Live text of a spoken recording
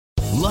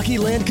Lucky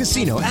Land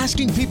Casino,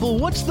 asking people,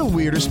 what's the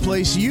weirdest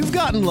place you've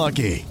gotten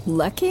lucky?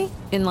 Lucky?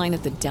 In line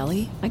at the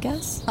deli, I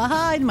guess?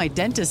 Aha, in my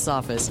dentist's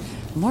office.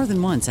 More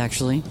than once,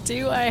 actually.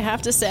 Do I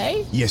have to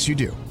say? Yes, you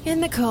do. In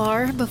the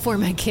car before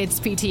my kids'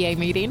 PTA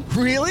meeting.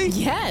 Really?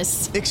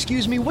 Yes.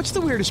 Excuse me, what's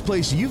the weirdest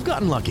place you've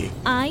gotten lucky?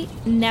 I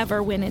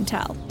never win and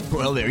tell.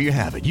 Well, there you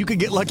have it. You can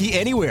get lucky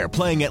anywhere,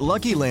 playing at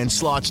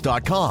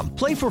LuckyLandSlots.com.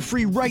 Play for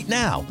free right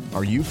now.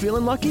 Are you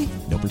feeling lucky?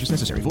 No purchase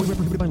necessary. Void where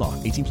prohibited by law.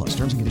 18 plus.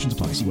 Terms and conditions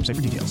apply. See website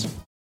for details.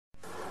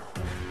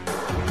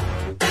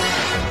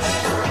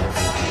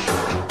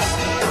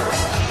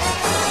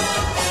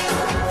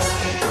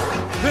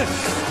 This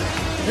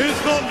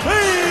is the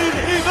main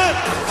event.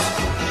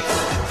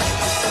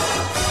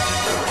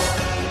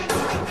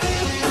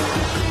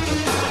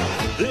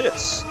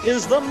 This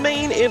is the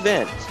main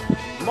event.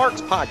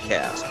 Mark's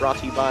podcast, brought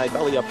to you by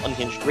Belly Up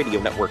Unhinged Radio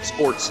Network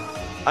Sports.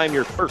 I'm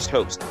your first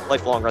host,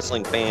 lifelong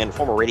wrestling fan,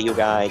 former radio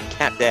guy,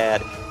 cat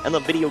dad, and the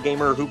video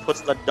gamer who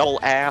puts the double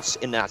ass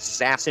in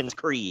Assassin's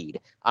Creed.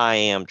 I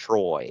am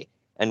Troy.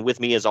 And with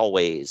me, as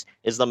always,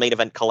 is the main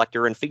event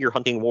collector and figure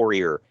hunting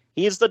warrior.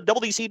 He is the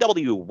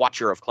WCW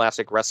watcher of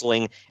classic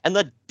wrestling and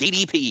the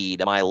DDP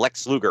to my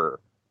Lex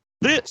Luger.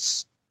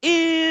 This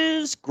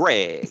is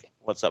Greg.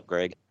 What's up,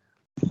 Greg?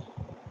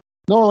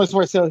 Normally,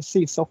 that's why I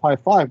say self high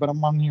five, but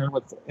I'm on here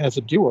as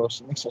a duo,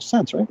 so it makes no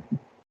sense, right?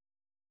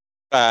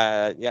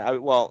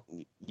 Well,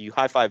 you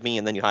high five me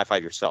and then you high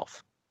five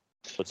yourself.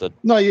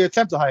 No, you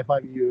attempt to high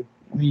five you,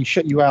 and then you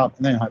shut you out,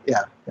 and then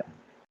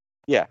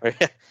yeah.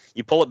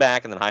 You pull it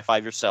back and then high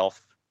five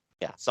yourself.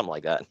 Yeah, something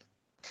like that.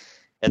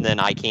 And then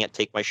I can't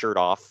take my shirt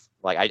off.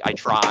 Like I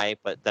try,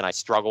 but then I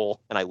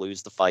struggle and I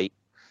lose the fight.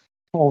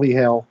 Holy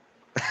hell!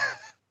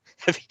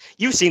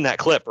 You've seen that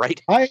clip,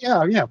 right?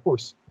 Yeah, of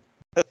course.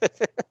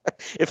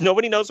 If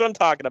nobody knows what I'm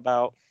talking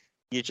about,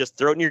 you just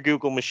throw it in your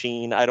Google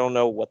machine. I don't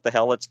know what the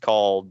hell it's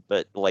called,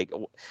 but like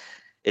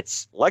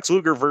it's Lex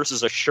Luger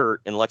versus a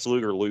shirt, and Lex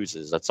Luger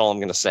loses. That's all I'm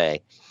gonna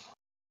say.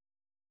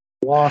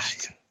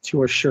 Lost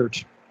to a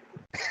shirt.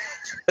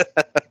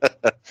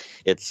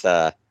 It's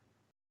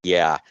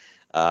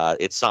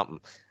it's something.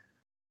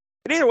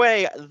 But either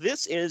way,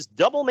 this is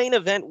double main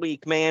event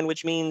week, man,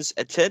 which means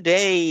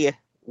today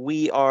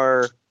we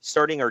are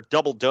starting our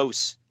double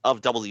dose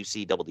of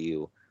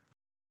WCW.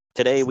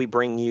 Today we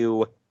bring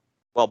you,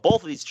 well,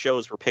 both of these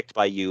shows were picked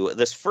by you.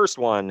 This first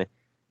one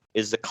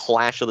is the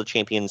Clash of the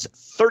Champions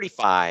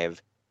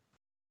 35.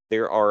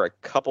 There are a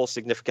couple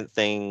significant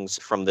things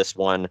from this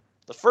one.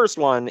 The first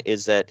one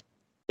is that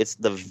it's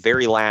the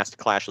very last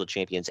Clash of the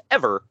Champions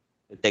ever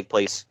to take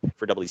place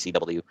for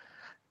WCW.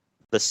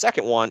 The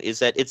second one is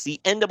that it's the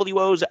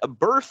NWO's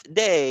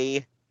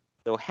birthday.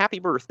 So happy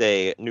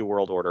birthday, New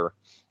World Order.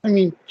 I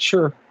mean,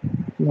 sure.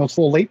 It's a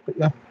little late, but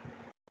yeah.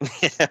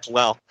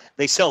 Well,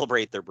 they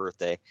celebrate their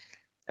birthday.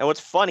 And what's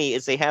funny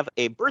is they have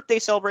a birthday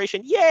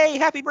celebration. Yay,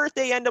 happy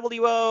birthday,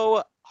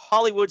 NWO.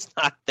 Hollywood's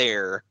not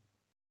there.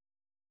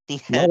 He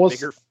had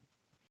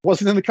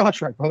wasn't in the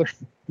contract, brother.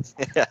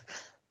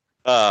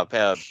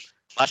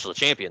 Clash of the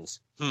Champions.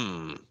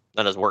 That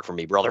doesn't work for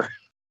me, brother.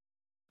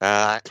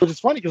 Which is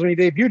funny because when he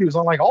debuted, he was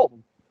on like all of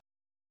them.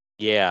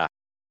 Yeah.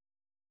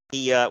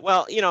 He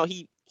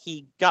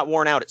got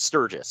worn out at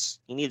Sturgis.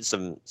 He needed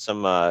some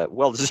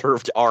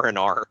well-deserved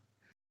R&R.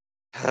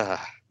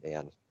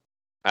 Man,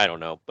 I don't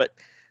know. But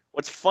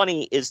what's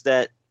funny is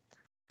that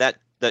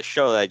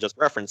show that I just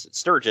referenced at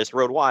Sturgis,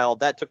 Road Wild,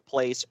 that took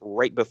place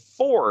right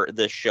before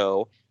this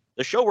show.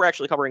 The show we're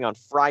actually covering on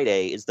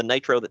Friday is the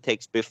Nitro that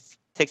takes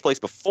place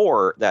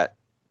before that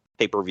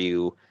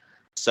pay-per-view.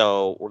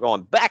 So we're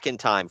going back in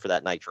time for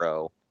that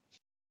Nitro.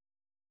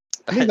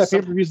 I think that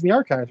pay-per-view's in the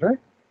archives, right?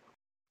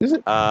 Is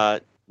it?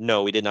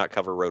 No, we did not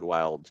cover Road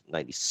Wild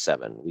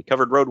 97. We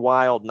covered Road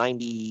Wild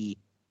 99?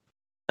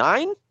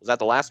 Was that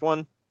the last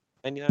one?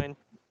 99?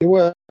 It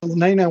was.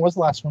 99 was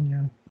the last one,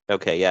 yeah.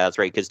 Okay, yeah, that's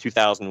right, because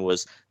 2000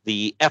 was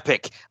the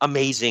epic,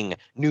 amazing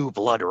New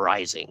Blood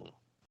Rising.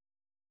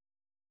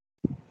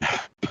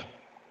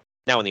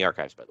 Now in the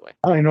archives, by the way.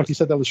 I don't even know if you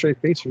said that with a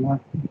straight face or not.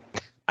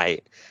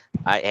 I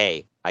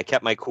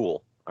kept my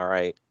cool, all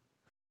right?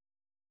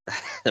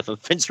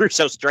 Vince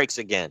Russo strikes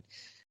again.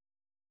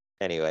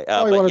 Anyway.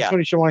 One of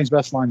Tony Schiavone's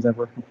best lines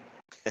ever.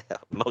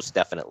 Most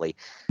definitely.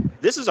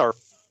 This is our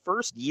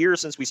first year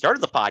since we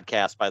started the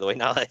podcast, by the way,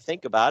 now that I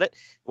think about it,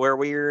 where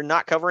we're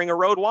not covering a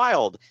Road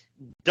Wild.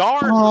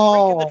 Darn,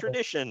 we're breaking the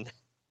tradition.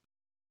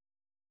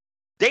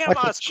 Damn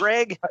us,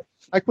 Greg.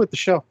 I quit the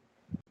show.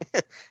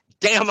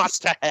 Damn us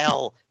to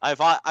hell.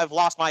 I've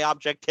lost my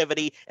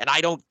objectivity, and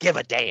I don't give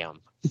a damn.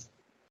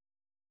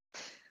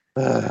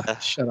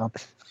 Shut up.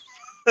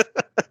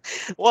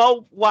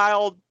 Well,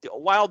 while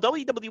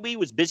WWE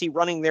was busy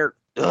running their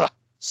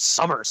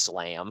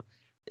SummerSlam,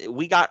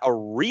 we got a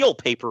real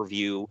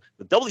pay-per-view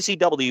with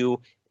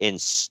WCW in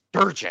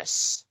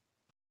Sturgis.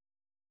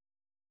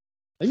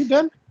 Are you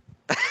done?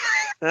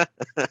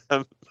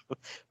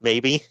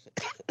 Maybe.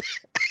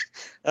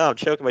 Oh, I'm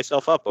choking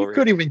myself up over here. You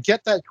couldn't even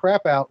get that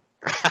crap out.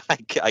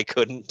 I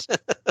couldn't.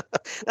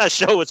 That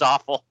show was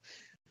awful.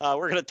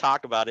 We're going to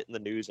talk about it in the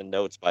news and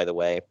notes, by the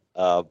way.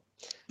 But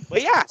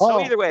yeah,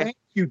 so either way. Thank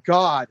you,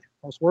 God.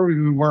 I was worried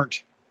we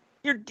weren't.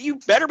 You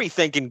better be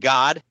thanking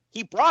God.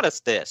 He brought us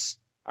this.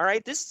 All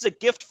right, this is a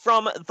gift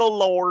from the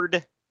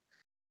Lord.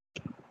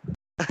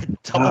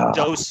 Double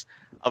dose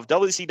of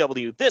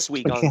WCW this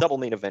week on Double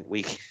Main Event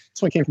Week.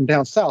 This one came from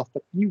down south,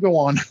 but you go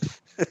on.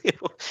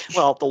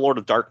 Well, the Lord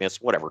of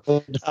Darkness, whatever.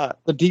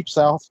 The deep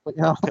south, but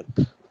yeah.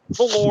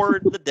 The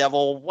Lord, the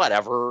devil,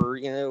 whatever,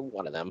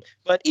 one of them.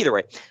 But either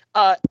way,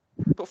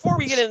 before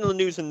we get into the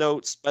news and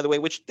notes, by the way,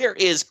 which there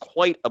is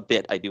quite a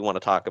bit I do want to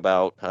talk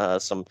about,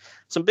 some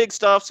big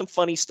stuff, some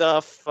funny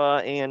stuff,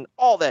 and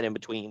all that in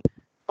between.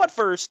 But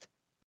first,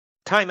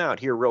 time out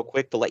here real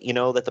quick to let you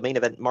know that the Main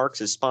Event Marks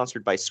is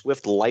sponsored by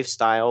Swift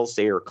Lifestyles.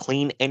 They are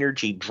clean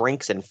energy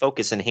drinks and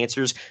focus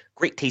enhancers,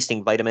 great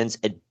tasting vitamins,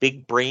 and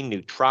big brain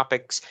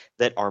nootropics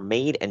that are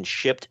made and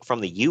shipped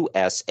from the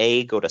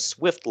USA. Go to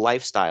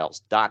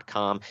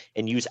swiftlifestyles.com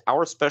and use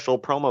our special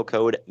promo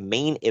code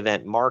Main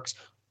Event Marks,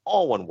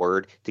 all one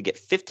word, to get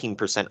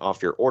 15%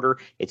 off your order.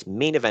 It's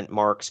Main Event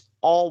Marks,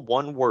 all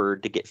one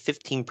word, to get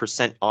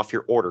 15% off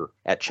your order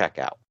at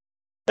checkout.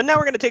 But now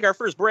we're going to take our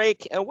first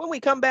break, and when we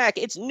come back,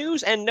 it's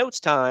news and notes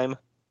time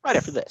right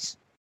after this.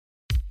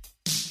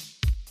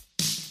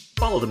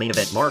 Follow the Main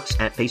Event Marks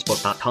at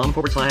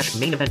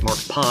facebook.com/Main Event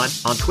Marks Pod,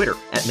 on Twitter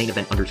at Main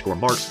Event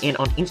 _Marks, and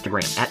on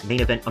Instagram at Main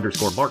Event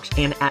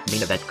 _Marks and at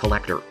Main Event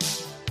Collector.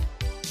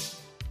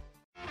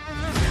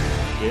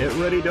 Get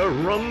ready to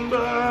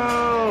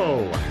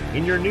rumble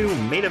in your new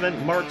Main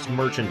Event Marks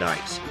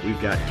merchandise.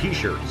 We've got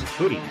t-shirts,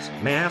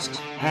 hoodies, masks,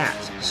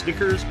 hats,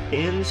 stickers,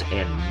 pins,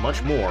 and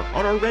much more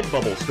on our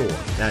Redbubble store.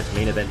 That's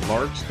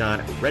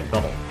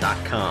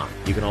maineventmarks.redbubble.com.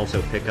 You can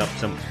also pick up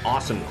some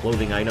awesome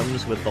clothing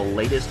items with the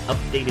latest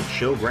updated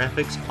show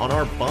graphics on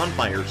our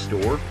Bonfire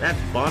store. That's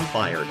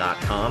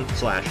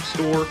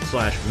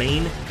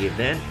bonfire.com/store/main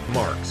event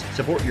marks.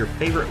 Support your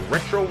favorite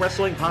retro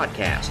wrestling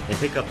podcast and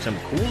pick up some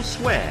cool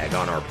swag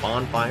on our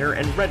Bonfire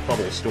and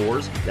Redbubble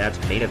stores. That's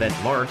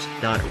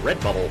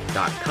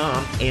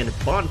maineventmarks.redbubble.com and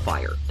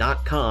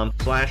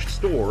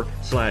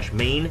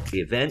bonfire.com/store/main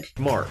event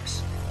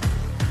marks.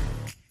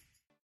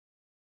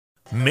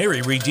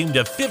 Mary redeemed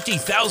a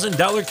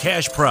 $50,000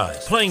 cash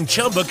prize playing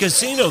Chumba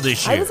Casino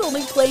this year. I was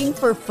only playing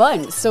for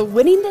fun, so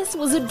winning this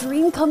was a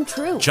dream come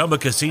true. Chumba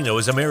Casino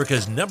is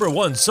America's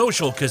 #1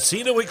 social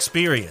casino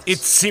experience.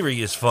 It's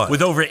serious fun.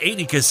 With over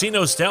 80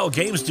 casino-style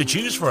games to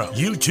choose from,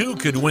 you too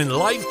could win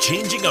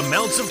life-changing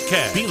amounts of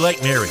cash. Be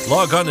like Mary.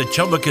 Log on to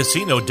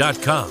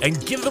ChumbaCasino.com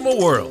and give them a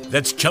whirl.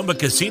 That's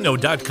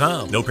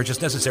ChumbaCasino.com. No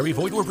purchase necessary.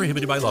 Void or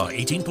prohibited by law.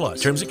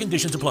 18+. Terms and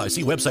conditions apply.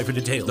 See website for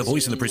details. The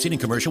voice in the preceding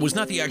commercial was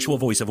not the actual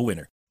voice of a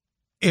winner.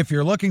 If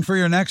you're looking for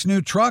your next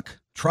new truck,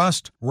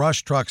 trust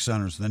Rush Truck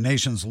Centers, the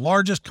nation's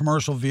largest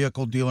commercial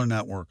vehicle dealer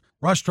network.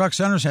 Rush Truck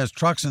Centers has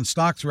trucks in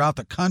stock throughout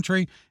the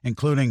country,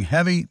 including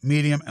heavy,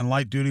 medium, and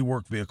light-duty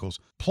work vehicles.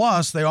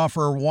 Plus, they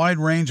offer a wide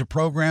range of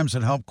programs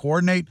that help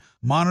coordinate,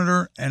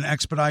 monitor, and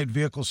expedite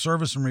vehicle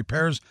service and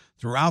repairs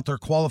throughout their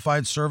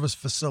qualified service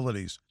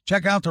facilities.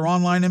 Check out their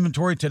online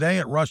inventory today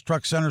at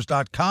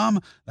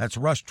rushtruckcenters.com. That's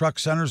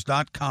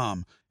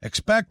rushtruckcenters.com.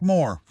 Expect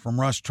more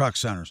from Rush Truck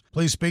Centers.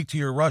 Please speak to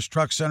your Rush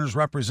Truck Centers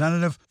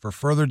representative for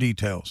further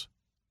details.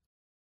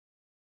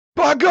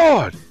 By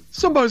God,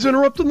 somebody's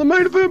interrupting the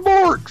Main Event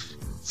Marks.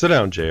 Sit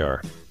down,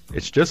 JR.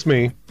 It's just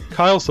me,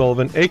 Kyle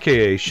Sullivan,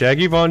 a.k.a.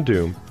 Shaggy Von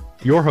Doom,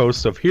 your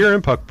host of Here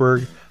in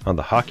Puckburg on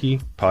the Hockey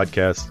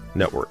Podcast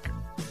Network.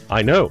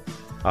 I know,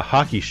 a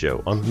hockey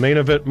show on the Main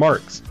Event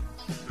Marks.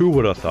 Who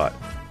would have thought?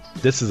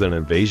 This is an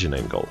invasion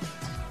angle.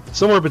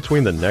 Somewhere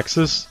between the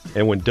Nexus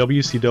and when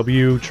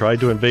WCW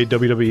tried to invade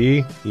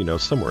WWE,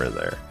 somewhere in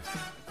there.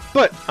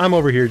 But I'm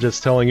over here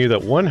just telling you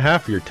that one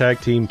half of your tag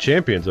team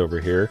champions over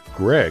here,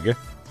 Greg,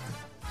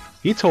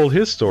 he told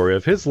his story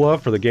of his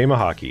love for the game of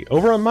hockey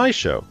over on my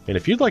show. And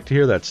if you'd like to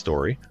hear that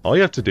story, all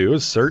you have to do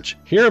is search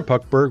Here in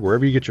Puckburg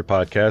wherever you get your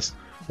podcasts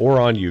or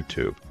on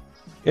YouTube.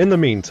 In the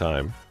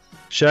meantime,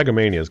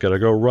 Shagamania's got to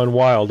go run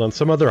wild on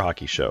some other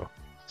hockey show.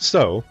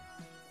 So,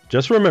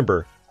 just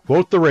remember,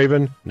 quote the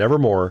Raven,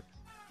 nevermore.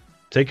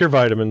 Take your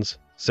vitamins,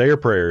 say your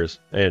prayers,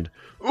 and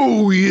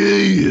oh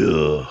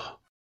yeah!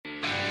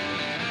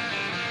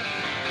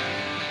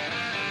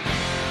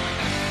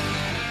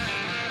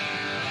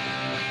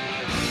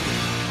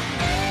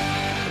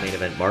 The Main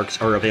Event Marks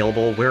are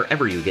available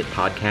wherever you get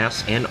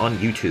podcasts and on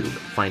YouTube.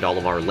 Find all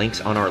of our links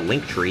on our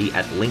link tree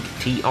at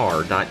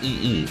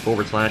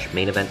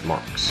linktr.ee/Main Event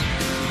Marks.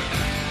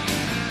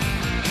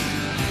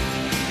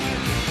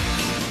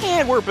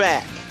 And we're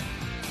back.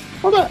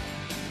 Hold up.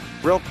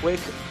 Real quick,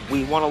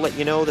 we want to let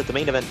you know that the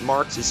Main Event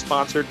Marks is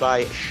sponsored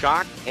by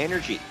Shocked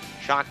Energy.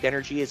 Shocked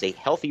Energy is a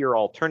healthier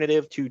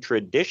alternative to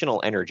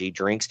traditional energy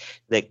drinks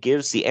that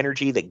gives the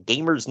energy that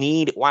gamers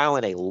need while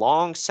in a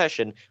long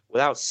session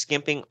without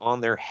skimping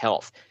on their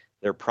health.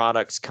 Their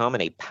products come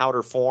in a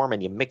powder form,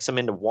 and you mix them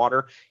into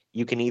water.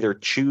 You can either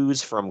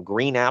choose from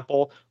green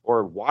apple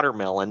or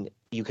watermelon.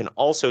 You can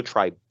also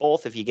try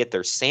both if you get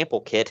their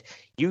sample kit.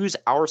 Use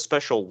our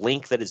special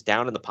link that is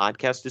down in the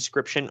podcast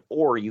description,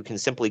 or you can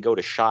simply go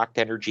to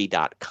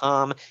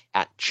shockedenergy.com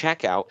at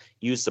checkout.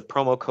 Use the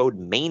promo code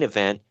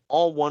MAINEVENT,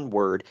 all one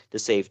word, to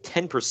save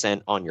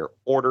 10% on your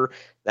order.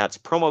 That's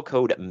promo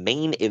code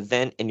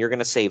MAINEVENT, and you're going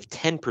to save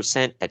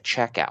 10% at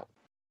checkout.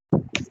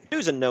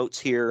 News and notes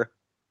here.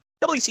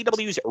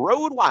 WCW's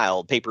Road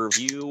Wild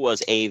pay-per-view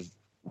was a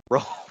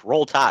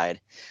roll tide.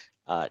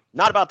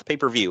 Not about the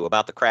pay-per-view,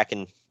 about the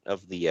cracking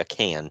of the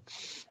can.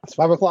 It's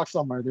 5 o'clock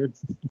somewhere, dude.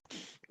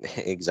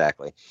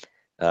 Exactly.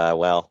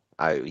 Well,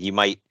 you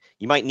might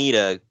need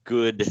a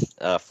good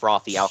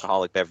frothy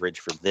alcoholic beverage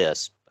for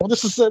this. Well,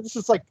 this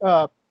is like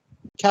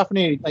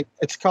caffeinated, like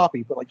it's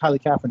coffee, but like highly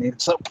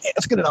caffeinated. So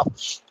it's good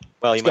enough.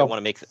 Well, you might want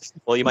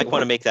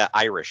to make that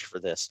Irish for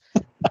this.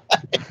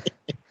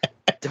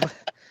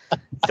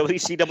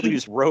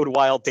 WCW's Road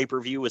Wild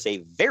pay-per-view was a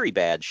very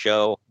bad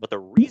show, but the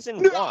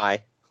reason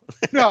why...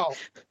 No.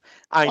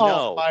 I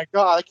know. Oh, my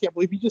God. I can't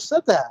believe you just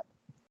said that.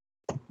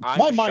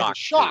 My mind is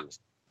shocked.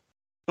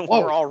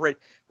 We're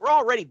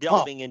already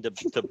delving into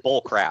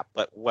bull crap,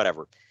 but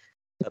whatever.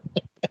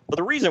 But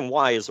the reason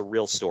why is a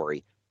real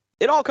story.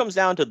 It all comes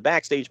down to the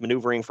backstage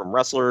maneuvering from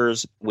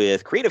wrestlers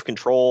with creative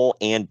control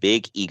and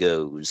big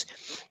egos.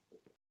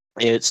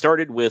 It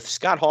started with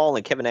Scott Hall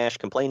and Kevin Nash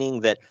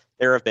complaining that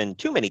there have been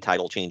too many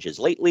title changes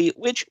lately,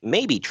 which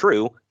may be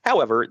true.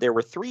 However, there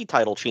were 3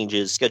 title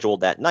changes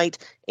scheduled that night,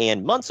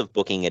 and months of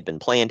booking had been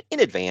planned in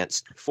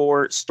advance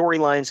for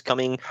storylines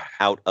coming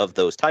out of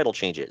those title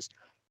changes.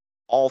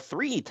 All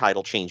 3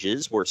 title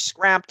changes were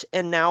scrapped,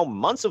 and now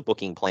months of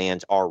booking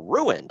plans are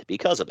ruined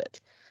because of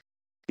it.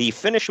 The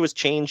finish was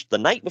changed the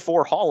night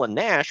before Hall and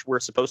Nash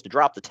were supposed to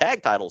drop the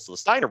tag titles to the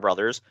Steiner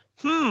brothers.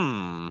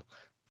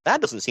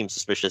 That doesn't seem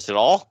suspicious at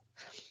all.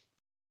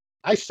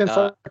 I sense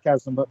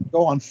sarcasm, but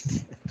go on.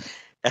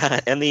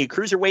 And the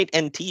Cruiserweight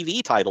and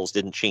TV titles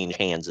didn't change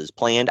hands as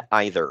planned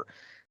either.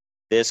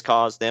 This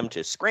caused them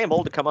to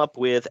scramble to come up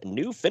with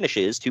new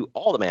finishes to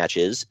all the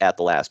matches at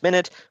the last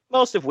minute,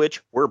 most of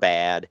which were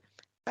bad.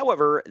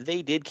 However,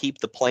 they did keep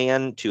the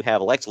plan to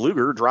have Lex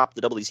Luger drop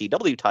the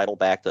WCW title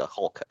back to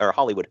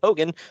Hollywood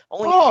Hogan.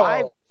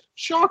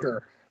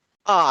 Shocker.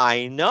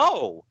 I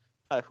know.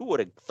 Who would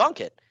have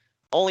thunk it?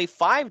 Only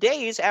 5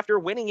 days after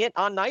winning it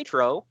on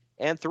Nitro,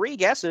 and 3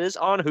 guesses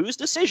on whose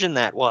decision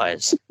that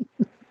was.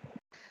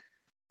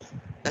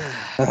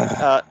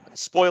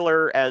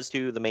 Spoiler as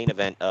to the main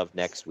event of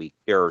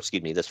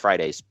this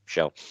Friday's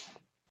show.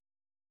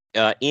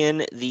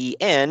 In the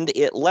end,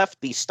 it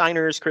left the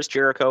Steiners, Chris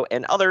Jericho,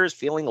 and others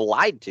feeling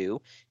lied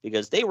to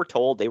because they were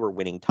told they were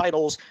winning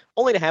titles,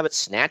 only to have it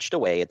snatched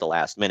away at the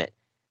last minute.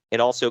 It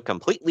also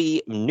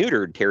completely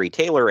neutered Terry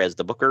Taylor as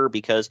the booker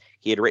because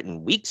he had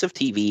written weeks of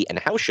TV and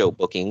house show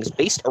bookings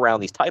based around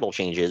these title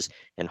changes,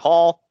 and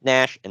Hall,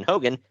 Nash, and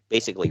Hogan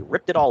basically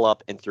ripped it all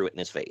up and threw it in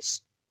his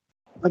face.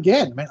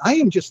 Again, man, I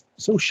am just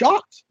so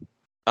shocked.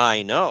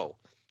 I know.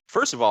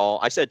 First of all,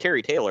 I said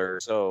Terry Taylor,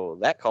 so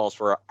that calls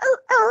for a...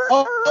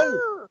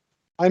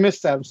 I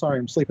missed that. I'm sorry.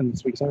 I'm sleeping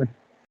this week. Sorry.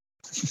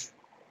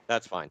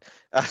 That's fine.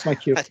 That's my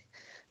cue.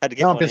 Had to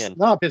get one in.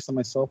 Not pissed on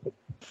myself, but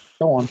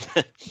go on.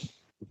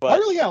 But, I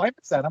really am. I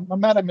missed that. I'm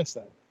mad I missed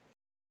that.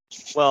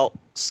 Well,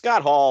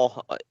 Scott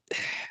Hall,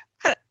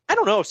 I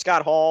don't know if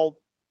Scott Hall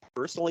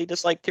personally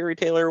disliked Terry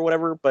Taylor or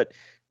whatever, but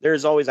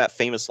there's always that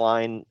famous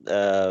line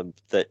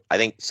that I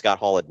think Scott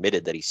Hall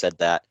admitted that he said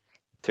that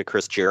to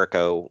Chris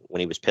Jericho when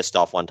he was pissed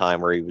off one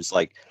time, where he was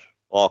like,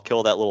 "Oh, I'll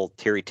kill that little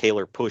Terry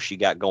Taylor push you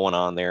got going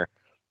on there."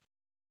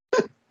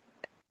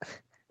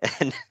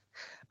 And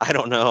I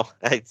don't know.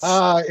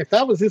 If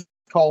that was his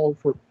call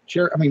for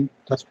Jericho, I mean,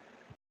 that's a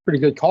pretty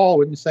good call,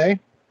 wouldn't you say?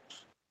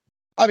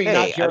 I mean,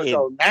 not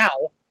Jericho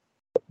now.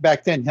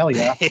 Back then, hell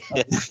yeah.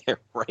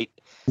 Right.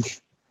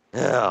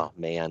 Oh,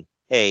 man.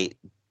 Hey,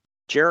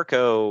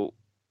 Jericho,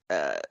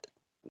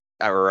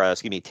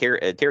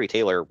 Terry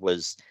Taylor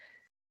was,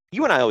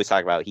 you and I always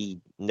talk about, he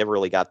never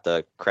really got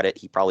the credit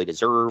he probably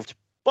deserved,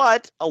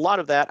 but a lot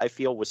of that, I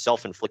feel, was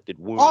self-inflicted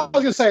wounds. I was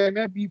going to say,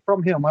 maybe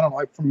from him. I don't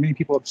know. From many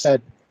people have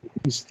said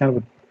he's kind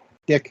of a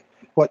dick.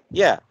 But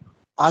yeah.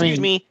 Excuse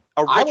me,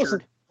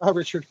 Richard.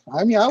 Richard.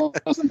 I mean, I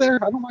wasn't there.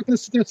 I'm not going to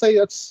sit there and say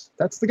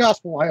that's the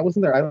gospel. I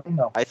wasn't there. I don't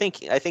know. I think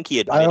he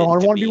admitted. I don't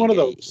want to be one of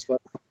those.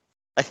 But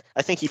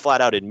I think he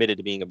flat out admitted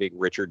to being a big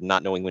Richard and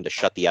not knowing when to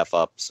shut the F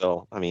up.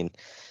 So, I mean,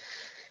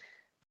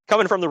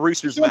 coming from the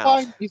Rooster's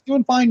mouth. He's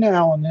doing fine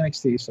now in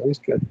NXT, so he's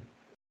good.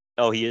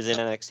 Oh, he is in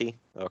NXT?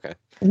 Okay.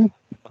 Mm-hmm.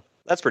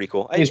 That's pretty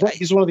cool.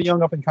 He's one of the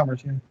young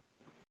up-and-comers, yeah.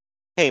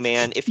 Hey,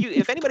 man,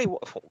 if anybody,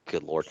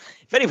 good Lord,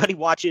 if anybody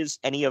watches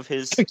any of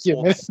his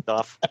old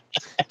stuff,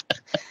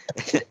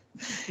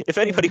 if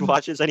anybody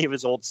watches any of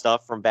his old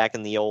stuff from back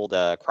in the old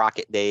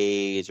Crockett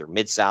days or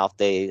Mid-South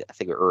days,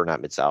 or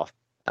not Mid-South,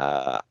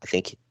 I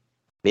think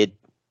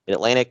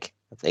Mid-Atlantic,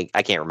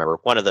 I can't remember.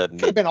 One of the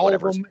could have been all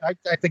of them.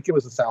 I think it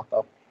was the South,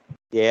 though.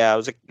 Yeah, it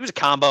was a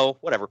combo,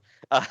 whatever.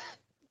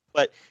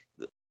 But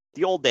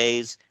the old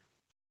days,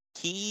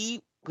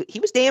 he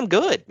was damn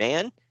good,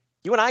 man.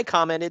 You and I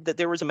commented that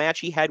there was a match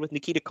he had with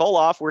Nikita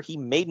Koloff where he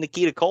made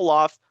Nikita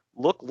Koloff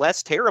look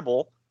less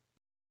terrible,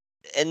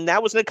 and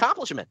that was an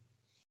accomplishment.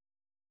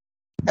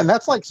 And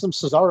that's like some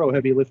Cesaro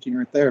heavy lifting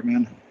right there,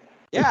 man.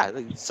 Yeah,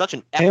 such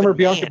an Hammer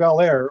Bianca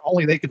Belair.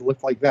 Only they could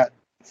lift like that.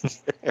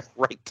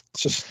 Right.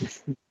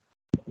 Just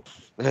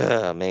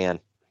man.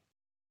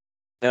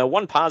 Now,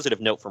 one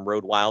positive note from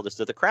Road Wild is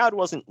that the crowd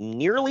wasn't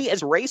nearly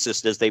as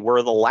racist as they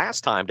were the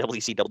last time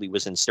WCW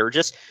was in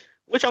Sturgis,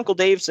 which Uncle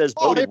Dave says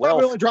boded well.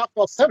 They probably only dropped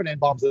about 7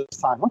 N-bombs this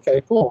time.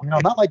 Okay, cool.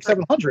 Not like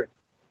 700.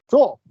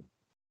 Cool.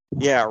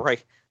 Yeah,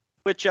 right.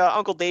 Which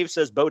Uncle Dave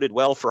says boded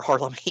well for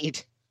Harlem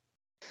Heat.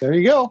 There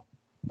you go.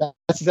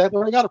 That's exactly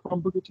where I got it from.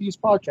 Booker T's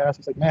podcast.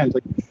 He's like, man,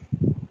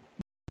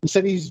 he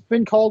said he's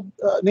been called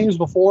names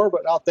before,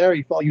 but out there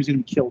he felt he was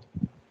going to be killed.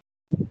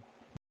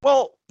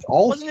 Well,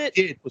 all he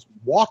did was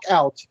walk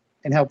out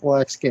and have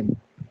black skin.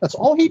 That's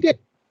all he did.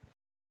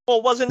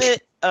 Well, wasn't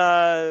it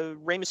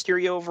Rey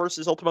Mysterio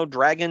versus Ultimo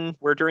Dragon,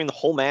 where during the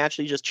whole match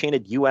he just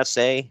chanted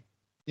USA?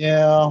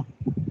 Yeah.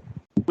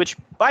 Which,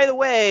 by the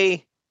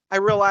way, I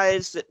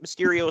realized that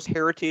Mysterio's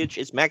heritage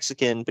is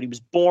Mexican, but he was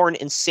born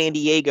in San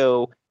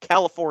Diego,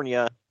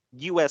 California,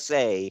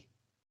 USA.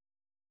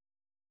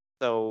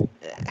 So,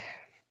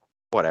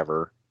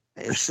 whatever.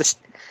 It's just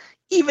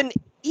even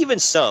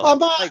so.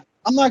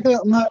 I'm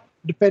not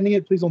defending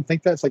it. Please don't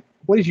think that. It's like,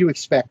 what did you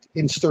expect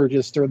in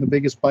Sturgis during the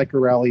biggest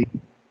biker rally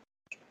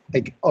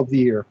of the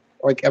year,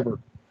 ever?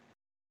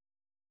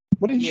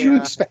 What did you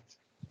expect?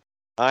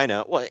 I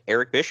know. Well,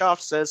 Eric Bischoff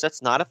says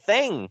that's not a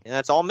thing, and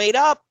that's all made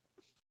up.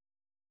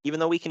 Even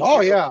though we can.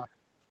 Oh yeah.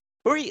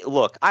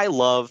 Look, I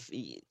love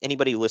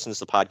anybody who listens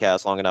to the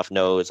podcast long enough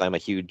knows I'm a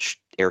huge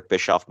Eric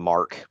Bischoff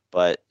mark.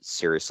 But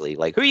seriously,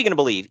 who are you going to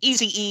believe,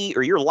 Eazy-E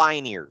or your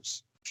lion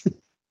ears?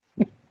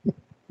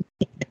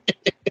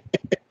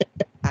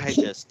 I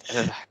just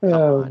come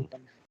on.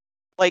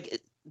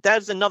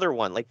 That's another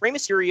one. Rey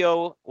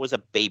Mysterio was a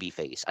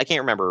babyface. I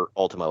can't remember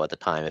Ultimo at the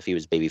time if he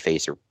was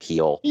babyface or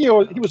heel. He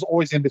was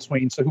always in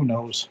between, so who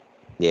knows?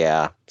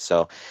 Yeah.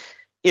 So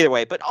either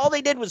way, but all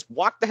they did was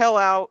walk the hell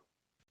out,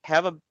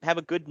 have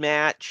a good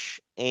match,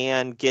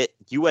 and get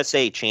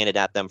USA chanted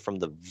at them from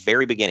the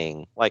very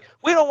beginning. We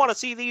don't want to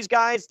see these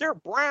guys. They're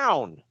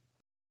brown,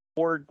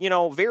 or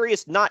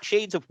various not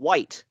shades of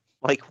white.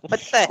 What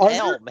the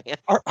hell, man?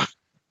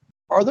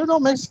 Are there no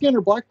Mexican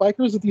or black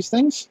bikers at these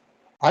things?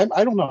 I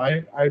don't know.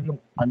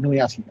 I'm really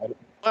asking about it.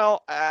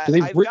 Well,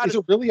 is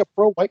it really a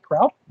pro-white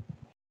crowd?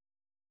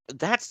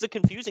 That's the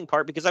confusing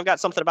part, because I've got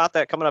something about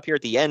that coming up here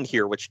at the end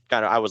here, which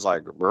kind of I was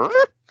like,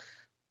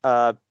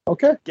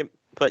 okay.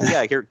 But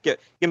yeah, here, give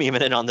me a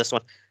minute on this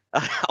one.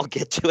 I'll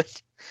get to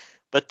it.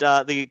 But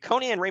the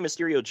Konnan Rey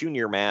Mysterio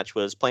Jr. match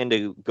was planned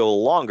to go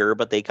longer,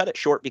 but they cut it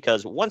short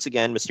because, once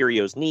again,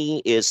 Mysterio's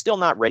knee is still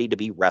not ready to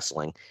be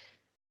wrestling.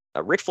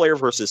 Ric Flair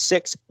versus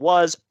Six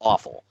was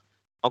awful.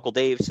 Uncle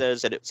Dave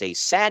says that it's a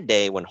sad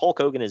day when Hulk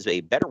Hogan is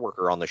a better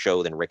worker on the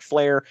show than Ric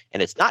Flair,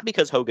 and it's not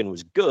because Hogan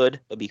was good,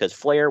 but because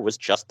Flair was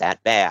just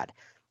that bad.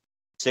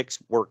 Six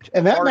worked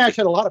and that match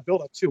had a lot of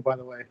build-up, too, by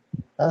the way.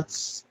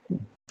 That's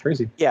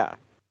crazy. Yeah.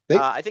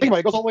 I think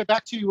it goes all the way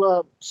back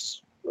to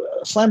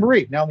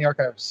Slamboree, now in the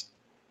archives.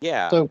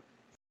 Yeah. So,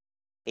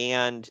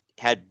 and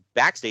had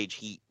backstage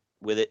heat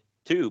with it,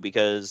 too,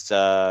 because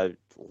the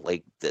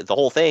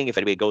whole thing, if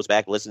anybody goes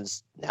back and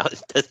listens now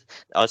to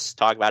us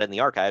talk about it in the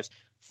archives,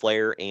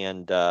 Flair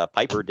and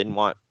Piper didn't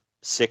want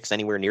Six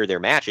anywhere near their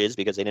matches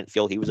because they didn't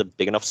feel he was a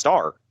big enough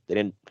star. They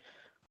didn't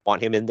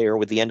want him in there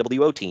with the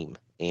NWO team,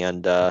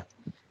 and but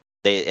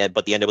the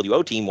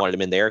NWO team wanted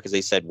him in there because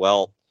they said,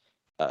 well,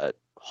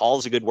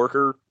 Hall's a good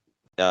worker,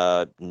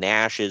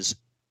 Nash is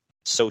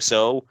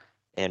so-so,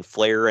 and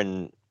Flair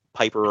and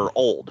Piper are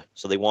old,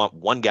 so they want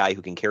one guy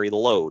who can carry the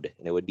load,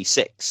 and it would be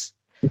Six.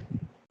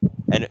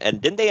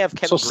 And didn't they have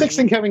Kevin Green? So Six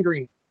and Kevin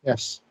Green,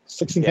 yes.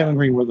 Six and Kevin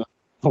Green were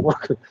the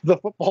worker, the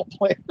football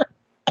player.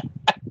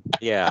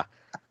 Yeah.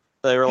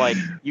 They were like,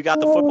 you got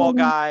the football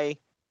guy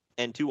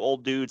and two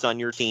old dudes on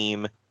your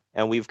team,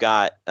 and we've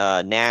got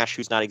Nash,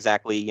 who's not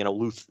exactly, the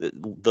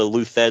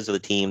Lou Thez of the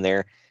team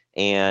there,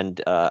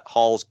 and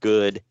Hall's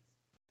good.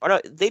 Or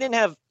no, they didn't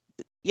have,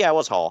 it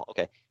was Hall,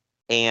 okay.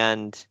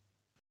 And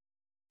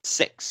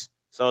Six.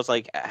 So it's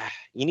like,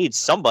 you need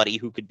somebody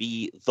who could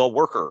be the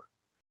worker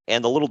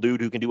and the little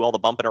dude who can do all the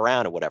bumping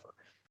around or whatever.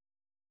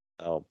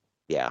 Oh,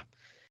 yeah.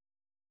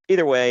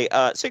 Either way,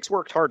 Six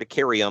worked hard to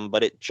carry him,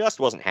 but it just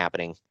wasn't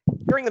happening.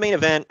 During the main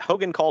event,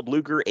 Hogan called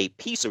Luger a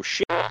piece of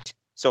shit,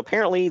 so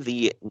apparently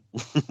the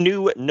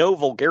new no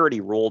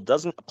vulgarity rule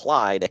doesn't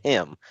apply to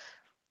him.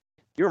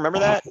 Do you remember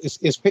that?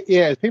 Is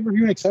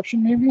pay-per-view an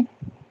exception, maybe?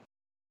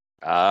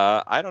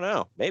 I don't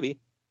know. Maybe.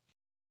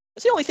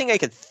 That's the only thing I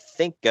could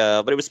think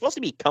of, but it was supposed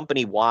to be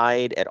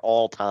company-wide at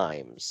all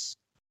times.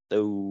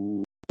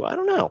 So, I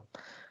don't know.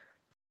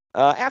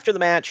 After the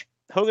match,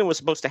 Hogan was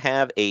supposed to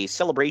have a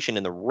celebration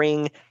in the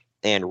ring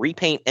and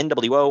repaint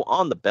NWO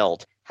on the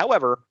belt.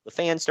 However, the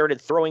fans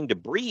started throwing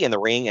debris in the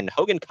ring, and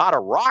Hogan caught a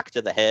rock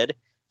to the head,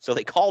 So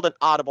they called an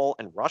audible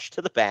and rushed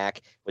to the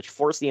back, which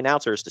forced the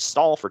announcers to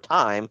stall for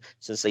time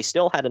since they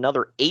still had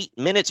another 8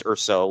 minutes or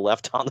so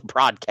left on the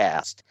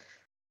broadcast.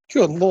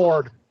 Good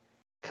Lord.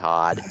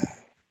 God.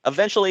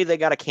 Eventually, they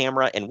got a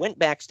camera and went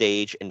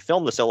backstage and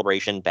filmed the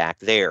celebration back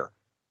there.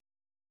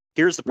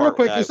 Here's the part.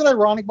 Real quick, isn't it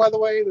ironic, by the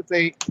way, that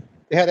they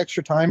had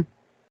extra time,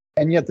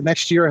 and yet the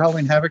next year at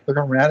Halloween Havoc, they're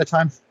going to run out of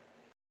time?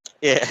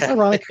 Yeah.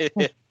 Ironic.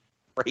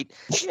 Right.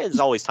 There's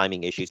always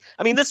timing issues.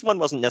 I mean, this one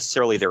wasn't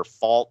necessarily their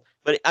fault,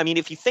 but I mean,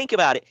 if you think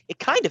about it, it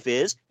kind of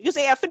is because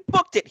they haven't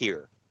booked it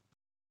here.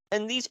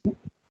 And these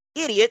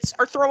idiots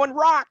are throwing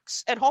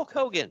rocks at Hulk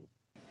Hogan.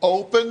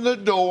 Open the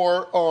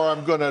door or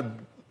I'm going to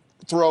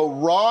throw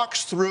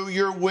rocks through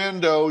your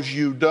windows,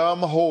 you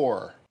dumb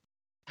whore.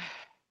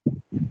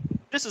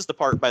 This is the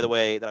part, by the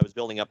way, that I was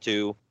building up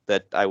to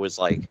that I was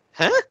like,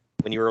 huh?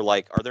 When you were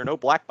like, are there no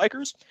black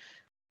bikers?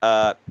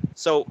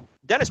 So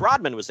Dennis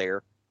Rodman was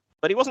there,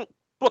 but he wasn't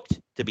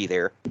booked to be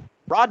there.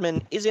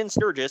 Rodman is in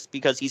Sturgis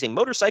because he's a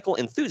motorcycle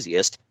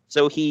enthusiast,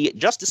 so he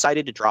just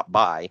decided to drop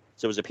by.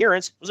 So his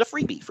appearance was a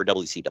freebie for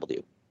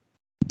WCW.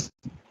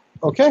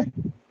 Okay.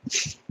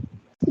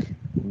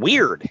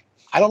 Weird.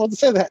 I don't know what to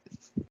say that.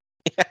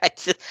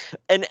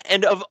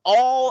 and of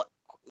all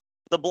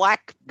the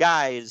black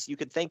guys you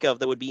could think of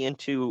that would be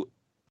into,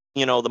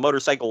 you know, the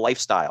motorcycle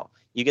lifestyle,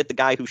 you get the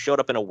guy who showed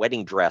up in a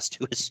wedding dress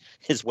to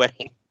his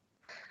wedding.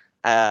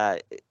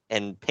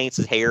 And paints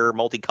his hair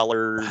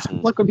multicolors.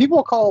 And... Look, when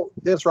people call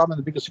Dennis Rodman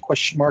the biggest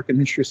question mark in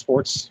history of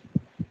sports,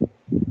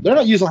 they're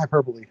not using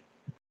hyperbole.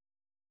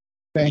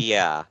 Okay?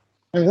 Yeah.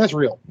 I mean, that's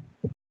real.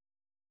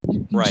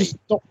 You right.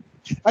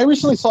 I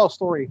recently saw a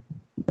story,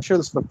 I shared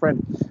this with a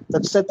friend,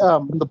 that said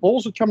when the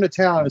Bulls would come to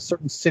town in a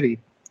certain city,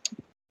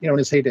 you know, in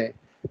his heyday,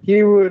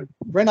 he would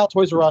rent out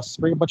Toys R Us,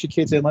 bring a bunch of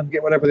kids in, let them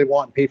get whatever they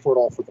want, and pay for it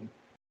all for them.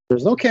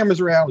 There's no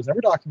cameras around, it was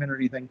never documented or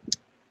anything.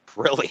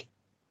 Really?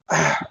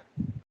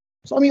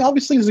 So, I mean,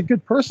 obviously he's a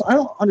good person. I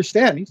don't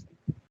understand.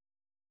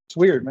 It's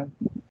weird, man.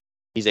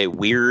 He's a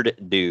weird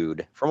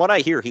dude. From what I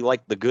hear, he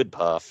liked the good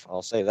puff.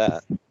 I'll say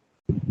that.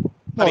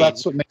 No,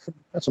 that's what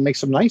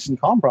makes him nice and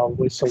calm,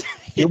 probably. So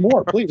do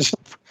more, please.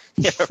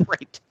 Yeah,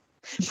 right.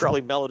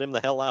 Probably mellowed him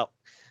the hell out.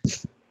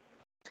 It's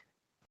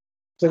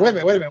like, wait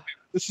a minute.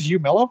 This is you,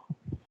 Mello?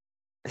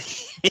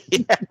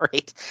 Yeah,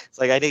 right. It's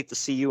like, I'd hate to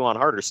see you on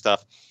harder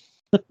stuff.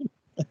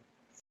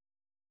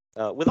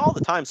 With all the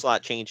time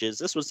slot changes,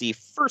 this was the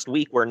first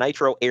week where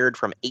Nitro aired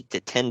from 8 to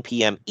 10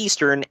 p.m.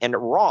 Eastern, and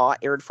Raw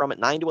aired from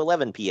 9 to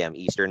 11 p.m.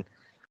 Eastern.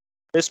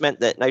 This meant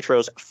that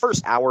Nitro's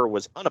first hour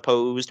was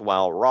unopposed,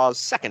 while Raw's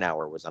second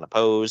hour was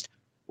unopposed.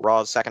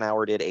 Raw's second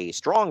hour did a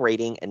strong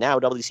rating, and now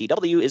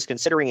WCW is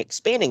considering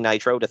expanding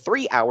Nitro to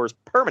 3 hours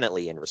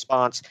permanently in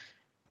response.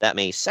 That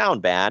may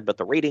sound bad, but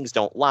the ratings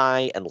don't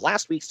lie, and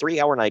last week's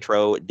 3-hour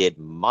Nitro did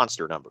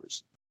monster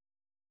numbers.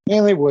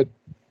 Yeah, they would.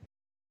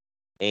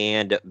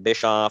 And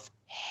Bischoff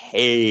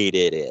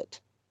hated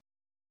it.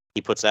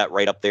 He puts that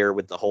right up there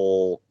with the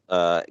whole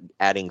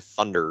adding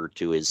Thunder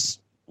to his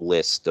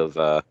list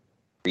of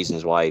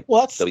reasons why.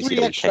 Well, that's WCW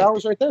 3 extra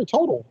hours right there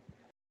total.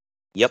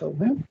 Yep. So,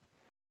 yeah.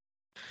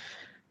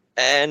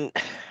 And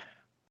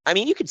I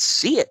mean, you could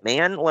see it,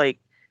 man. Like,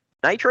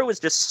 Nitro was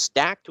just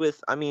stacked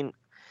with. I mean,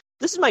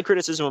 this is my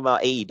criticism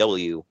about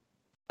AEW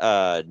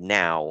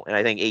now, and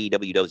I think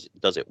AEW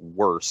does it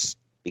worse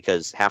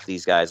because half of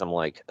these guys, I'm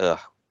like, ugh,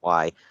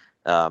 why?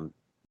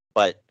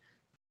 But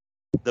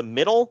the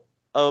middle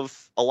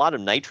of a lot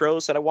of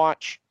Nitros that I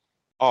watch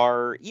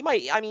are, you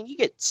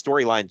get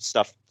storyline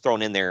stuff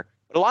thrown in there,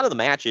 but a lot of the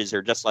matches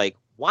are just like,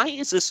 why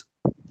is this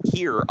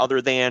here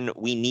other than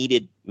we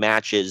needed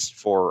matches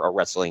for a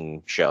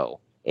wrestling show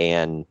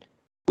and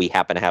we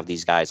happen to have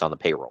these guys on the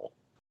payroll?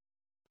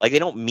 Like, they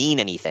don't mean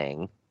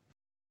anything.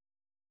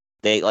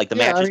 They like the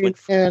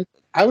matches. And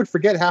I would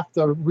forget half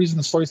the reason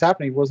the story's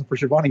happening wasn't for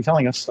Schiavone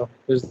telling us, so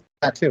there's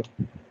that too.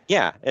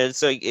 Yeah, and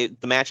so the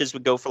matches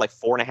would go for like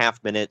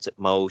 4.5 minutes at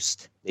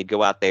most. They'd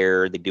go out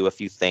there, they'd do a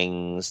few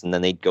things, and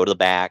then they'd go to the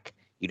back.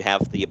 You'd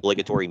have the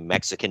obligatory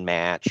Mexican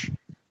match,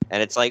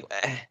 and it's like...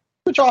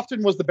 Which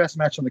often was the best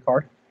match on the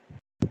card.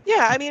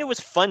 Yeah, I mean, it was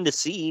fun to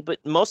see,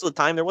 but most of the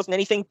time there wasn't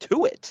anything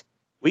to it.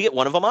 We get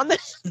one of them on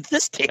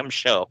this damn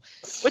show,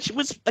 which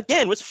was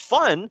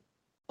fun.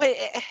 But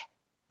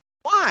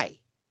why?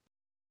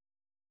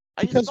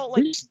 I just felt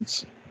like...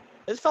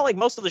 It felt like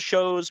most of the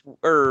shows,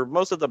 or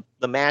most of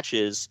the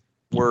matches,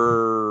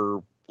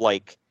 were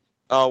like,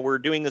 "Oh, we're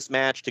doing this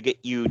match to get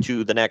you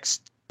to the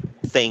next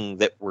thing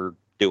that we're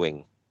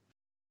doing."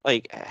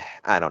 Like,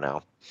 I don't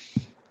know.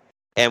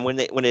 And when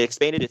it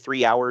expanded to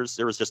 3 hours,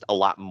 there was just a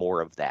lot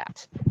more of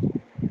that.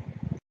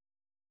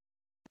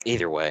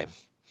 Either way,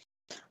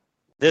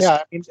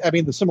 I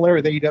mean, the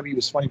similarity with AEW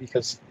is funny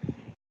because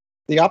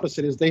the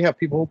opposite is they have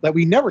people that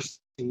we never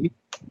see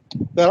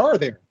that are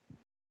there.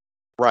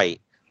 Right.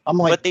 I'm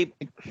like,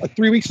 like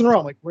 3 weeks in a row,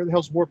 I'm like, where the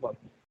hell's Wardlow?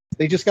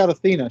 They just got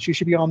Athena. She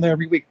should be on there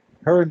every week.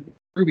 Her and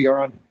Ruby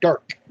are on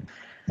Dark.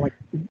 I'm like,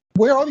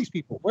 where are these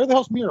people? Where the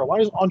hell's Miro? Why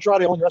does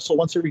Andrade only wrestle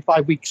once every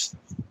 5 weeks?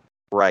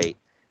 Right.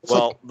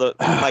 Well,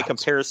 my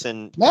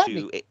comparison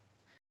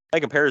My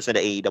comparison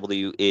to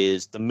AEW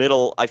is the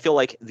middle. I feel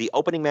like the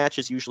opening match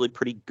is usually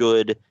pretty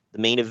good. The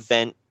main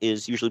event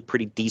is usually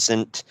pretty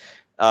decent.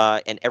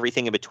 And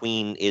everything in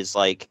between is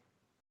like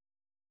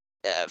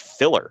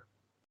filler.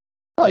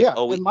 Oh, yeah.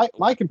 And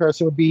my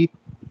comparison would be,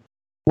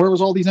 where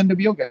was all these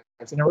NWO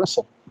guys in a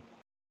wrestle?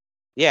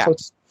 Yeah. So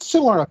it's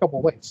similar in a couple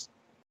of ways.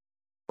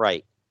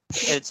 Right.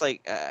 And it's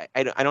like,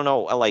 I don't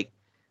know.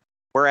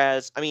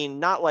 Whereas, I mean,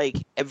 not like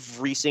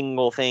every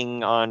single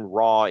thing on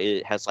Raw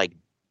has like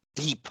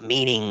deep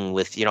meaning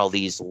with,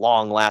 these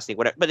long lasting,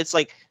 whatever. But it's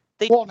like,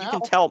 you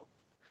can tell.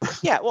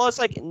 Yeah. Well, it's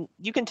like,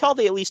 you can tell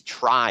they at least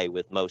try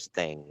with most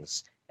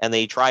things. And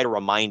they try to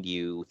remind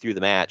you through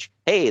the match,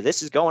 hey,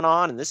 this is going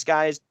on and this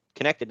guy's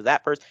connected to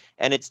that person.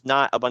 And it's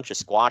not a bunch of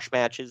squash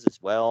matches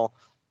as well.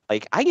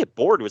 Like, I get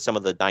bored with some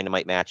of the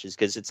Dynamite matches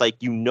because it's like,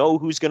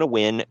 who's going to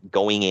win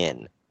going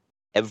in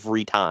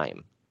every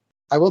time.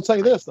 I will tell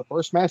you this, the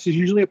first match is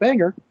usually a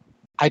banger.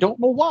 I don't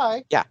know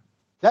why. Yeah.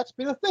 That's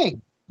been a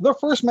thing. The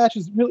first match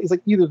is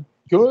like either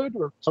good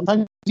or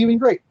sometimes even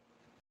great.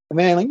 And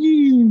then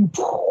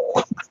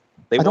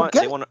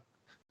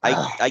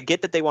I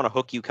get that they want to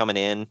hook you coming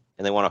in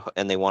and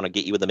they want to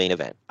get you with the main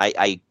event.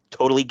 I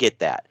totally get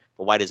that.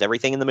 But why does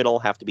everything in the middle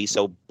have to be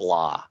so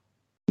blah?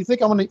 You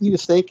think I'm going to eat a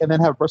steak and then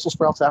have Brussels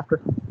sprouts after?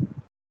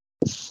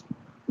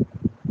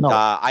 No.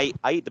 I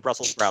eat the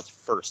Brussels sprouts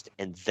first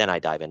and then I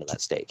dive into that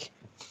steak.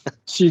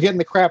 So you're getting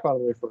the crap out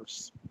of the way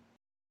first.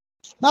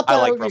 Not that I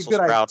like Brussels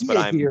sprouts, but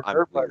I'm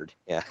weird.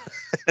 Yeah.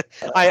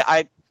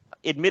 I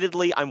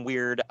admittedly I'm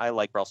weird. I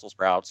like Brussels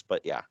sprouts,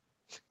 but yeah.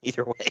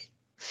 Either way.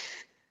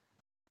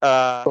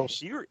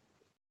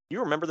 You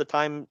remember the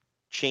time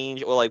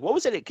change? Well, like, what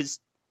was it? Because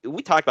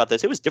we talked about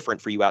this. It was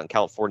different for you out in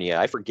California.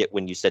 I forget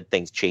when you said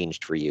things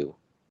changed for you.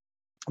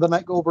 The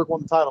night Goldberg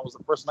won the title was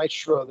the first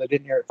Nitro that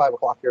didn't air at 5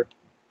 o'clock here.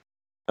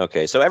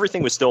 Okay, so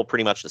everything was still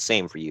pretty much the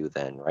same for you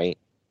then, right?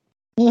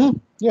 Mm-hmm.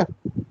 Yeah.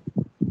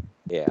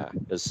 Yeah,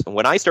 because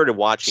when I started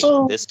watching,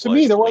 to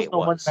me there was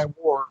no Monday Night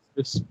War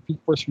this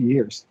first few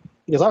years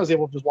because I was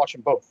able to just watch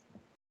them both.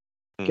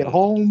 Get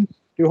home,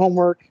 do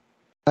homework.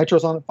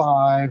 Nitro's on at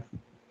 5.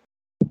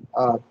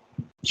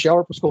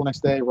 Shower for school the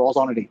next day. Raw's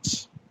on at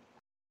 8.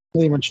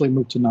 Then eventually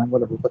moved to 9,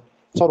 whatever. But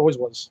that's how it always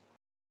was.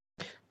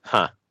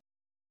 Huh.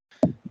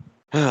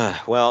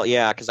 Well,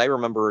 yeah, because I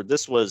remember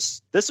this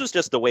was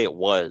just the way it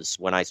was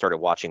when I started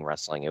watching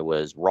wrestling. It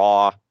was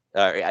Raw.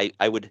 I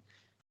would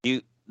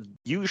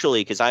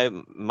usually, because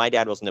my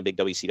dad wasn't a big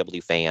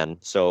WCW fan,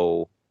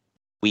 so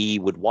we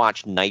would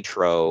watch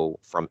Nitro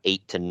from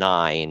 8 to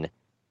 9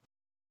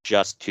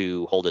 just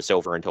to hold us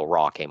over until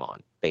Raw came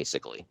on,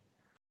 basically.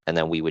 And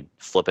then we would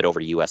flip it over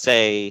to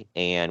USA,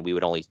 and we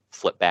would only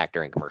flip back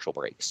during commercial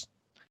breaks.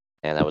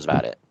 And that was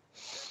about it.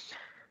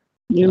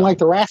 You didn't like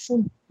the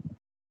wrestling?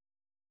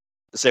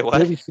 Say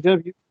what?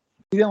 WCW. You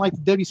didn't like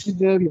the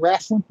WCW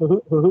wrestling?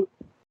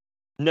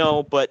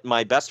 No, but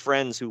my best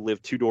friends who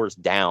lived 2 doors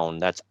down,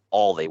 that's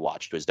all they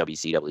watched was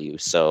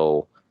WCW.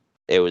 So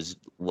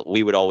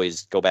we would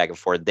always go back and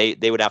forth.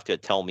 They would have to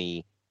tell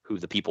me who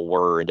the people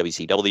were in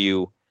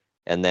WCW,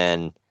 and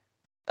then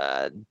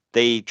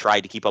they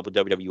tried to keep up with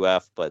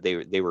WWF, but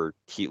they were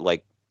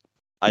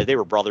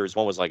brothers.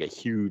 One was like a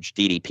huge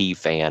DDP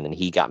fan, and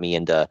he got me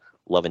into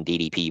loving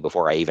DDP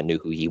before I even knew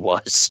who he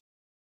was.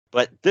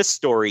 But this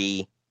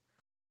story,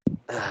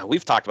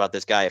 we've talked about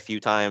this guy a few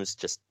times.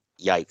 Just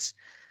yikes.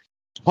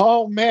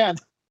 Oh man,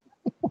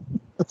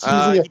 that's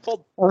usually a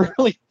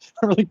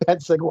really bad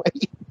segue.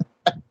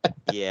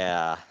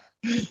 Yeah.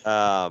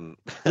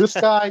 This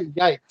guy,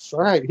 yikes!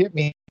 All right, hit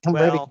me. I'm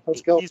ready.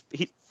 Let's go.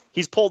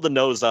 He's pulled the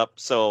nose up,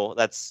 so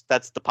that's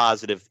the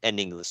positive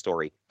ending of the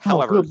story. Oh,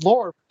 However, good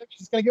Lord,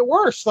 it's going to get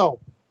worse though.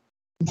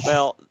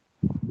 Well,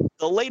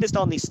 the latest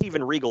on the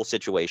Steven Regal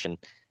situation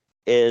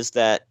is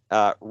that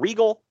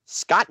Regal,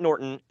 Scott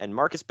Norton, and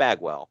Marcus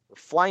Bagwell were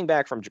flying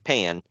back from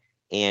Japan,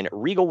 and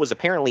Regal was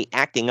apparently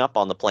acting up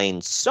on the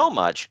plane so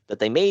much that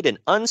they made an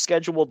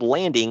unscheduled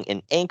landing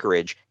in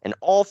Anchorage, and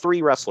all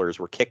 3 wrestlers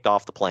were kicked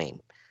off the plane.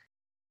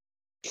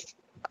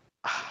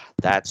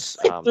 That's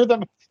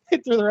they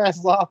threw their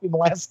asses off in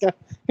Alaska.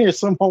 Here's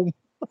some home.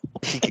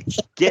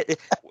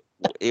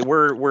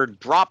 We're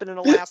dropping in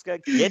Alaska.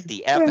 Get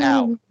the F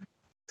out.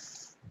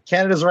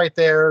 Canada's right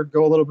there.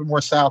 Go a little bit more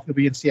south. You'll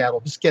be in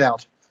Seattle. Just get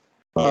out.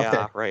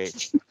 Yeah,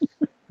 right.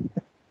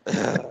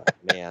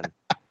 Man.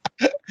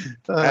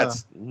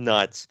 That's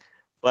nuts.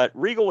 But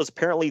Regal was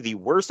apparently the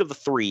worst of the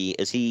 3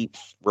 as he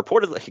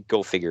reportedly,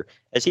 go figure,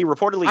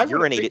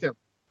 urinated.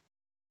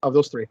 Of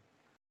those 3.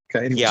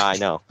 Okay. Anyway. Yeah, I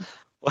know.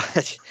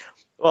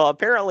 Well,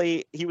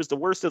 apparently he was the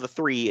worst of the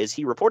 3 as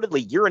he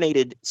reportedly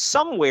urinated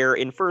somewhere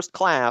in first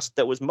class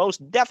that was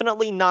most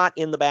definitely not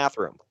in the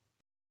bathroom.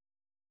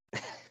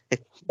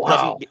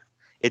 Wow.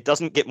 It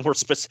doesn't get more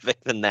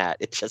specific than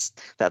that.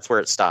 That's where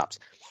it stops.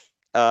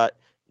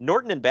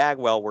 Norton and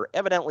Bagwell were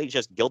evidently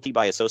just guilty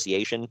by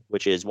association,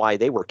 which is why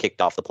they were kicked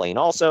off the plane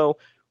also.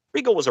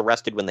 Regal was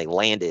arrested when they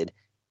landed.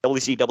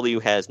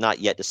 WCW has not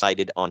yet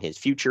decided on his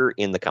future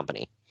in the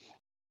company.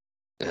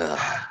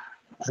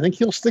 I think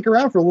he'll stick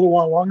around for a little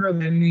while longer and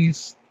then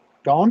he's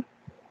gone.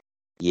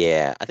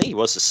 Yeah, I think he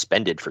was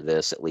suspended for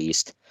this at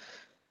least.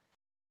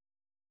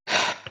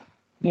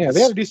 Yeah, they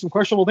had to do some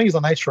questionable things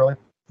on Nitro. Like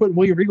putting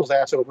William Regal's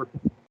ass over.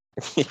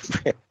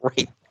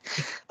 Right.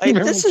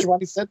 Remember This when is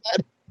Giovanni said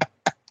that?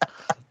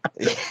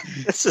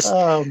 this is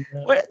Man.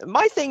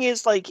 my thing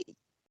is like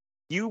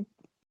you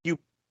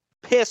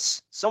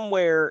piss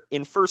somewhere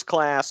in first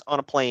class on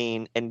a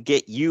plane and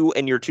get you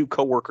and your two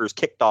coworkers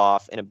kicked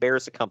off and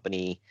embarrass the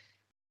company,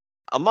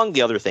 among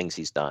the other things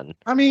he's done.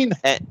 I mean,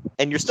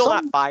 and you're still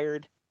not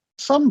fired.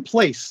 Some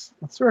place.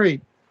 That's very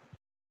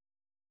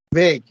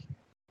vague.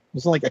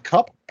 Was it like a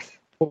cup?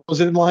 Was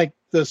it in like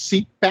the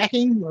seat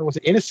backing, or was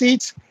it in a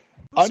seat?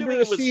 Under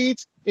a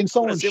seat? In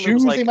someone's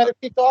shoes they might have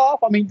kicked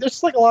off? I mean,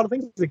 there's like a lot of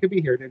things that could be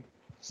here, dude.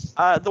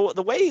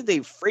 The way they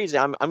phrase it,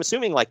 I'm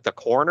assuming like the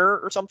corner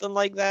or something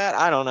like that.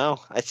 I don't know.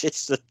 It's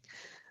just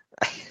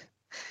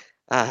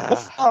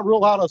let's not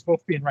rule out us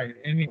both being right.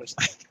 Anyways.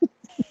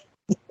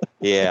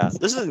 Yeah,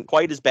 this isn't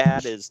quite as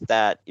bad as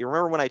that. You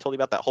remember when I told you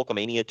about that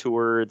Hulkamania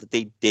tour that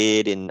they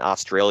did in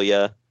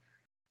Australia?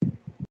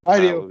 I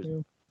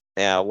do.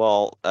 Yeah,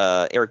 well,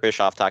 Eric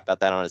Bischoff talked about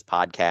that on his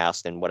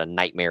podcast and what a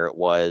nightmare it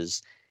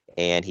was.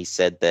 And he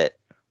said that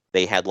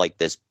they had like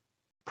this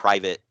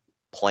private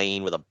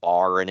plane with a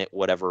bar in it,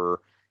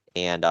 whatever.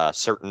 And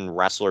certain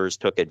wrestlers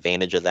took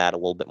advantage of that a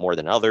little bit more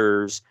than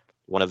others.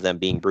 One of them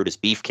being Brutus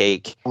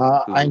Beefcake.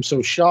 I'm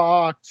so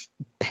shocked.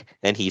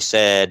 And he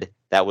said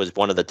that was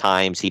one of the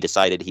times he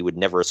decided he would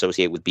never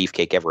associate with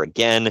Beefcake ever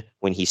again,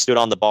 when he stood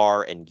on the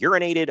bar and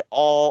urinated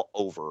all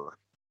over.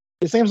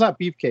 His name's not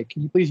Beefcake.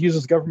 Can you please use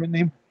his government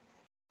name?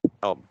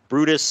 Oh,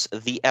 Brutus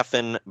the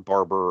effin'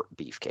 Barber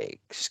Beefcake.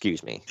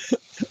 Excuse me.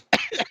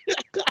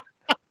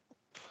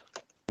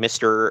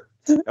 Mr.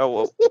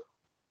 Oh,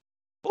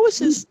 what was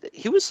his?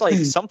 He was like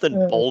something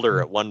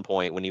Boulder at one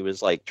point when he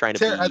was like trying to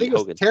be I think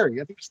it was Terry.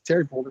 I think it was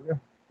Terry Boulder. Yeah.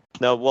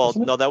 No,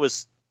 that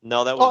was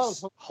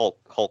Hulk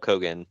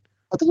Hogan.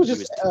 I think it was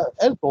just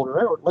Ed Boulder,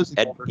 right? Or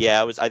Leslie Boulder.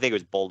 Yeah, I think it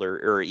was Boulder,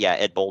 or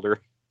Ed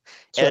Boulder.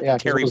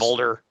 Terry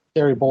Boulder.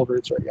 Terry Boulder,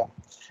 it's right,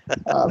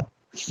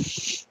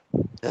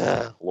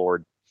 yeah.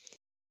 Lord.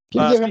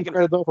 Can you give him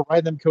credit, though, for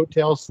riding them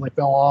coattails and they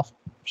fell off?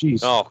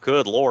 Jeez. Oh,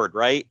 good Lord,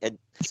 right?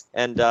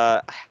 And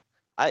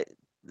it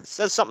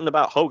says something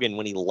about Hogan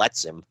when he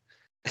lets him.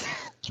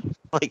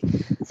 Like,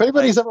 if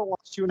anybody's ever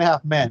watched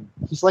 2.5 Men,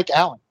 he's like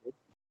Alan.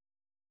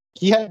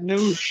 He had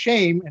no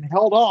shame and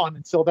held on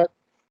until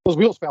those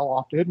wheels fell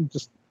off, dude, and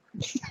just.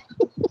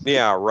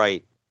 Yeah,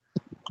 right.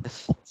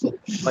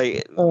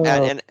 Like,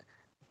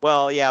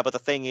 well, yeah, but the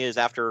thing is,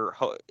 after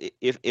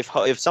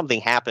if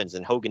something happens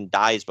and Hogan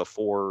dies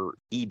before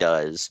he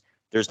does,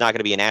 there's not going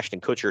to be an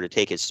Ashton Kutcher to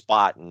take his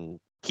spot and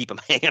keep him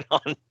hanging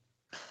on.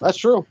 That's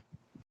true.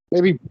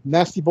 Maybe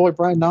Nasty Boy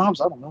Brian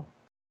Knobbs. I don't know.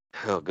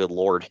 Oh, good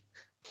Lord.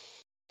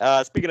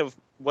 Speaking of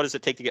what does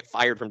it take to get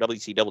fired from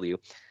WCW,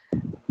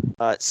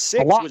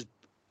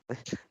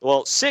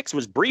 Six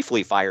was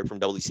briefly fired from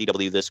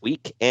WCW this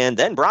week and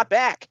then brought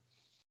back.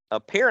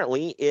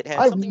 Apparently, it had.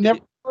 I've never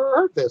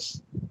heard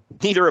this.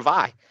 Neither have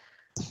I.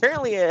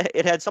 Apparently,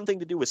 it had something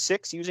to do with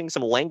Six using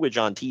some language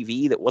on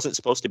TV that wasn't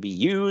supposed to be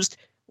used,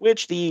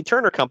 which the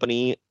Turner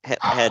Company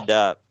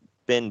had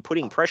been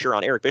putting pressure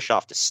on Eric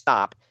Bischoff to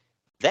stop.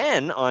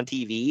 Then, on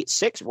TV,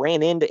 Six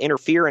ran in to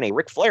interfere in a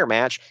Ric Flair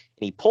match,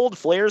 and he pulled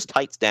Flair's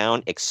tights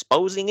down,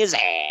 exposing his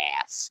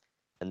ass.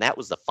 And that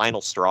was the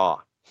final straw.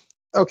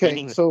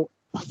 Okay, so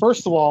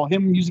first of all,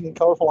 him using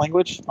colorful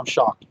language, I'm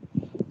shocked.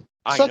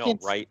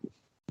 Second, know, right?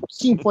 I've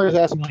seen Flair's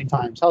ass a million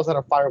times. How's that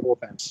a fireable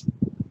offense?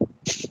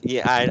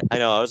 Yeah, I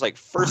know. I was like,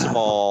 first of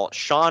all,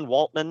 Sean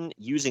Waltman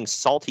using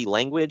salty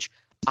language.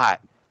 I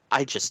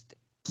just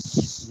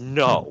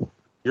no.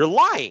 You're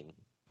lying.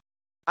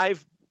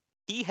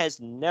 He has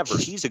never.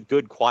 He's a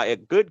good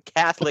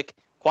Catholic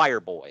choir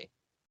boy.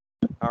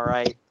 All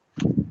right.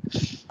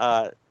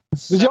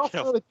 Did y'all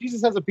know that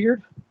Jesus has a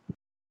beard?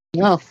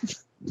 No.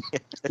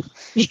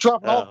 He's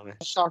dropping all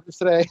the shockers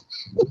today.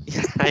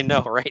 Yeah, I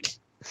know, right?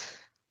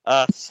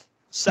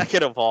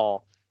 Second of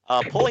all,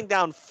 pulling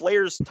down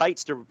Flair's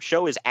tights to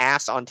show his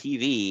ass on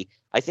TV,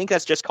 I think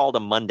that's just called a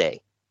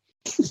Monday.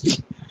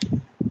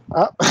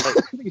 I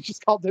think it's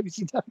just called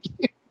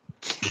WCW.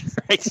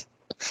 Right?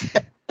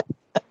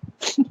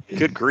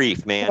 Good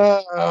grief, man.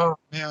 Oh,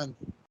 man.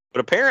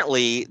 But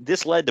apparently,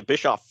 this led to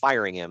Bischoff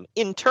firing him.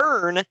 In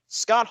turn,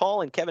 Scott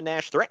Hall and Kevin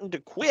Nash threatened to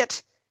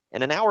quit,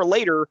 and an hour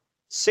later,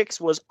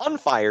 Six was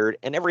unfired,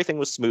 and everything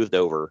was smoothed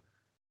over.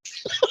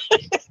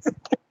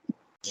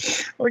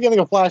 We're getting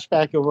a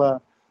flashback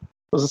of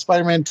was it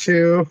Spider-Man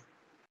 2?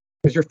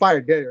 Because you're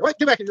fired. Get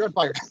back and you're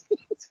unfired.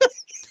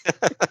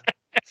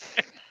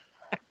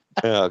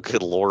 Oh,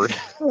 good Lord.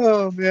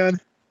 Oh, man.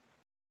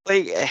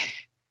 Like,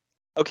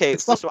 okay,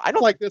 so I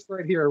don't like this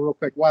right here, real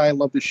quick. Why I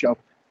love this show.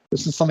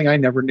 This is something I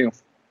never knew.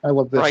 I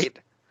love this. Right.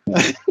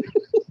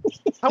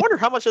 I wonder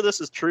how much of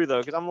this is true, though,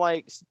 because I'm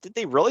like, did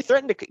they really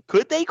threaten to?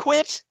 Could they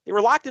quit? They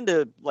were locked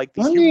into like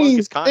these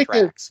humongous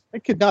contracts. They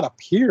could not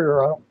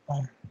appear.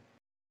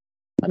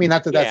 I mean,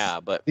 not that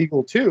that's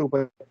legal too,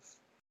 but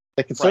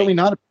they can certainly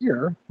not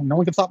appear. And no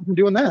one can stop them from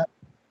doing that.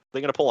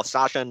 They're gonna pull a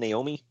Sasha and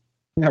Naomi.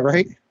 Yeah,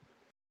 right.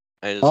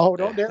 Don't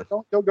go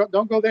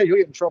there. You'll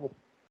get in trouble.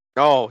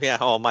 Oh yeah.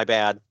 Oh, my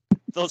bad.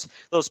 Those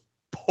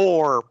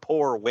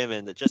poor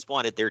women that just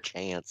wanted their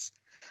chance.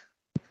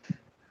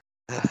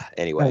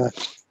 Anyway,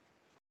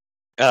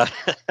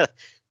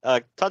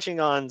 touching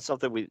on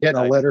something we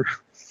getting a letter.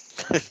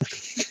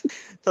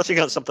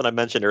 Touching on something I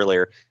mentioned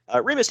earlier,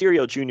 Rey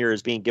Mysterio Jr.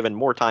 is being given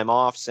more time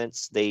off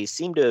since they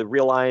seem to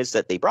realize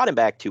that they brought him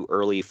back too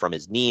early from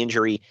his knee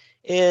injury.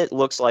 It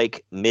looks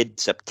like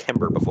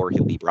mid-September before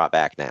he'll be brought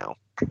back now.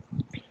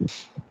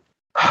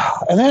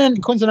 And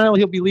then coincidentally,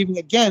 he'll be leaving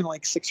again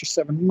like 6 or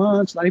 7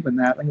 months. Not even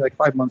that. I think like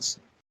 5 months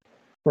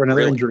for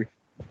another injury.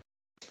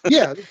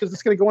 Yeah, because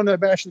it's going to go into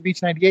Bash of the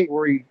Beach 98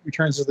 where he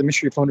returns as the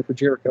mystery opponent for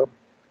Jericho.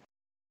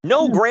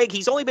 No, Greg,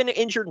 he's only been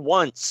injured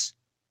once.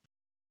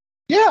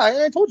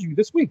 Yeah, I told you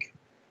this week.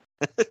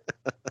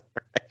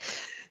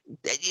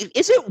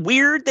 Is it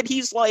weird that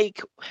he's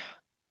like,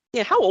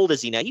 yeah, how old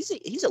is he now?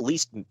 He's at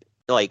least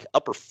like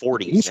upper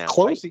 40s he's now.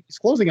 Close, right? He's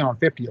closing in on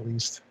 50 at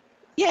least.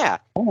 Yeah,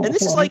 and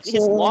this is like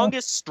his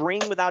longest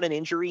string without an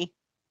injury.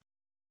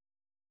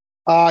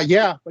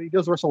 Yeah, but he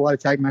does wrestle a lot of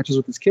tag matches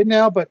with his kid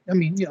now. But I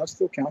mean, it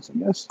still counts, I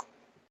guess.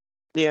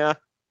 Yeah,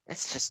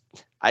 it's just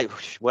I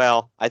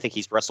think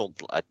he's wrestled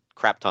a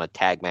crap ton of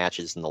tag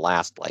matches in the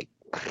last like.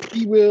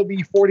 He will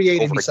be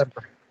 48 in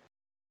December.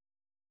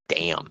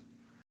 Damn.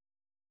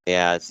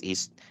 Yeah,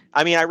 he's.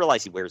 I mean, I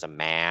realize he wears a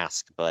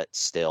mask, but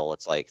still,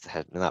 it's like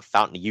that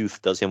Fountain of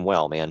Youth does him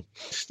well, man.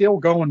 Still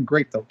going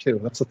great though, too.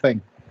 That's the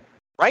thing,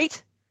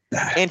 right?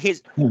 And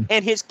his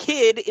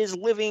kid is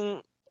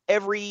living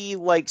every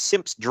like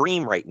simp's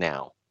dream right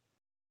now.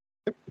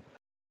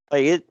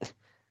 Like it.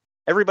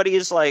 Everybody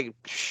is like,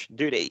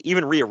 dude.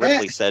 Even Rhea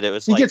Ripley said it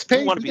was he like gets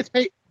paid.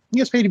 He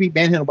gets paid to be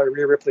manhandled by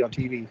Rhea Ripley on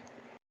TV.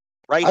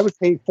 Right. I would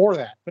pay for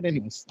that, but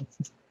anyways.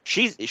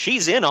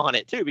 She's in on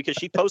it too because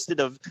she posted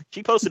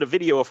a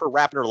video of her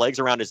wrapping her legs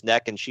around his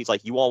neck and she's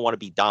like, "You all want to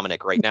be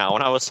Dominic right now?"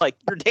 And I was like,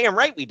 "You're damn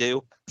right we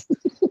do."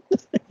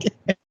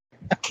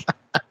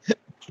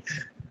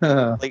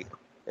 Like,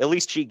 at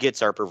least she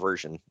gets our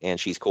perversion and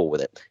she's cool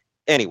with it.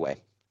 Anyway,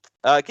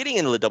 getting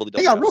into the WWE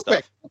Hang on, real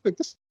stuff. quick.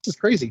 This is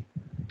crazy.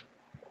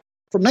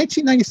 From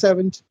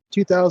 1997 to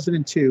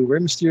 2002, Rey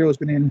Mysterio has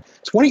been in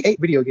 28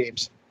 video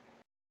games.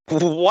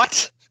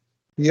 What?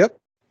 Yep.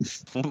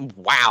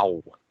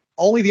 Wow.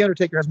 Only The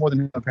Undertaker has more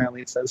than him,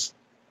 apparently, it says.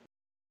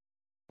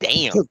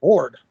 Damn. Good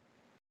Lord.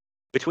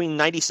 Between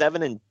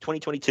 97 and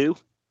 2022?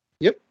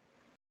 Yep.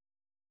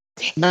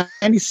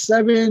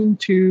 97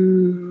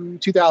 to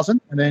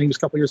 2000, and then he was a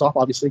couple years off,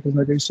 obviously, because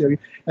they're WCW.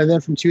 And then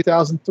from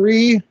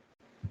 2003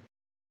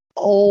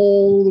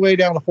 all the way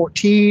down to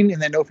 14,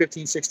 and then no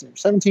 15, 16,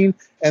 17,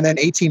 and then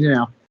 18 to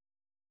now.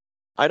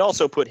 I'd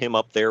also put him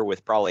up there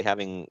with probably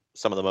having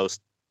some of the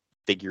most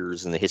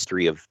figures in the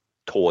history of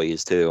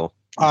toys too.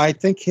 I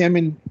think him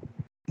and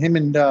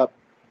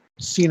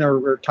Cena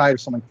are tied or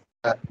something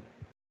like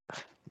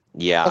that.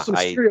 Yeah, also,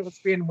 Mysterio has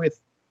been with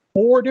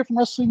 4 different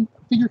wrestling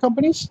figure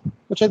companies,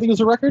 which I think is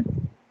a record.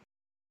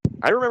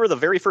 I remember the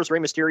very first Rey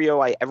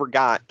Mysterio I ever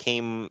got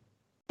came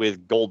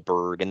with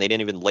Goldberg, and they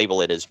didn't even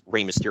label it as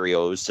Rey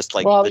Mysterio. It was just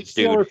like they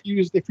still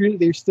refuse.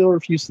 They still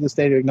refuse to this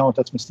day to acknowledge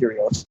that's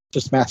Mysterio. It's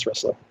just mask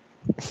wrestler.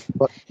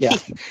 But yeah,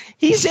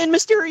 he's in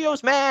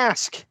Mysterio's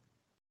mask.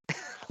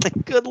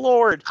 Like, good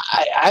Lord.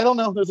 I don't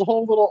know. There's a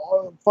whole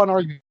little fun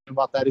argument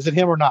about that. Is it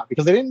him or not?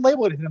 Because they didn't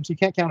label it as him, so you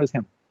can't count it as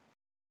him.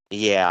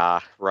 Yeah,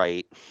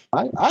 right.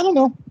 I don't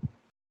know.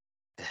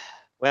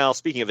 Well,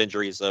 speaking of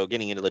injuries, though,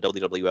 getting into the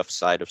WWF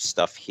side of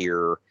stuff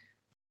here,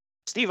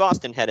 Steve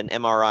Austin had an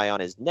MRI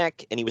on his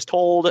neck, and he was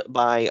told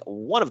by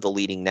one of the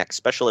leading neck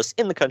specialists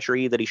in the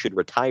country that he should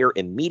retire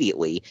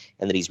immediately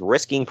and that he's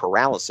risking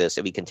paralysis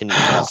if he continues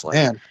wrestling.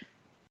 Man.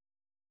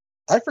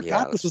 I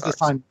forgot this was the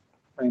time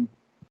frame.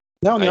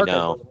 No, I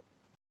know.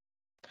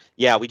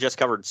 Yeah, we just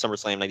covered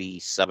SummerSlam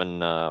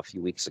 97 a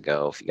few weeks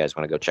ago, if you guys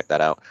want to go check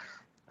that out.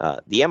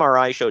 The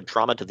MRI showed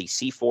trauma to the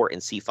C4 and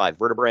C5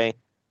 vertebrae.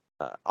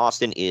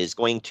 Austin is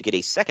going to get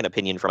a second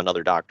opinion from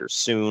another doctor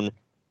soon.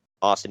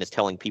 Austin is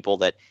telling people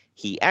that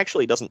he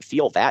actually doesn't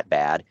feel that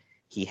bad.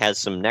 He has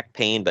some neck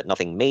pain, but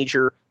nothing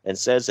major, and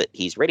says that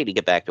he's ready to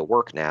get back to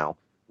work now.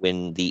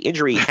 When the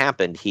injury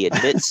happened, he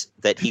admits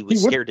that he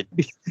was scared to...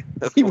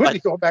 He would be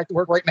going back to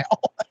work right now.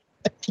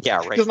 Yeah,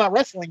 right. He's not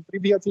wrestling, but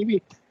he'd be on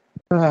TV.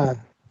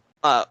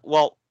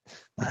 Well,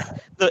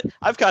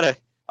 I've got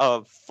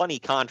a funny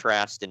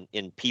contrast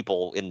in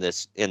people in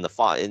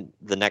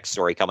the next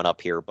story coming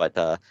up here, but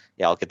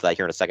yeah, I'll get to that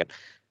here in a second.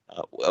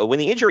 When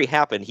the injury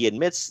happened, he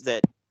admits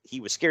that he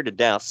was scared to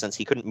death since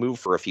he couldn't move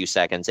for a few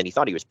seconds, and he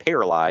thought he was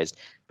paralyzed,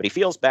 but he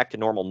feels back to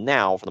normal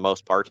now for the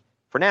most part.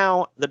 For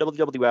now, the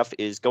WWF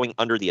is going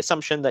under the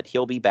assumption that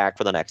he'll be back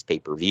for the next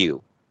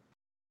pay-per-view.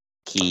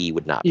 He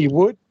would not. He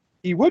would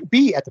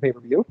be at the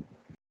pay-per-view.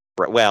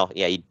 Right, well,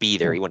 yeah, he'd be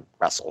there. He wouldn't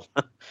wrestle.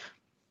 I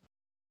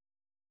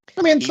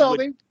mean,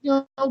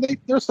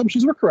 their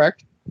assumptions were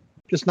correct.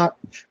 Just not.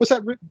 What's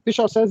that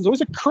Bischoff says? There's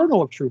always a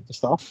kernel of truth to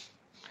stuff.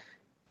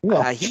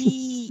 Yeah.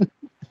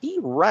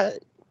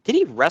 Did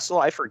he wrestle?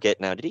 I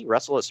forget now. Did he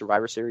wrestle at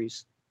Survivor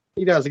Series?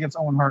 He does against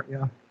Owen Hart,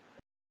 yeah.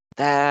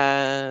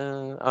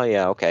 Oh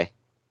yeah, okay.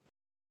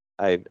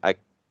 I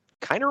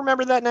kind of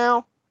remember that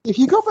now. If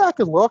you go back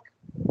and look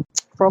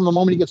from the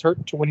moment he gets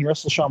hurt to when he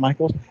wrestles Shawn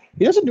Michaels,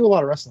 he doesn't do a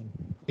lot of wrestling.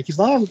 Like, he's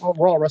not on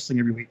Raw wrestling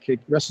every week. He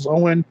wrestles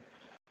Owen.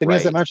 Then he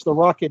has that match with The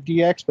Rock at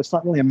DX, but it's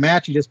not really a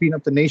match. He just beating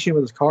up the Nation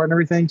with his car and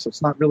everything, so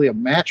it's not really a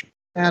match.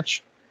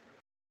 The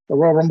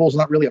Royal Rumble is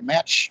not really a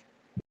match.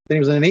 Then he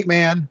was in an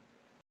 8-man.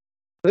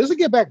 But it doesn't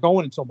get back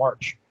going until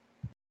March.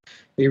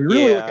 If you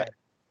really look at it.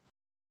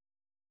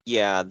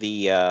 Yeah,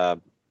 the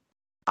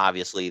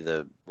obviously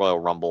the Royal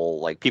Rumble,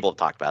 like, people have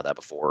talked about that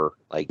before.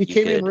 Like, he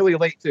came in really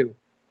late too.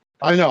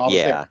 I know.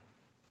 Yeah.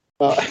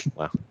 Well,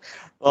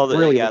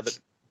 really, and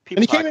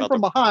he came in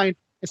from behind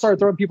and started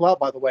throwing people out.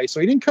 By the way, so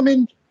he didn't come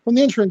in from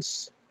the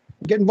entrance,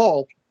 and get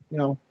involved. You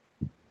know,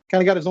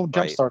 kind of got his own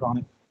jump start on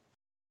it.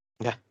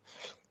 Yeah,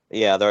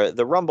 yeah.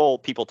 The Rumble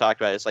people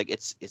talked about it. It's like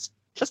it's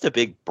just a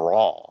big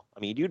brawl. I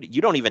mean,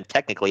 you don't even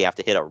technically have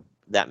to hit a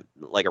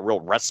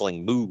real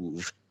wrestling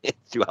move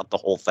throughout the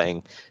whole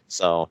thing.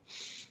 So,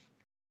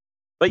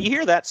 but you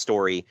hear that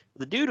story.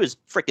 The dude was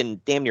freaking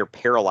damn near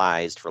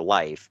paralyzed for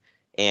life.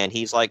 And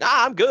he's like,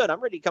 I'm good. I'm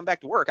ready to come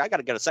back to work. I got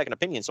to get a second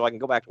opinion so I can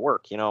go back to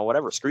work. You know,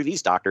 whatever. Screw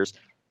these doctors.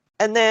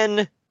 And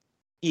then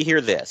you hear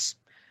this.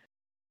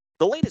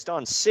 The latest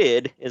on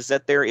Sid is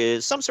that there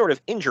is some sort of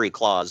injury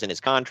clause in his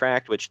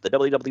contract, which the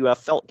WWF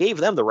felt gave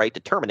them the right to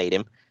terminate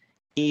him.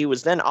 He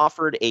was then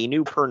offered a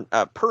new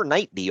per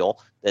night deal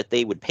that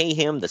they would pay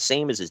him the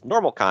same as his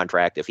normal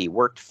contract if he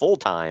worked full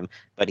time,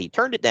 but he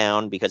turned it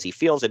down because he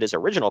feels that his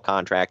original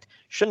contract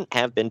shouldn't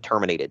have been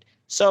terminated.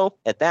 So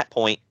at that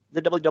point,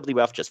 the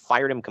WWF just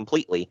fired him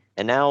completely,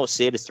 and now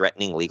Sid is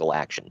threatening legal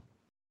action.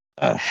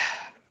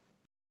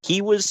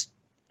 He was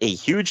a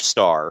huge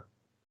star,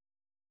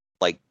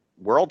 like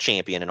world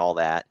champion and all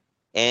that,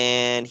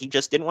 and he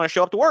just didn't want to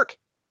show up to work.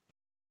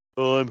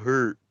 Oh, I'm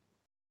hurt.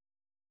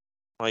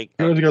 Like,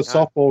 he was a good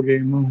softball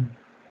game.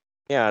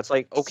 Yeah, it's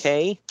like,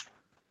 okay.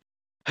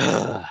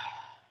 Yeah,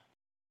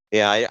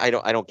 I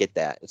don't get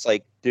that. It's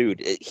like,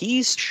 dude,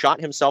 he's shot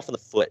himself in the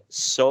foot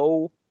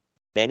so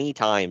many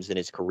times in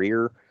his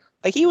career.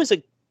 Like, he was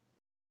a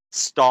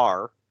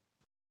star,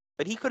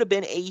 but he could have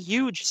been a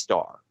huge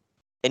star.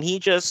 And he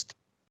just,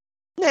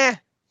 nah.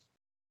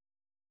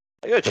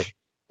 Like,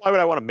 why would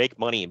I want to make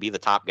money and be the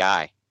top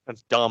guy?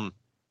 That's dumb.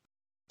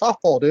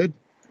 Softball, dude.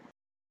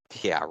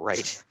 Yeah,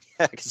 right.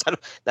 Because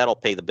that'll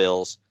pay the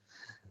bills.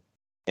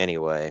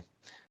 Anyway.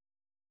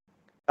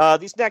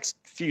 These next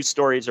few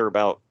stories are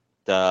about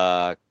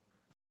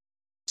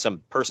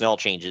some personnel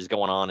changes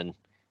going on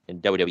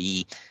in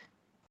WWE.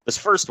 This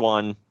first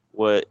one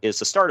is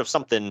the start of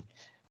something,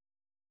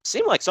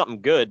 seemed like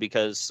something good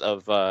because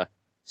of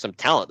some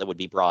talent that would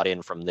be brought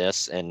in from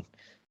this. And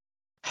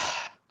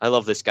I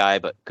love this guy,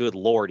 but good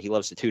Lord, he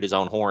loves to toot his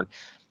own horn.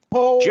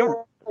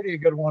 Oh, pretty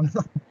good one.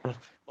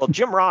 Well,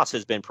 Jim Ross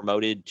has been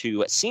promoted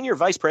to Senior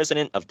Vice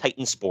President of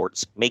Titan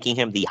Sports, making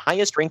him the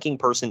highest-ranking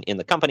person in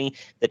the company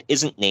that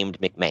isn't named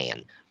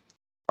McMahon.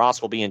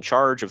 Ross will be in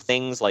charge of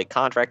things like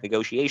contract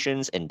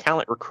negotiations and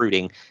talent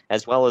recruiting,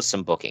 as well as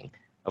some booking.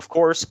 Of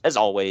course, as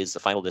always, the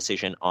final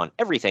decision on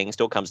everything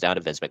still comes down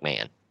to Vince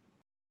McMahon.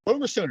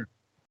 Boomer Sooner.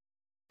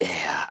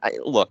 Yeah,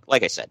 look,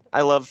 like I said,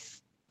 I love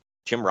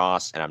Jim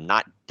Ross, and I'm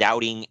not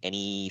doubting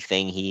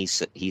anything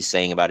he's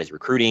saying about his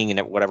recruiting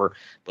and whatever.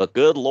 But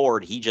good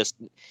Lord,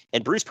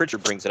 and Bruce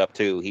Pritchard brings it up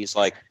too. He's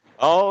like,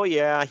 oh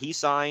yeah, he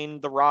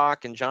signed The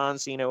Rock and John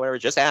Cena, whatever.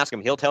 Just ask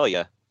him; he'll tell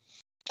you.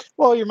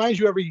 Well, he reminds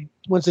you every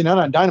Wednesday night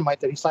on Dynamite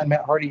that he signed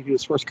Matt Hardy to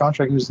his first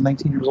contract when he was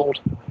 19 years old.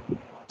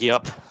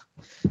 Yep.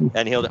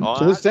 And he'll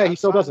to this day he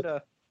still does it.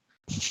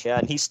 Yeah,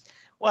 and he's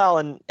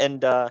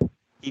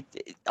he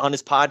on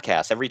his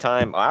podcast every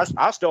time.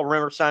 I still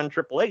remember signing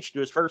Triple H to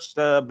his first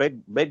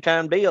big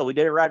time deal. We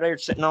did it right there,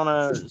 sitting on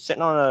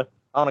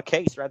a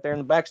case right there in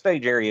the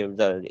backstage area. It was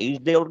an easy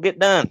deal to get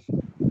done.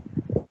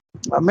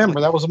 I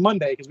remember that was a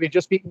Monday because we had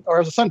just beaten, or it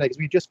was a Sunday because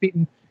we had just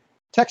beaten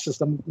Texas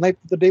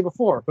the day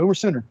before. Boomer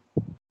Sooner.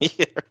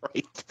 Yeah,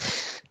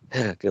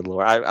 right. Good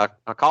Lord, I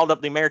called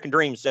up the American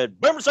Dream,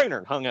 said Boomer Sooner,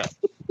 and hung up.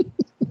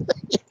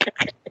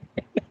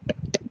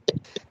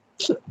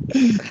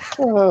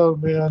 Oh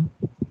man,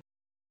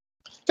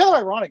 kind of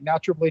ironic now.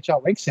 Triple H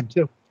outranks him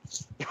too.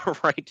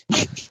 Right.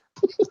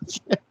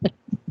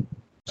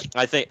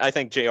 I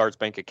think JR's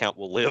bank account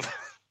will live.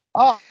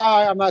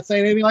 I'm not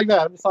saying anything like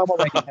that. I'm just talking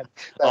about ranking him.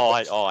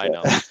 I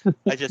know.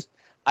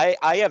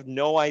 I have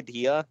no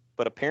idea,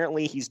 but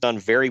apparently he's done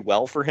very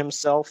well for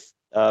himself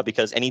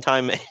because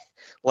anytime,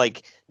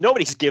 like,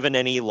 nobody's given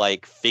any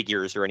like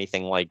figures or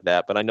anything like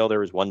that. But I know there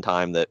was one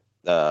time that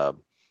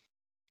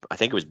I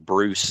think it was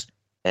Bruce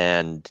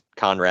and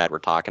Conrad were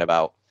talking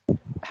about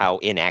how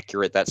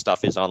inaccurate that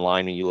stuff is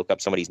online when you look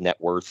up somebody's net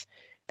worth.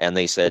 And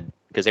they said,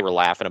 because they were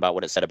laughing about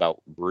what it said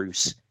about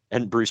Bruce,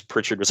 and Bruce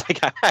Pritchard was like,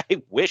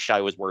 I wish I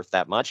was worth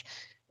that much.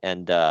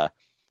 And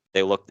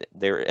they looked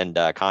there, and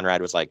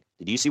Conrad was like,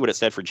 did you see what it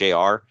said for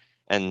JR?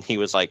 And he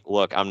was like,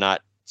 look, I'm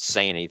not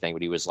saying anything,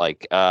 but he was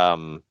like,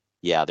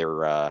 yeah,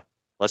 they're,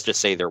 let's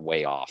just say they're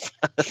way off.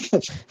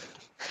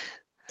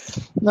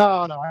 No,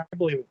 I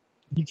believe it.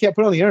 You can't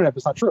put it on the internet if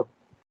it's not true.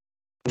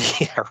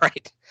 Yeah,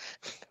 right.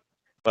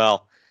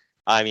 Well,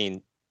 I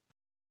mean,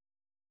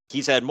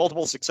 he's had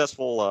multiple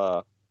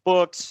successful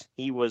books.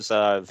 He was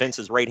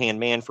Vince's right-hand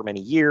man for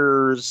many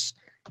years.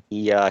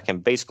 He can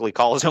basically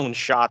call his own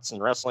shots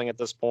in wrestling at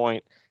this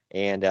point.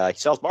 And he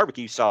sells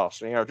barbecue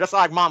sauce, just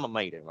like Mama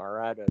made him, all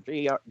right?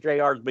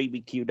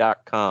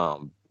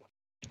 JR'sBBQ.com.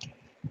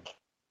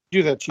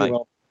 Do that too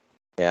well.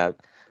 Yeah.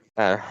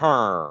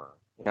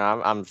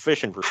 I'm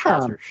fishing for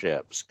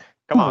sponsorships.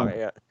 Come on.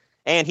 Yeah.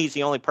 And he's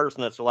the only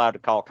person that's allowed to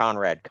call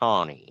Conrad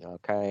Connie,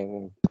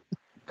 okay?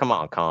 Come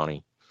on,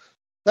 Connie.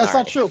 That's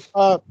not true.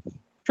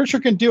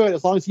 Pritchard can do it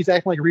as long as he's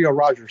acting like Rio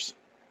Rogers.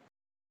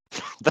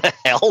 The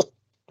hell?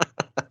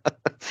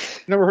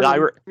 Never heard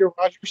of Rio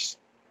Rogers?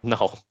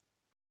 No.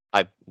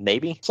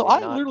 Maybe. So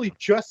I literally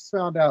just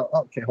found out.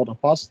 Okay, hold on.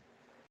 Pause.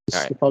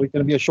 This is probably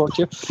going to be a short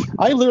tip.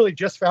 I literally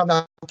just found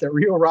out that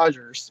Rio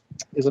Rogers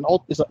is an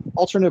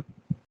alternate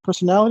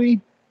personality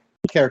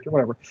character,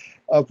 whatever,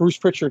 of Bruce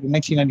Pritchard in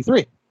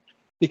 1993.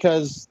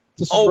 Because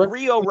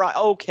Rio,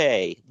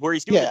 okay, where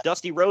he's doing the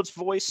Dusty Rhodes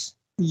voice.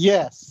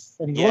 Yes,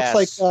 and he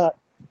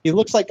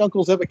looks like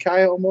Uncle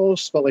Zebekiah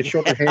almost, but like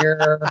shorter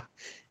hair.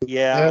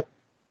 Yeah,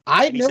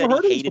 I'd never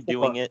heard he hated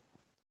doing it.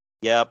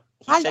 Yep,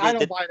 I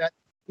don't buy that.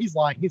 He's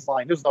lying.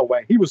 There's no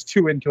way. He was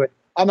too into it.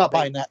 I'm not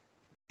buying that.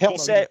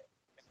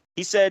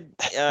 He said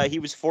he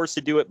was forced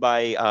to do it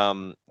by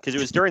because it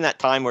was during that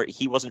time where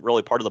he wasn't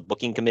really part of the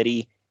booking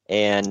committee,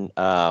 and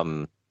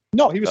no,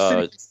 he was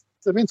sitting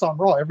to Vince on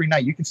Raw every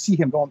night. You can see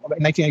him going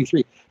in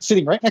 1983,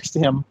 sitting right next to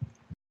him,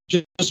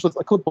 just with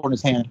a clipboard in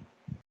his hand.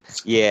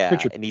 Yeah,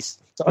 Pritchard. and he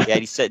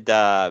said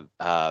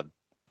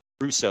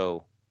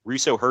Russo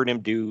heard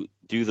him do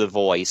the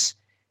voice,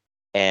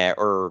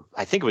 or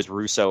I think it was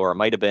Russo, or it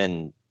might have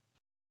been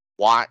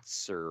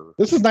Watts, or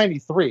this is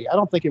 93. I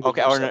don't think it was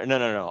okay. Or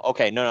no.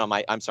 Okay, no.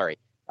 I'm sorry.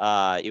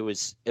 It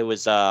was.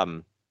 This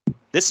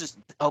is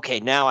okay.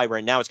 Now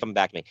it's coming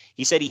back to me.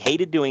 He said he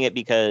hated doing it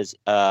because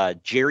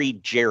Jerry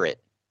Jarrett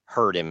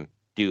heard him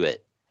do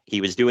it. He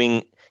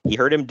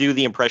heard him do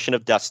the impression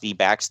of Dusty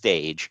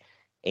backstage,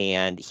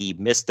 and he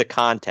missed the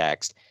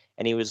context.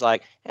 And he was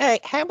like,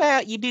 "Hey, how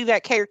about you do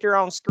that character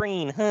on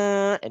screen,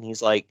 huh?" And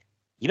he's like,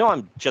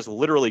 I'm just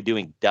literally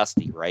doing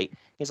Dusty, right?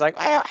 He's like,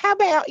 how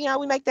about,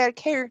 we make that a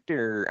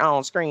character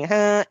on screen,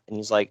 huh? And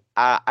he's like,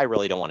 I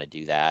really don't want to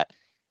do that.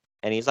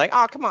 And he's like,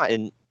 oh, come on.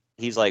 And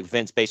he's like,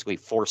 Vince basically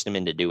forced him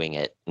into doing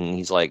it. And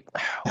he's like,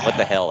 what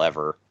the hell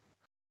ever.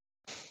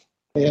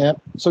 Yeah.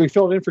 So he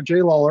filled in for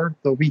Jay Lawler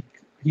the week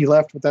he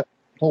left with that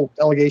whole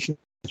allegation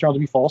turned out to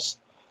be false.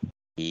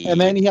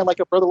 And then he had like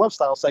a Brother Love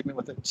style segment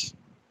with it.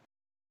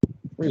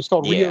 Where it was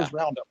called Rio's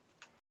Roundup.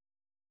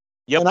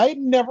 Yep. And I had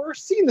never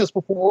seen this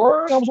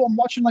before. And I'm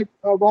watching like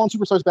Raw and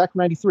Superstars back in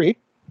 '93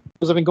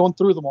 because I've been going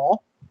through them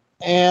all.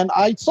 And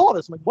I saw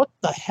this. I'm like, what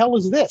the hell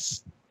is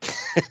this?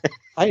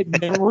 I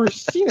had never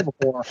seen it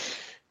before.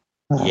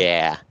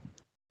 Yeah.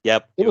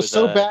 Yep. It was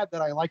so bad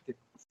that I liked it.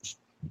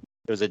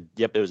 It was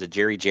a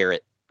Jerry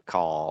Jarrett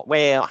call.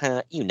 Well,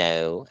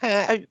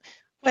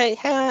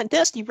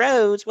 Dusty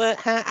Rhodes,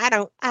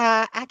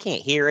 I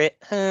can't hear it,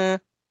 huh?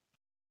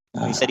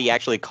 He said he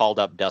actually called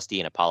up Dusty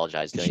and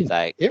apologized to him. He's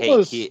like,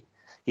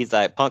 he's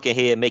like,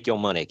 Punky, make your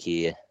money,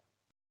 kid.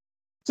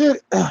 Dude,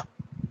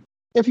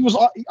 if he was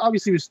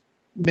obviously he was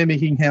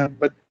mimicking him,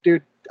 but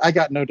dude, I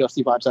got no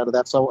Dusty vibes out of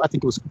that, so I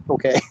think it was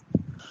okay.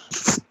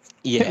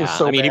 Yeah, it was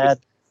so bad.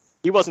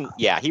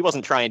 He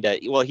wasn't trying to.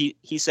 Well,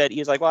 he said he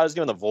was like, well, I was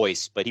doing the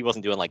voice, but he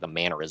wasn't doing like the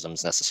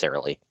mannerisms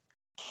necessarily.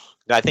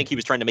 I think he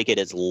was trying to make it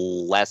as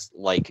less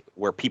like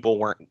where people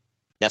weren't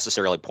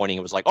necessarily pointing.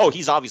 It was like, oh,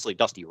 he's obviously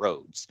Dusty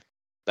Rhodes.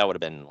 That would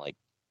have been like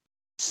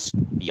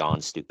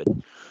beyond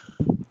stupid.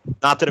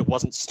 Not that it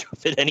wasn't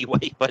stupid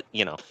anyway, but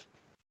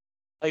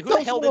like who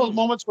the hell did those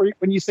moments where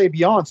when you say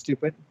beyond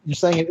stupid, you're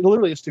saying it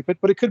literally is stupid,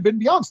 but it could have been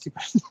beyond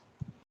stupid.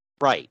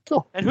 Right.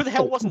 Cool. And who the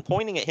hell wasn't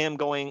pointing at him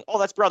going, oh,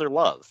 that's Brother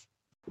Love?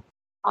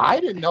 I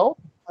didn't know.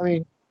 I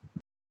mean,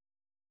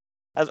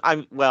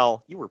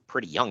 you were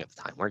pretty young at the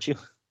time, weren't you?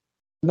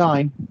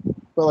 9.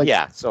 But like,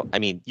 yeah, so I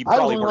mean, you I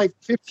probably was were like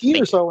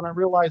 15 or so when I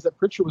realized that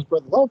Pritchard was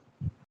Brother Love.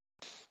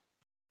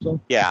 So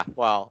yeah,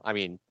 well, I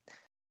mean,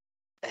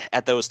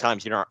 at those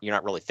times you're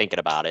not really thinking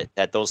about it.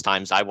 At those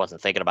times, I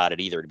wasn't thinking about it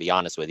either. To be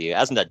honest with you,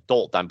 as an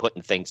adult, I'm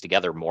putting things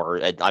together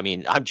more. I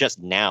mean, I'm just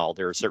now.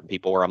 There are certain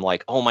people where I'm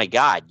like, oh my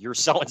god, you're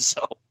so and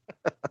so.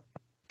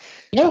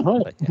 Yeah.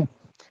 Right. But, yeah.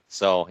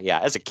 So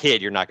yeah, as a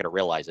kid, you're not going to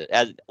realize it.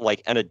 As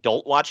like an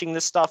adult watching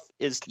this stuff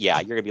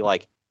you're going to be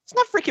like, it's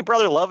not freaking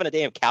Brother Love in a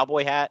damn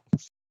cowboy hat.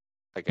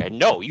 Like,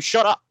 no, you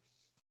shut up.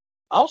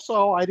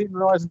 Also, I didn't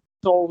realize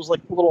until I was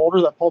like a little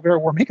older that Paul Bearer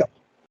wore makeup.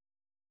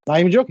 Not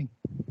even joking.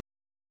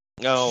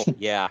 Oh,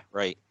 yeah,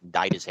 right.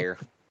 Dyed his hair.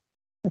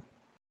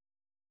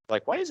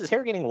 Like, why is his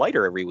hair getting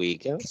lighter every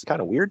week? It's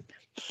kind of weird.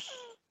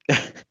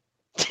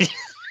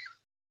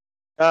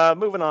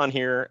 Moving on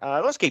here.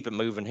 Let's keep it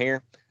moving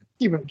here.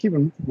 Keep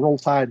it Roll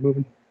Tide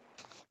moving.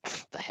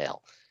 The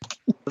hell.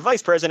 The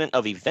vice president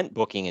of event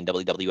booking in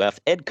WWF,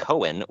 Ed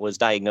Cohen, was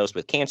diagnosed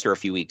with cancer a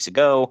few weeks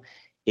ago.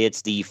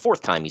 It's the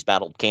 4th time he's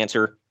battled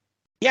cancer.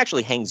 He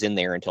actually hangs in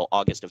there until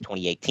August of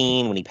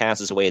 2018 when he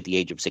passes away at the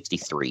age of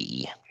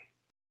 63.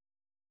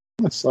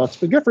 That sucks,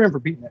 but good for him for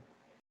beating it.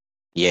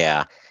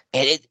 Yeah.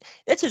 And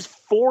that's his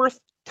 4th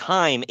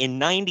time in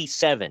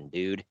 97,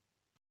 dude.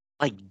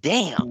 Like,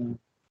 damn.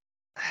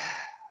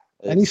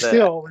 And he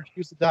still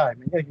refused to die. I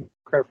mean, you gotta give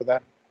credit for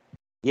that.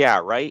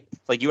 Yeah, right?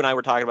 Like you and I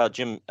were talking about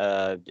Jim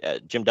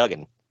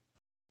Duggan.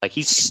 Like,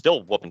 he's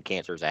still whooping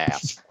cancer's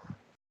ass.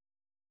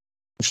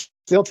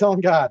 Still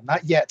telling God,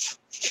 not yet.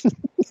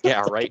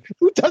 Yeah, right?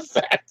 Who does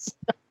that?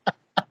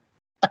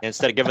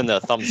 Instead of giving the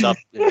thumbs up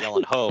and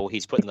yelling ho,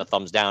 he's putting the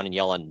thumbs down and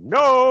yelling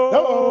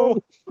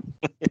no.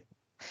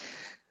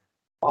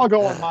 I'll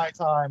go on my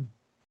time.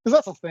 Because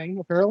that's a thing,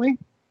 apparently.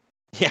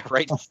 Yeah,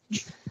 right?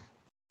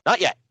 Not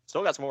yet.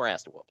 Still got some more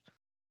ass to whoop.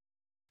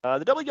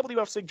 The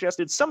WWF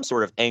suggested some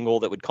sort of angle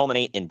that would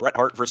culminate in Bret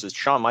Hart versus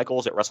Shawn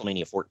Michaels at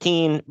WrestleMania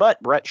 14,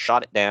 but Bret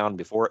shot it down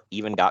before it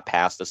even got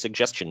past the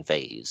suggestion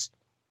phase.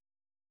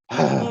 I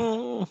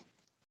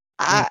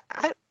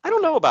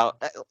don't know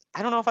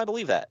I don't know if I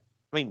believe that.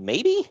 I mean,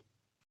 maybe?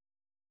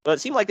 But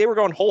it seemed like they were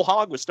going whole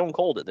hog with Stone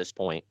Cold at this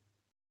point.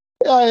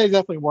 Yeah, they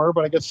definitely were,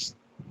 but I guess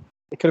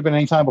it could have been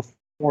any time before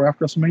or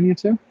after WrestleMania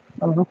too.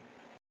 I don't know.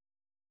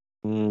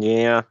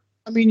 Yeah.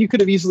 I mean, you could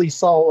have easily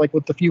saw, like,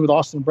 with the feud with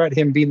Austin and Bret,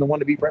 him being the one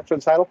to beat Bret for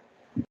the title.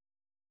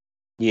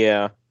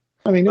 Yeah.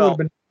 I mean, it would have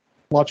been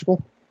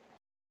logical.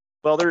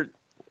 Well,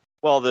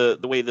 the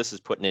way this is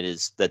putting it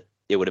is that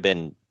it would have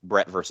been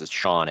Bret versus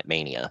Shawn at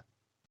Mania.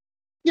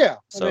 Yeah.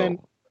 So and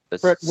then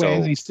Bret wins,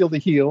 and he's still the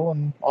heel,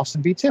 and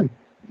Austin beats him.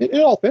 It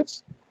all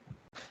fits.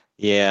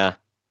 Yeah.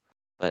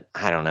 But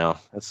I don't know.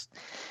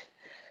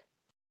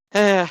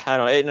 I don't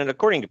know. And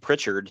according to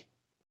Pritchard,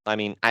 I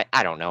mean,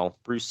 I don't know.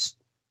 Bruce,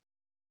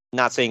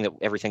 not saying that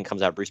everything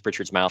comes out of Bruce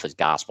Pritchard's mouth is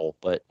gospel,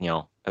 but, you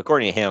know,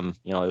 according to him,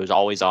 you know, it was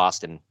always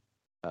Austin,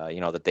 you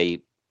know, that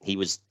he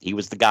was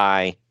the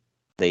guy.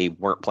 They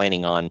weren't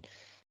planning on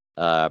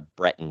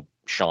Bret and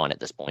Shawn at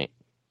this point.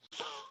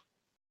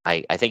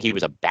 I think he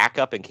was a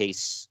backup in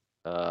case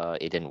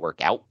it didn't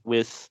work out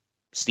with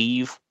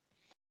Steve.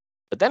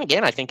 But then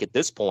again, I think at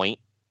this point,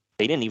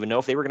 they didn't even know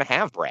if they were going to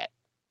have Bret.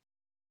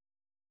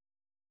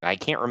 I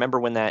can't remember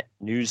when that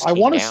news came I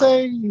want to down.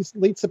 say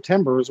late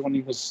September is when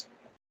he was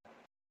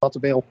about to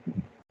bail,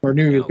 or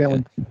knew he was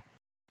bailing.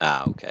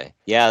 Ah, okay.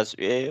 Yeah,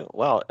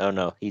 well, oh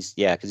no,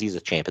 because he's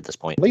a champ at this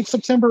point. Late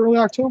September, early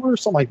October,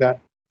 something like that.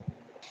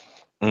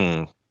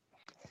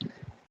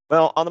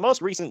 Well, on the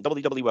most recent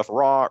WWF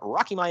Raw,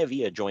 Rocky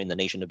Maivia joined the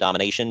Nation of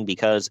Domination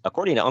because,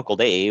 according to Uncle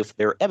Dave,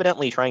 they're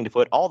evidently trying to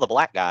put all the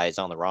black guys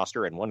on the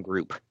roster in one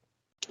group.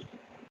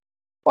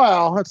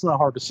 Well, that's not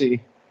hard to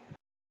see.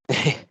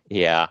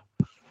 Yeah.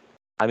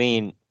 I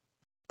mean,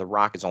 The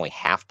Rock is only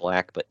half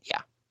black, but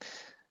yeah.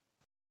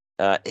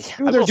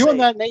 Dude, they're doing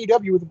that in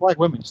AEW with the black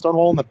women,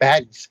 Stonewall and the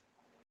baddies.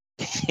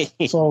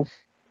 So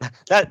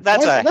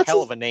that's a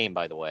hell of a name,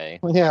 by the way.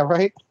 Yeah,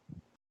 right.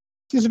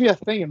 Seems to be a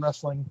thing in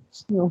wrestling.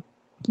 You know,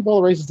 keep all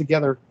the races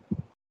together.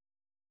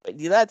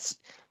 That's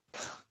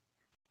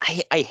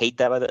I hate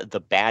that by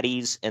the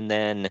baddies, and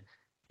then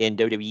in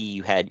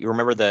WWE you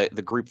remember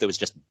the group that was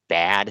just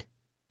bad.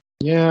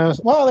 Yeah,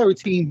 well, they were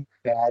team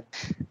bad.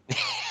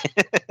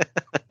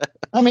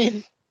 I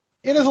mean,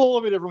 it is a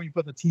little bit different when you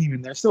put the team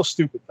in there. Still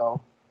stupid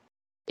though.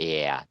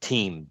 Yeah,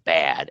 team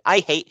bad.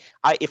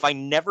 If I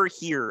never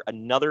hear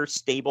another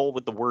stable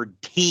with the word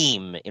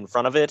team in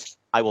front of it,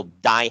 I will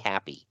die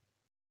happy.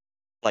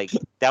 Like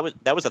that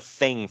was a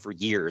thing for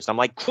years. I'm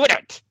like, quit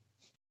it.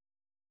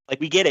 Like,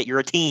 we get it. You're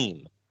a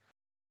team.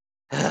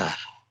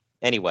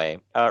 Anyway,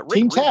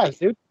 Team Taz,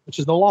 dude, which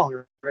is no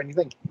longer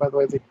anything. By the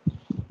way, they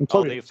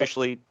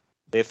officially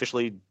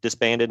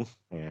disbanded.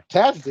 Yeah.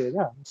 Taz did,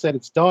 yeah. Said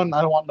it's done.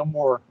 I don't want no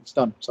more. It's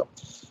done. So,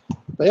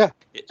 but yeah,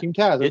 Team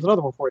Taz. There's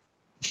another one for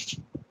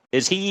you.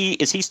 Is he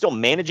still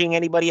managing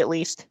anybody at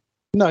least?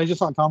 No, he's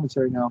just on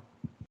commentary now.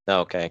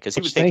 Okay, because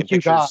he was taking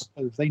pictures. God,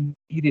 because they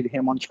needed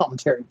him on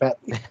commentary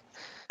badly.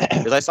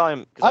 Because I saw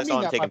him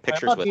taking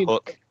pictures with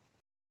Hook.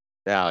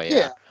 Oh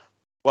yeah.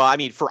 Well, I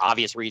mean, for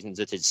obvious reasons,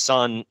 it's his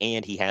son,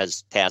 and he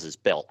has Taz's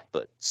belt.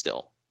 But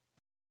still,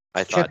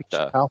 I thought,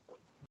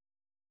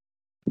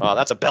 well,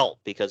 that's a belt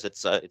because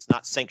it's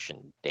not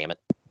sanctioned. Damn it!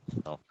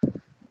 So,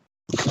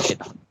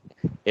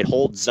 it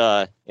holds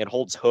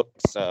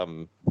Hook's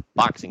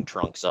boxing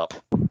trunks up.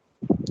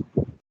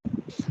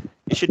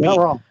 It should be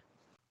wrong.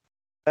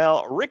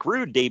 Well, Rick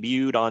Rude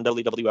debuted on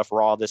WWF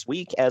Raw this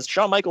week as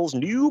Shawn Michaels'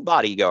 new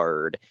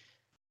bodyguard.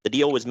 The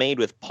deal was made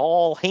with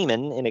Paul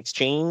Heyman in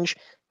exchange.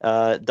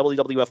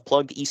 WWF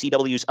plugged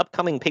ECW's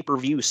upcoming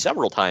pay-per-view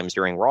several times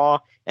during Raw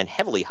and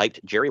heavily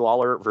hyped Jerry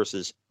Lawler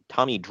versus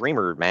Tommy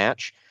Dreamer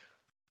match.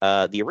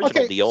 The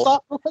original deal.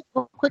 Stop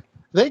real quick.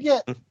 They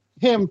get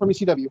him from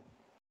ECW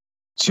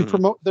to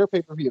promote their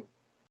pay-per-view,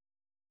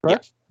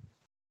 correct? Yeah.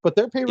 But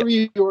their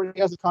pay-per-view already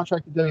has a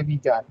contract with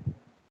WWE guy,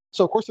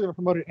 so of course they're going to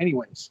promote it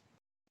anyways.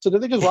 So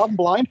did they just rob him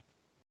blind?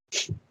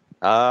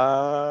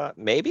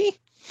 Maybe.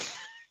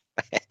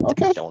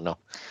 Okay. I don't know.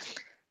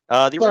 The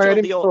Sorry, I original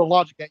didn't deal. throw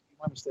logic at you.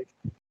 My mistake.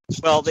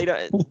 Well,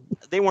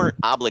 they weren't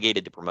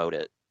obligated to promote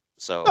it,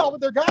 so. No, but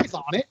there are guys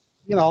on it.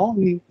 You know. I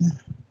mean,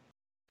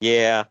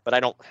 Yeah, but I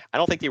don't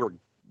think they were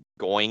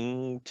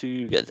going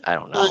to. I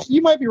don't know.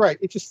 you might be right.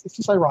 It's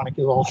just ironic,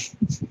 is all.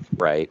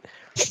 Right.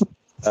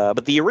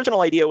 But the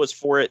original idea was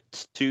for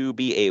it to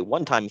be a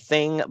one-time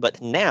thing,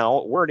 but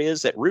now word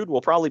is that Rude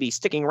will probably be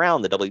sticking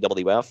around the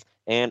WWF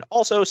and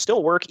also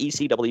still work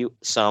ECW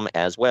some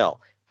as well.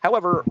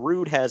 However,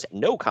 Rude has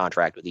no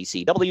contract with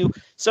ECW,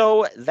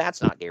 so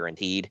that's not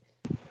guaranteed.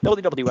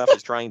 WWF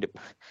is trying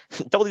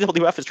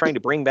to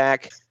bring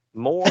back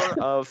more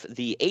of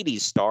the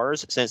 80s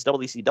stars since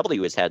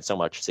WCW has had so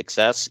much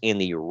success in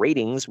the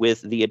ratings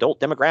with the adult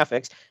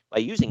demographics by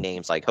using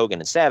names like Hogan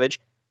and Savage.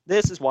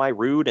 This is why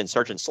Rude and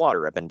Sergeant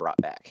Slaughter have been brought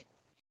back.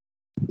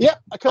 Yeah,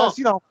 because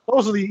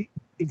those are the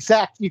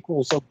exact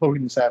equals of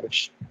Hogan and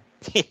Savage.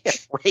 Yeah,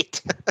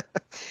 right.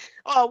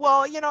 Oh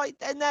well,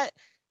 and that.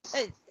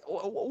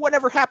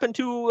 Whatever happened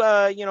to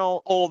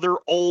they're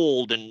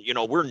old and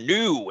we're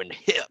new and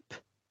hip.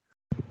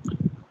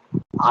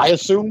 I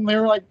assume they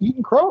were like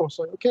eating crow.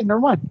 So okay,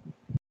 never mind.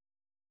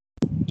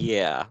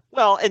 Yeah.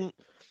 Well, and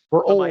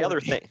we're old. My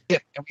other thing,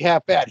 and we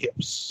have bad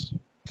hips.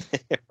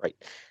 Right.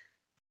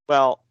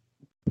 Well.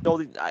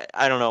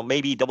 I don't know.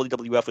 Maybe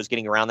WWF was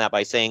getting around that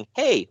by saying,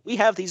 "Hey, we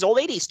have these old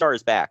 80s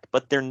stars back,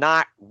 but they're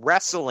not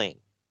wrestling."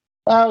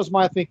 That was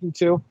my thinking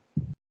too,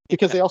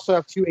 because they also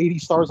have 2 80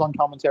 stars on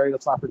commentary.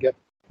 Let's not forget.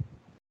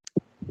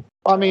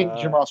 I mean,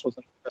 Jim Ross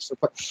wasn't a wrestler,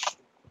 but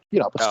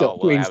but still,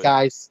 2 80s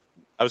guys.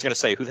 I was going to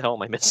say, who the hell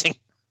am I missing?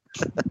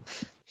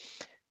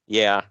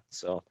 Yeah.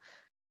 So,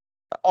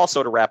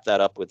 also to wrap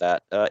that up with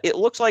that, it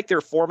looks like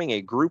they're forming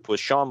a group with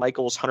Shawn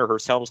Michaels, Hunter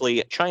Hearst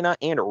Helmsley, Chyna,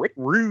 and Rick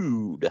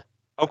Rude.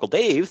 Uncle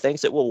Dave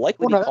thinks it will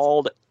likely be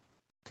called.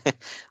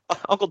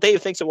 Uncle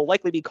Dave thinks it will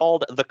likely be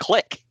called the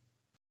Click.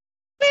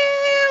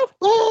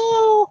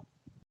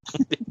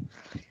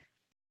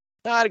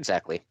 Not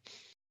exactly.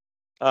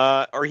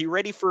 Are you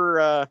ready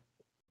for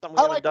something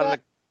we haven't done?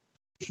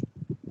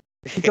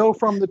 Go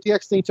from the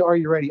DX thing to Are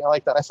You Ready? I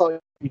like that. I saw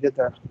what you did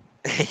there.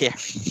 Yeah.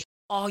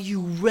 Are you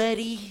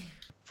ready?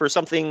 For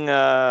something,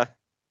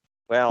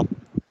 well,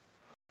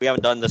 we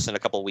haven't done this in a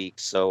couple of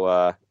weeks,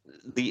 so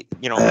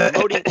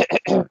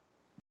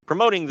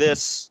promoting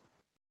this,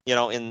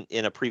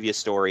 in a previous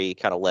story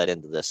kind of led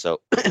into this.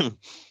 So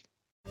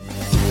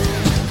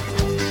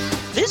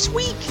this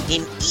week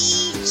in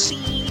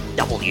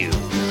ECW.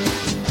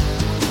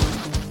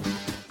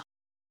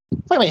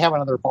 I may have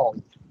another ball.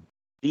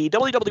 The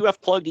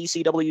WWF plugged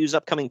ECW's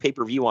upcoming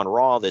pay-per-view on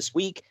Raw this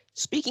week.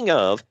 Speaking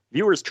of,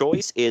 Viewer's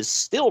Choice is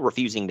still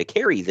refusing to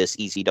carry this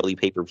ECW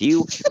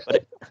pay-per-view,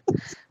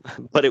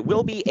 but it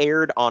will be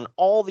aired on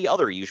all the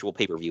other usual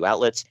pay-per-view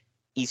outlets.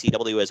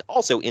 ECW has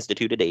also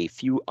instituted a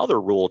few other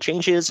rule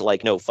changes,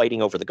 like no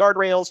fighting over the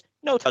guardrails,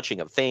 no touching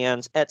of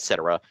fans,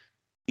 etc.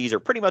 These are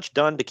pretty much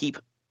done to keep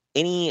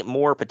any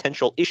more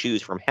potential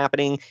issues from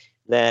happening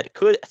that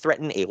could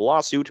threaten a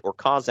lawsuit or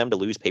cause them to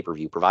lose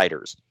pay-per-view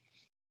providers.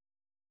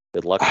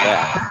 Good luck with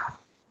that.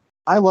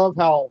 I love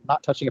how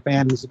not touching a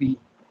fan needs to be,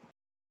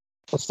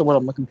 what's the word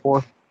I'm looking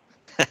for?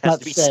 Has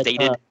to be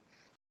stated.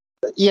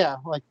 Yeah,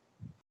 like,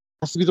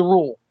 has to be the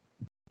rule.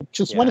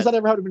 Just when has that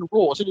ever had to be a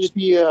rule? Should it just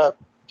be a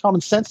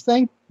common sense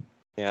thing?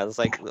 Yeah, it's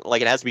like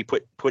it has to be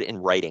put in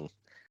writing.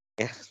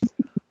 Yeah.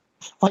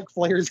 Like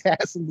Flair's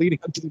ass and leading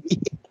on TV.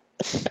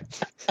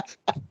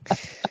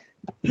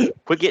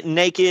 Quit getting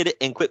naked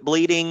and quit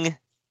bleeding.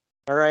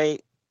 All right.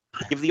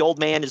 Give the old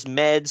man his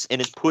meds and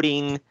his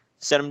pudding.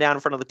 Set him down in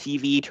front of the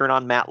TV. Turn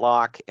on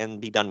Matlock and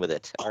be done with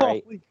it. All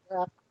right. Holy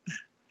crap.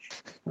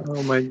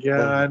 Oh my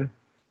god.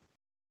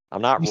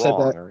 I'm not you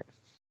wrong. Said that. Right.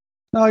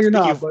 No, you're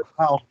not. But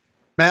wow,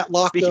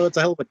 Matlock though, it's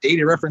a hell of a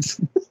dated reference.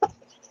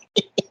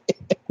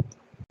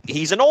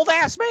 He's an old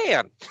ass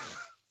man,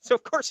 so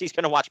of course he's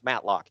going to watch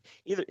Matlock.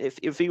 Either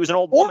if he was an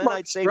old woman,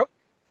 I'd say.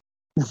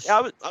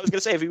 I was going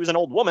to say if he was an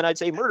old woman, I'd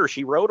say Murder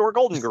She Wrote or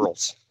Golden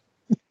Girls.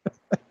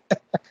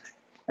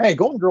 Hey,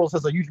 Golden Girls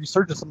has a huge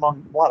resurgence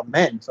among a lot of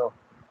men, so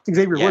it's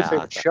Xavier Woods'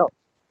 favorite show.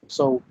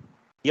 So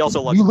he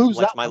also likes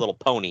My Little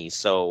Pony.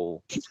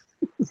 So he's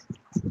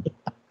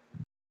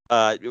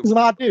an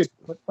odd dude,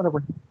 but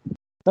whatever.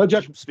 No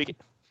judgment. Speaking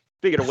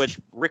of which,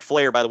 Ric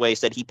Flair, by the way,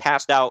 said he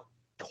passed out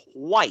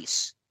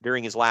twice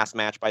during his last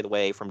match, by the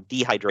way, from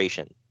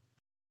dehydration.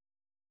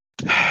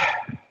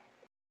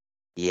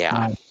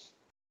 Yeah.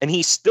 And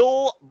he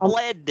still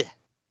bled.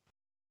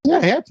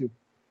 Yeah, he had to.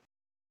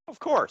 Of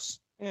course.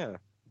 Yeah.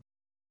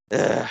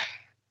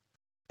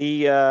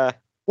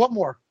 What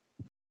more?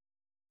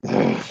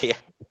 Yeah.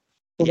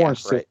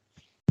 Right.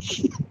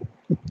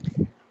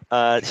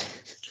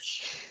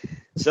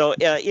 So,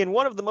 in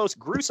one of the most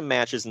gruesome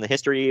matches in the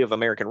history of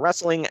American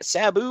wrestling,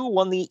 Sabu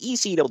won the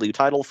ECW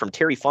title from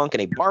Terry Funk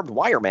in a barbed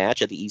wire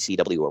match at the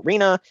ECW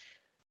arena.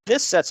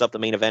 This sets up the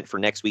main event for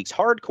next week's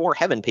Hardcore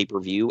Heaven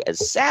pay-per-view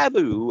as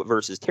Sabu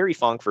versus Terry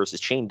Funk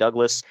versus Shane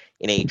Douglas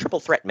in a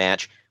triple threat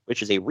match,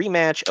 which is a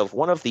rematch of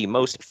one of the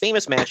most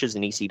famous matches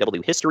in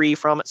ECW history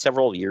from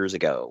several years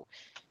ago.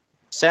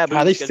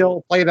 Sabu. They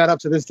still play that up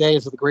to this day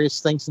as the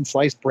greatest thing since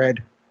sliced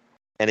bread.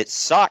 And it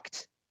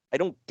sucked. I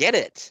don't get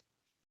it.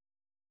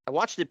 I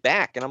watched it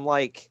back, and I'm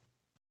like,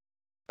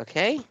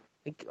 okay,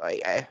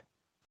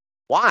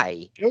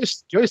 why?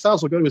 Joey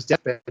Styles will go to his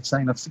deathbed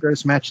saying that's the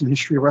greatest match in the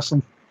history of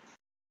wrestling.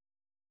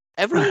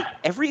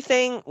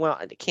 Everything. Well,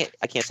 I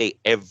can't say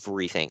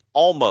everything.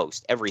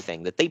 Almost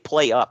everything that they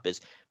play up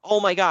is, oh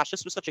my gosh,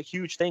 this was such a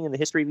huge thing in the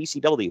history of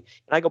ECW.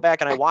 And I go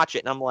back and I watch it,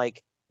 and I'm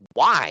like,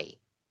 why?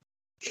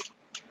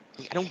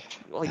 I don't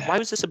like. Why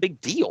was this a big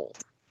deal?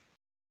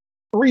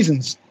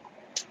 Reasons.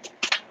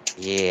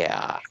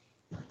 Yeah.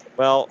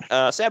 Well,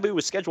 Sabu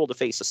was scheduled to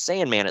face a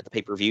Sandman at the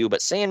pay-per-view,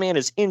 but Sandman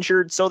is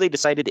injured, so they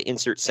decided to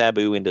insert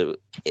Sabu into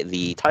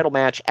the title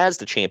match as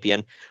the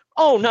champion.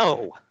 Oh,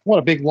 no. What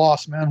a big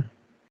loss, man.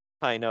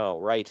 I know,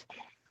 right?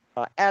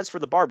 As for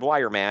the barbed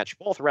wire match,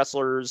 both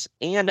wrestlers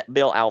and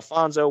Bill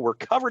Alfonso were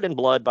covered in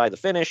blood by the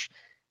finish.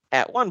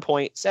 At one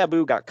point,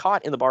 Sabu got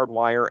caught in the barbed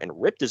wire and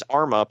ripped his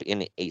arm up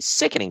in a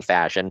sickening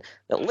fashion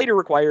that later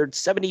required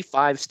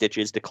 75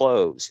 stitches to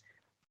close.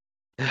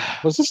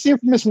 Was this the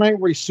infamous night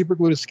where he super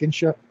glued his skin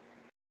shut?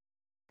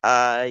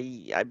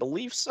 I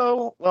believe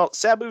so. Well,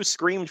 Sabu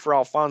screamed for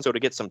Alfonso to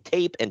get some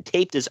tape and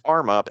taped his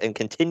arm up and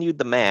continued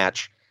the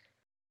match.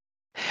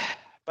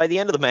 By the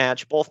end of the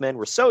match, both men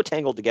were so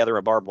tangled together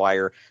in barbed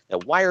wire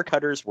that wire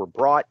cutters were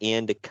brought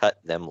in to cut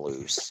them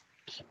loose.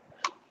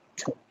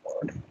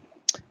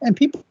 And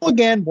people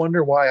again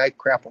wonder why I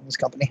crap on this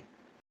company.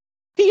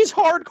 He's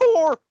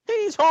hardcore!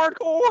 He's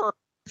hardcore!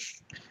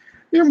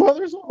 Your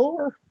mother's a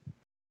whore.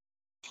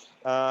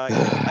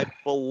 I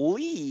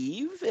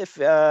believe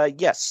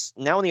yes,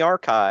 now in the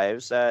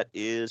archives, that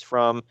is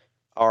from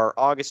our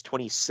August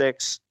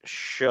 26th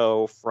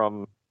show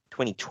from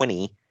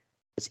 2020.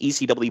 It's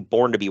ECW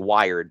Born to be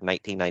Wired,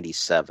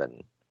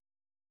 1997.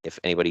 If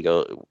anybody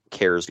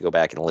cares to go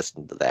back and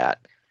listen to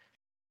that.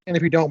 And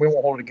if you don't, we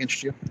won't hold it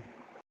against you.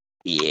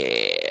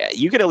 Yeah,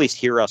 you could at least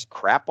hear us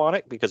crap on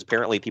it, because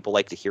apparently people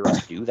like to hear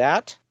us do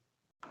that.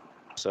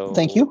 So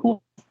thank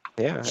you.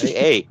 Yeah,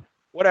 hey,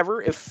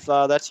 whatever. If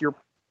that's your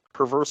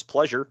perverse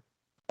pleasure,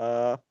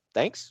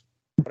 thanks.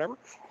 Whatever.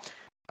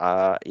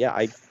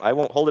 Yeah, I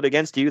won't hold it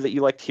against you that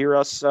you like to hear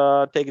us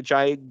take a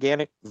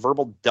gigantic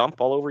verbal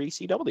dump all over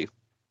ECW.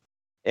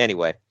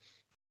 Anyway,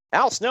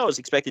 Al Snow is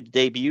expected to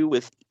debut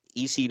with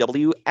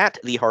ECW at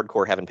the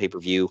Hardcore Heaven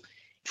pay-per-view.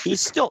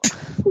 He's still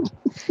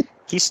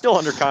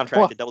under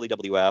contract at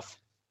WWF.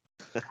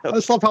 I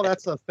just love how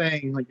that's a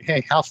thing. Like,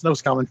 hey, Al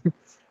Snow's coming.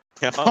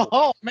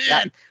 Oh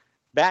man,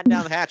 batten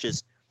down the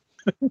hatches.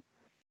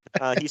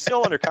 He's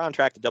still under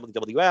contract at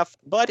WWF,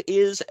 but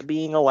is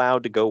being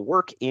allowed to go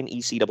work in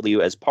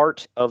ECW as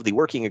part of the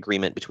working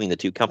agreement between the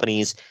two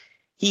companies.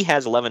 He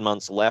has 11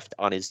 months left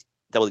on his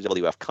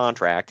WWF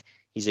contract.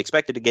 He's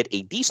expected to get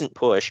a decent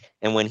push,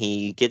 and when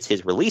he gets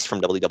his release from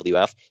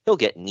WWF, he'll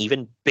get an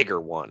even bigger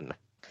one.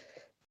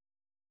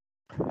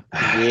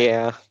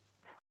 Yeah.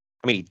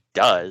 I mean, he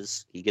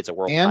does. He gets a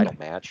world title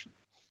match.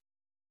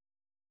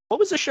 What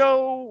was the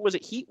show? Was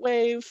it Heat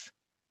Wave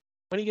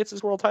when he gets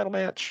his world title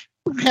match?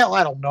 Hell,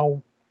 I don't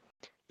know.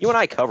 You and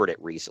I covered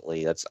it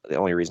recently. That's the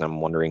only reason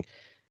I'm wondering.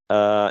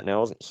 No, it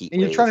wasn't Heat Wave.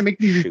 And you're trying to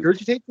make me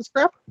regurgitate this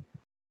crap?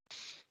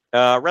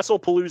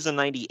 WrestlePalooza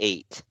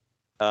 98.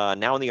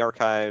 Now in the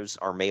archives,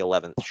 our May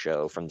 11th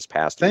show from this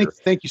past year.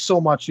 Thank you so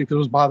much, because it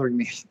was bothering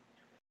me.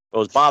 It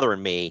was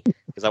bothering me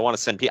because I want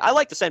to send people. I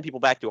like to send people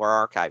back to our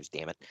archives.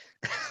 Damn it!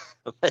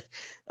 But,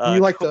 you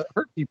like to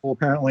hurt people,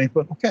 apparently,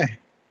 but okay.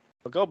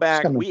 We'll go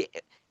back.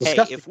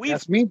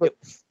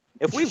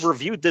 If we've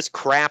reviewed this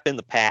crap in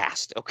the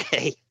past,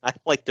 okay, I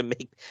like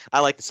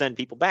to send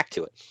people back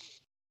to it.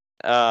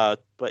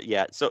 But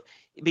yeah, so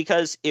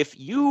because if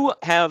you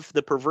have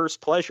the perverse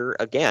pleasure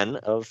again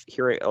of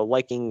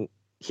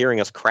hearing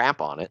us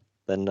crap on it,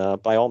 then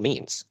by all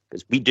means,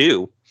 because we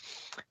do.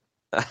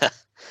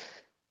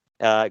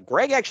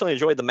 Greg actually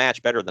enjoyed the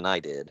match better than I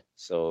did,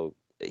 so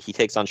he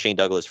takes on Shane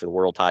Douglas for the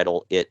world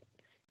title. It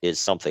is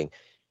something.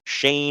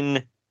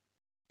 Shane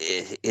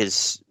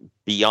is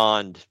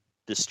beyond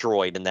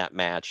destroyed in that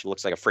match. It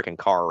looks like a freaking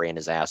car ran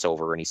his ass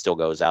over, and he still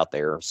goes out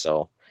there.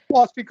 So,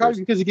 well, it's because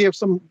he gave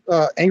some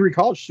angry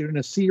college student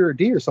a C or a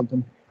D or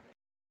something.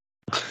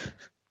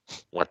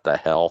 What the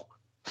hell?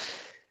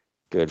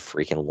 Good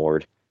freaking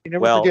Lord. You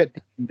never forget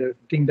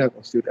Dean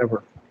Douglas, dude,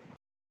 ever.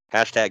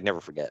 Hashtag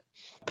never forget.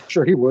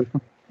 Sure, he would.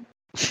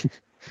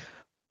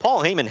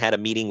 Paul Heyman had a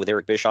meeting with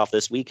Eric Bischoff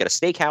this week at a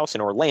steakhouse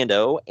in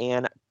Orlando,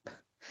 and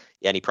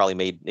he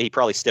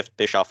probably stiffed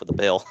Bischoff with a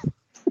bill.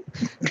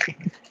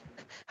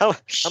 How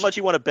much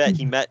you want to bet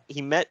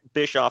he met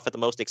Bischoff at the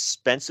most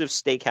expensive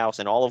steakhouse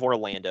in all of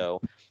Orlando,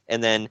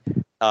 and then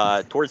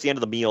towards the end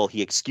of the meal,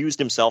 he excused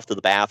himself to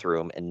the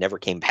bathroom and never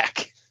came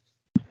back.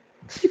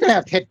 You're gonna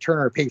have Ted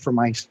Turner pay for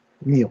my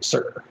meal,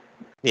 sir.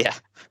 Yeah,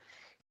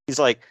 he's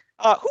like,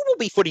 who will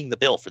be footing the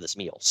bill for this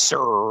meal,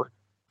 sir?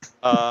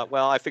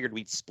 Well, I figured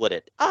we'd split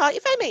it.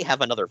 If I may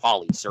have another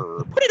volley, sir,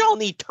 put it on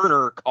the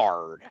Turner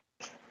card.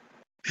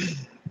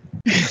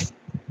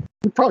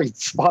 You're probably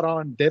spot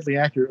on, deadly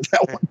accurate with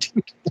that one,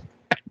 too.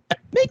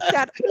 Make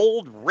that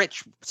old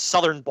rich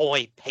Southern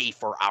boy pay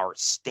for our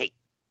steak,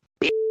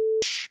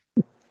 bitch.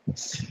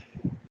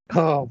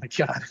 Oh my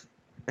God.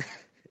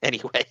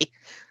 Anyway.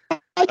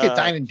 I could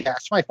dine and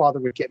dash. My father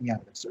would get me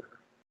out of it, sir.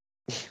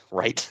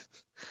 Right.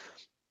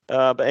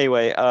 But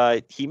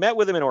anyway, he met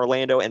with him in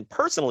Orlando and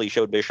personally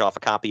showed Bischoff a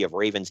copy of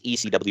Raven's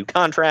ECW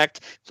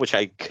contract, which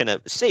I can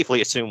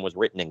safely assume was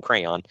written in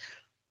crayon,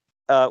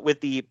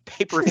 with the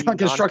pay-per-view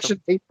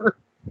construction paper.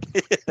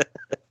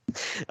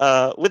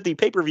 With the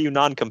pay-per-view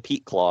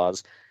non-compete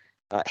clause.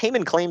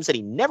 Heyman claims that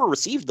he never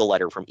received the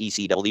letter from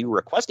ECW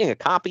requesting a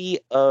copy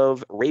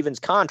of Raven's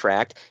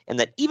contract, and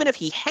that even if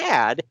he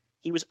had,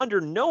 he was under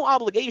no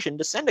obligation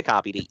to send a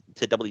copy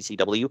to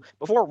WCW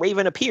before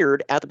Raven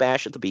appeared at the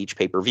Bash at the Beach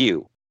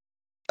pay-per-view.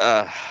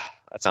 That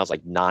sounds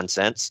like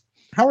nonsense.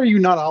 How are you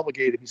not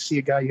obligated if you see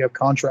a guy you have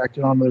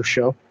contracted on their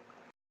show?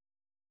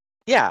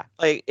 Yeah,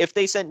 like if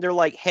they're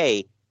like,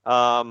 hey,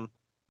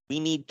 we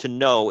need to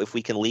know if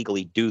we can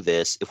legally do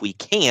this. If we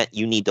can't,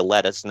 you need to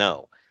let us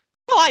know.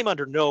 Well, I'm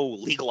under no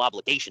legal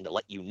obligation to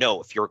let you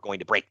know if you're going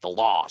to break the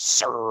law,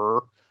 sir.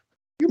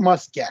 You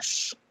must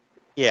guess.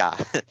 Yeah.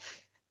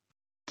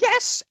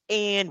 Guess,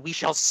 and we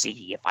shall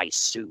see if I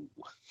sue.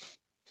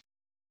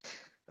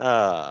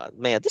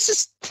 Man, this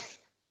is...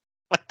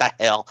 What the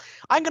hell?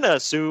 I'm going to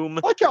assume...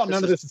 I like how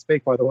none of this is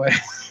fake, by the way.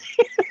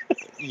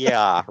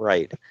 Yeah,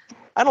 right.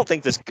 I don't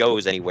think this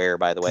goes anywhere,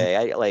 by the way.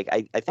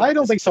 I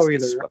don't think so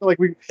either.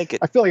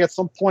 I feel like at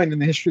some point in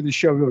the history of the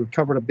show, we would have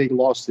covered a big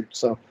lawsuit.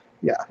 So,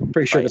 yeah, I'm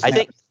pretty sure this I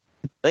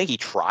think he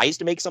tries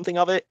to make something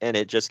of it, and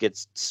it just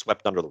gets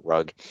swept under the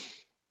rug.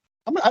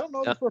 I don't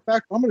know for a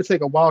fact. I'm going to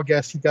take a wild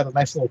guess. He got a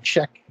nice little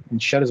check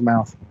and shut his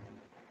mouth.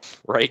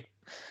 Right.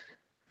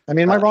 I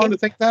mean, am I wrong to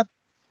think that?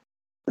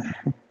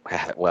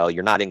 Well,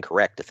 you're not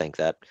incorrect to think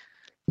that.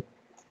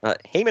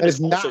 Heyman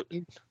is also not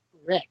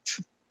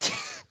incorrect.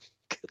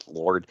 Good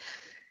Lord.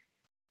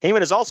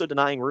 Heyman is also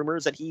denying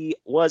rumors that he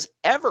was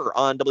ever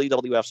on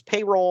WWF's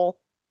payroll.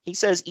 He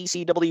says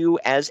ECW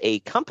as a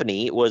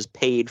company was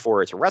paid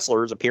for its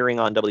wrestlers appearing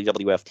on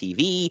WWF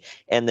TV,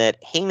 and that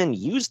Heyman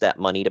used that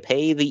money to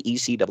pay the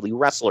ECW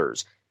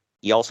wrestlers.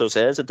 He also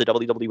says that the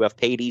WWF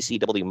paid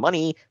ECW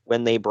money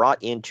when they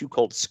brought in Too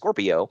Cold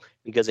Scorpio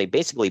because they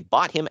basically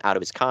bought him out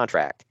of his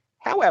contract.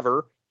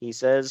 However, he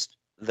says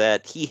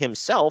that he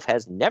himself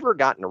has never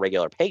gotten a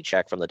regular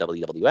paycheck from the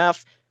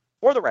WWF.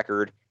 For the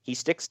record, he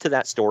sticks to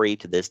that story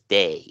to this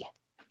day.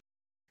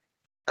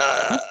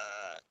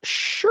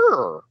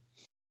 Sure.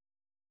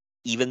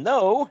 Even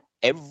though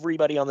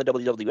everybody on the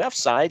WWF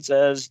side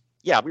says,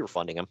 yeah, we were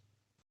funding him.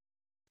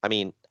 I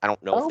mean, I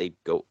don't know if they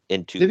go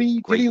into Did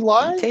he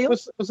lie? detail.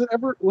 Was it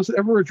ever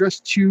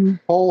addressed to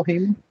Paul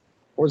Heyman?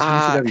 Or was it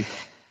ECW?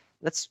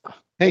 That's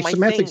hey, my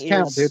semantics thing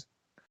count, is, dude.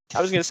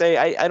 I was gonna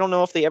say I don't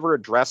know if they ever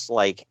addressed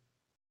like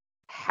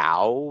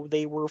how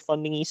they were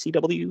funding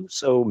ECW,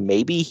 so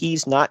maybe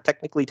he's not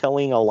technically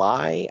telling a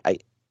lie.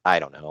 I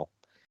don't know.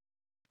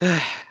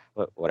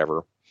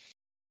 Whatever.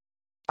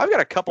 I've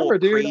got a couple.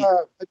 Remember, dude,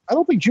 I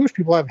don't think Jewish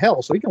people have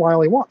hell, so he can lie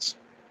all he wants.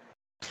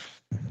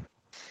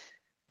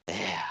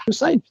 Just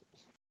saying.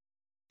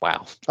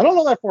 Wow. I don't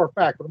know that for a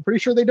fact, but I'm pretty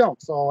sure they don't.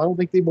 So I don't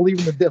think they believe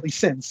in the deadly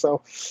sins.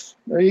 So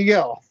there you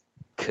go.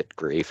 Good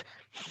grief.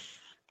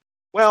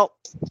 Well,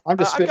 I'm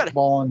just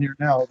spitballing here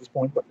now at this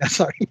point, but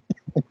sorry.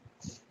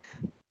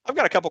 I've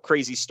got a couple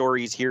crazy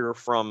stories here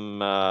from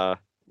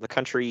the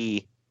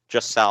country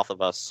just south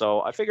of us.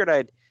 So I figured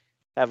I'd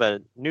have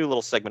a new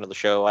little segment of the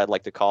show I'd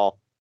like to call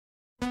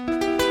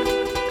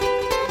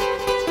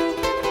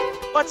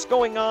What's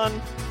Going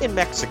On in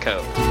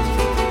Mexico?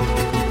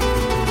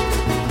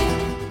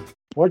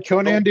 What'd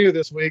Conan do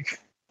this week?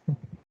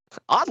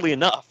 Oddly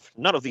enough,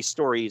 none of these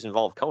stories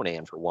involve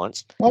Conan for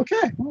once.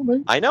 Okay.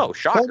 Well, I know,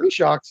 shocker. I'll be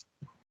shocked.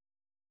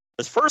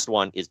 This first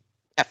one is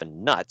effing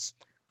nuts.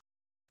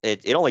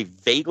 It only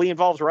vaguely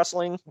involves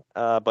wrestling,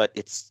 but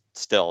it's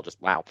still just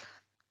wow.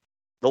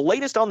 The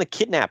latest on the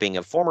kidnapping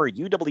of former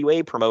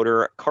UWA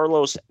promoter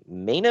Carlos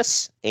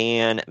Menes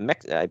and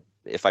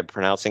if I'm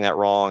pronouncing that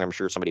wrong, I'm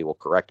sure somebody will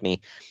correct me.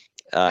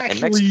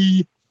 And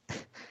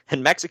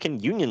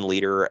Mexican Union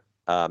leader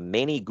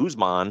Manny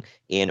Guzman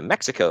in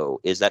Mexico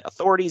is that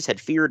authorities had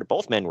feared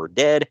both men were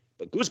dead,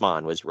 but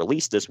Guzman was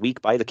released this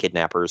week by the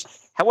kidnappers.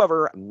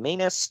 However,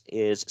 Menes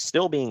is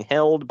still being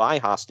held by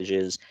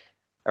hostages,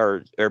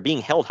 or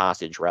being held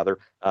hostage rather,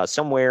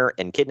 somewhere,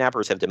 and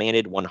kidnappers have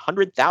demanded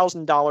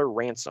 $100,000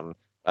 ransom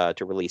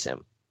to release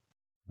him.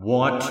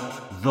 What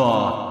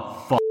the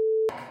fuck?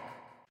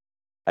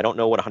 I don't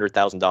know what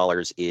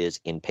 $100,000 is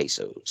in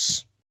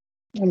pesos.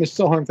 I mean, it's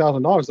still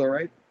 $100,000 though,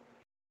 right?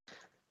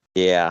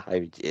 Yeah,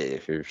 I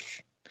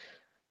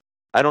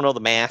don't know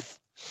the math.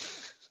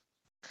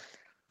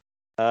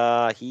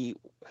 Let's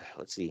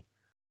see.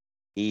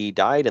 He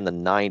died in the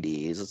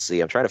 90s. Let's see.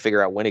 I'm trying to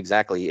figure out when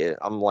exactly.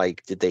 I'm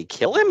like, did they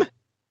kill him?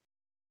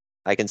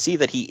 I can see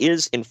that he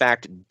is in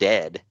fact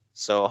dead.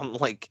 So I'm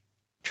like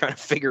trying to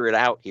figure it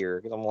out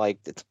here because I'm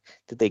like,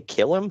 did they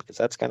kill him? Because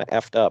that's kind of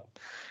effed up.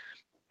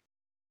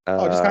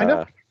 Just kind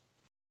of.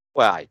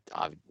 Well,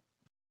 I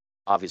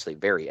obviously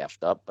very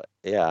effed up, but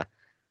yeah.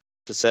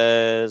 It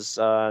says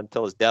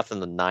until his death in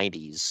the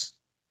 90s.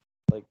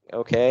 Like,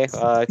 okay.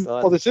 I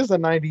thought, Well, this is the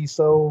 90s,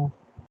 so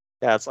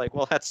yeah, it's like,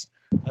 well, that's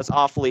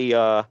awfully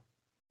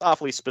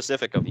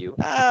specific of you.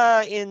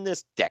 In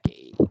this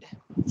decade.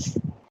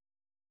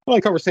 well,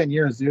 it covers 10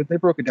 years, dude. They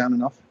broke it down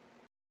enough.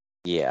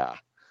 Yeah.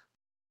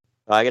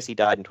 I guess he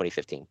died in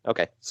 2015.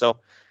 Okay, so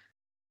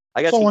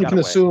I guess Someone he got can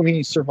away. assume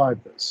he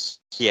survived this.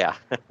 Yeah.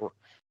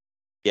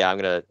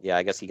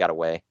 I guess he got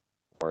away,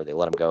 or they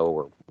let him go,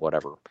 or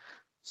whatever.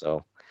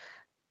 So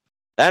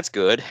that's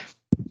good.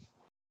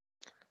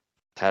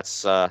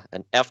 That's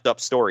an effed up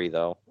story,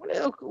 though.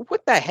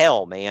 What the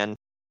hell, man?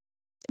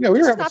 Yeah,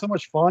 we were having so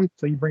much fun,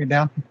 so you bring it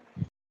down.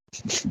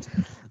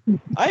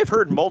 I have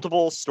heard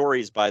multiple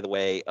stories, by the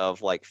way,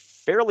 of like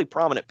fairly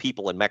prominent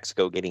people in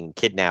Mexico getting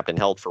kidnapped and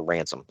held for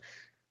ransom.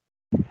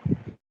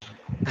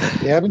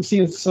 Yeah, I've been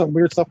seeing some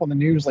weird stuff on the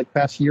news like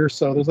past year or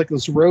so. There's like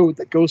this road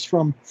that goes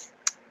from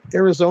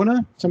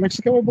Arizona to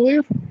Mexico, I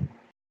believe.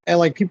 And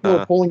like people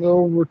are pulling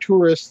over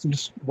tourists and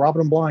just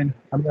robbing them blind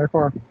out of their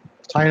car,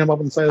 tying them up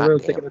on the side of the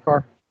road, taking their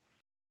car.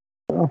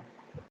 Oh.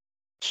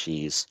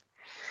 Jeez.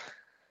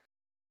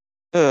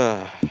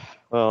 Well,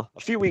 a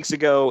few weeks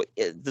ago,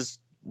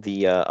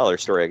 the other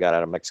story I got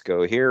out of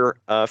Mexico here.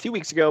 A few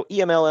weeks ago,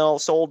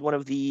 EMLL sold one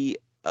of the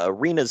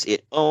arenas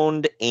it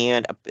owned,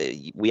 and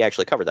we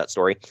actually covered that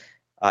story.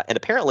 And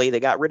apparently, they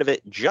got rid of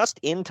it just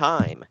in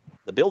time.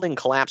 The building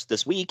collapsed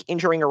this week,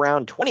 injuring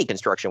around 20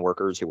 construction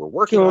workers who were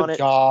working on it.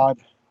 God.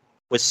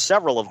 With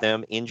several of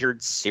them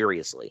injured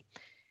seriously.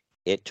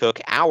 It took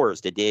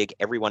hours to dig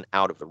everyone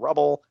out of the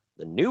rubble.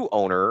 The new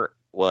owner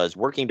was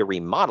working to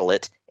remodel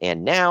it,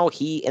 and now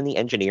he and the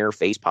engineer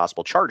face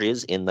possible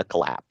charges in the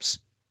collapse.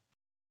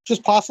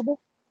 Just possible?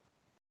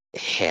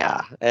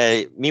 Yeah.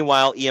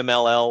 Meanwhile,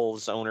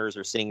 EMLL's owners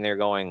are sitting there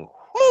going,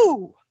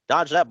 whoo,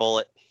 dodge that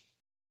bullet.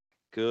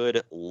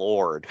 Good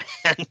Lord,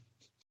 man.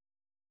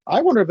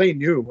 I wonder if they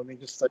knew when they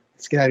just said,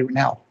 let's get out of it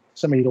now.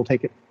 Somebody will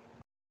take it.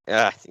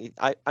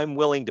 I'm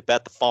willing to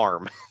bet the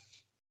farm.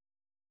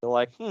 They're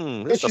like,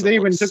 this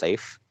doesn't look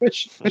safe.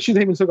 Bet you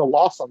they even took a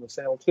loss on the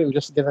sale, too,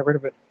 just to get rid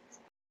of it.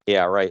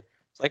 Yeah, right.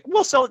 It's like,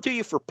 we'll sell it to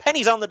you for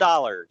pennies on the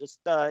dollar. Just,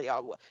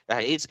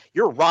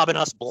 you're robbing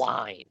us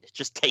blind.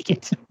 Just take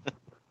it.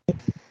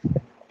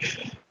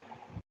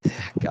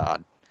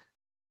 God.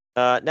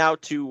 Now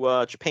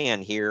to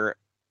Japan here,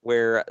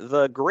 where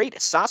the great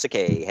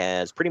Sasuke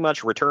has pretty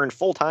much returned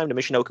full-time to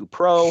Michinoku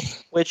Pro,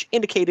 which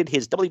indicated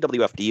his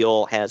WWF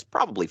deal has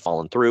probably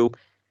fallen through.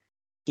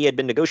 He had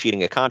been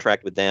negotiating a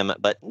contract with them,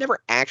 but never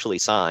actually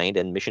signed,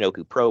 and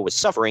Michinoku Pro was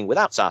suffering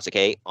without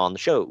Sasuke on the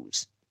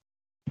shows.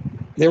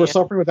 They were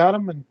suffering without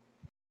him, and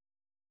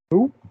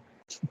who?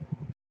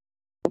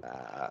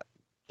 I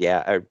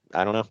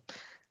don't know.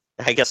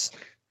 I guess,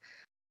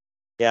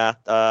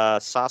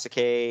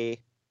 Sasuke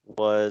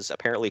was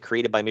apparently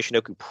created by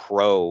Michinoku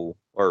Pro,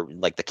 or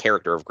like the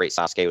character of Great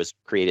Sasuke was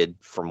created,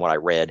 from what I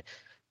read,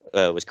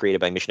 was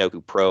created by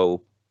Michinoku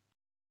Pro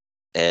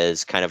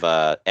as kind of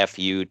a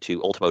FU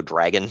to Ultimo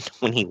Dragon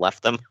when he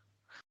left them.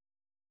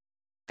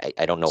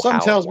 I don't know how.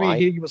 Something tells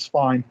me he was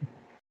fine.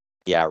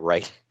 Yeah,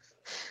 right.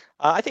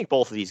 I think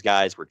both of these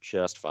guys were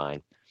just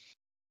fine.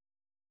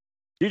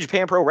 New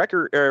Japan Pro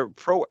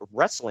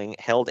Wrestling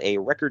held a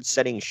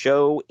record-setting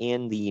show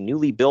in the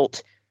newly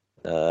built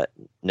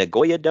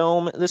Nagoya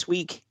Dome this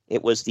week.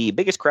 It was the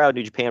biggest crowd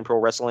New Japan Pro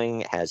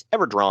Wrestling has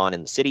ever drawn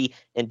in the city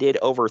and did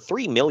over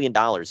 $3 million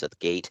at the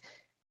gate.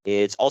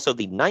 It's also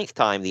the 9th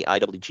time the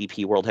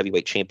IWGP World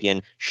Heavyweight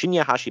Champion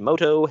Shinya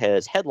Hashimoto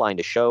has headlined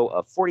a show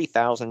of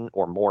 40,000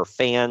 or more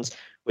fans,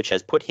 which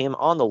has put him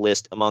on the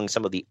list among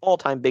some of the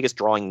all-time biggest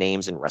drawing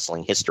names in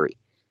wrestling history.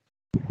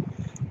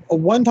 A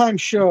one-time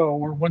show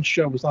or one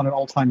show was not an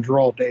all-time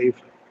draw, Dave.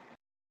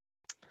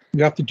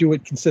 You have to do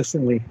it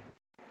consistently.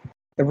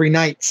 Every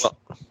night.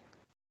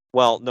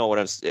 Well, no. What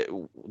I'm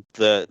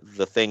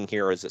the thing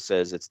here is it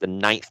says it's the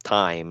 9th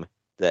time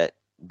that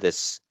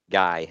this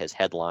guy has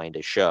headlined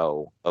a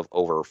show of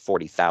over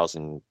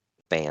 40,000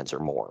 fans or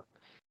more.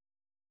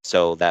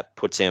 So that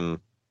puts him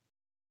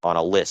on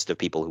a list of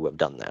people who have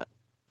done that.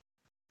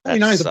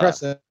 49 is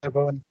impressive,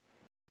 but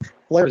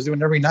Blair was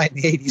doing it every night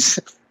in the 80s.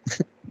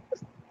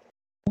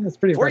 That's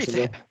pretty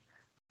impressive.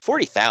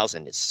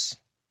 40,000 is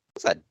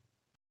a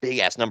big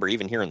ass number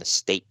even here in the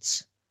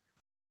States.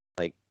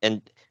 Like,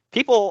 and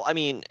people, I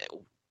mean,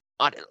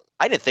 I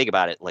didn't think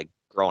about it like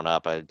growing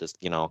up. I just,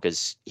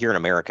 because here in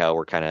America,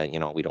 we're kind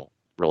of, we don't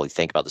really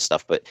think about this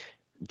stuff, but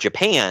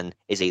Japan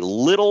is a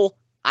little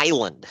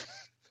island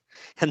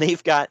and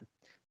they've got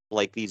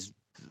like these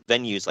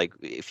venues. Like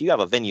if you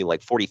have a venue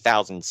like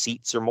 40,000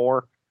 seats or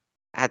more,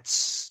 that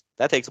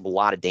takes up a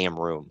lot of damn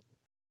room.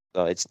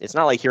 So it's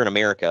not like here in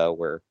America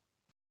where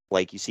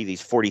like you see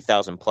these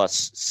 40,000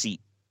 plus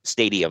seat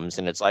stadiums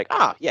and it's like,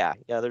 yeah,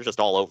 they're just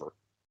all over.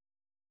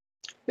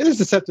 It is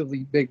deceptively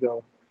big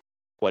though.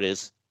 What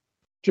is?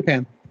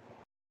 Japan.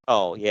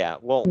 Oh yeah.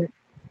 Well,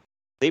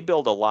 they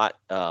build a lot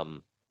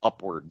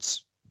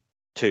upwards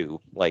too.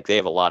 Like they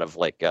have a lot of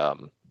like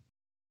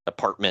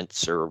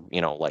apartments or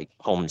like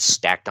homes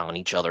stacked on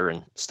each other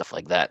and stuff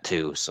like that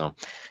too. So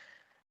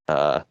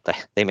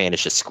They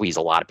managed to squeeze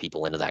a lot of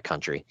people into that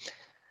country.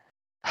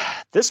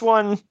 This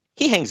one,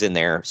 he hangs in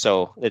there,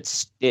 so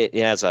it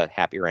has a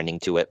happier ending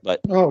to it.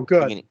 But oh,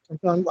 good.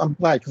 I'm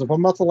glad, because if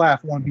I'm about to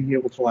laugh, I want to be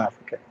able to laugh.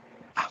 Okay,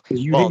 because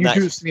you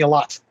do this to me a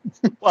lot.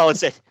 Well,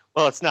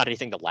 it's not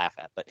anything to laugh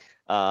at. But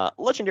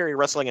legendary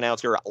wrestling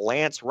announcer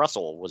Lance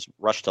Russell was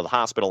rushed to the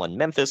hospital in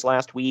Memphis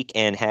last week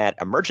and had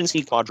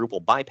emergency quadruple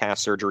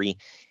bypass surgery.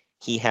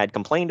 He had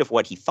complained of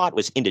what he thought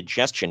was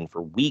indigestion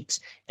for weeks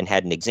and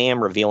had an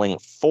exam revealing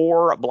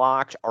 4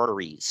 blocked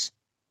arteries.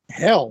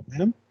 Hell,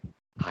 man.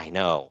 I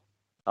know.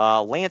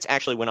 Lance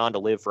actually went on to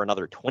live for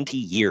another 20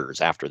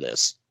 years after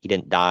this. He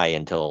didn't die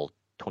until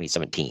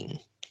 2017,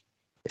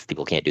 if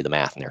people can't do the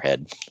math in their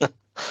head.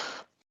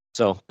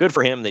 So good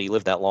for him that he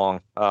lived that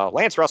long.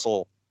 Lance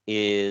Russell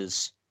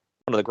is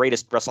one of the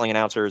greatest wrestling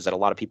announcers that a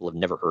lot of people have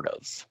never heard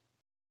of.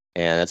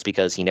 And that's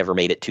because he never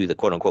made it to the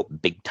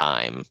quote-unquote big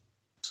time.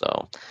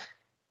 So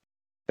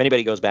if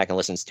anybody goes back and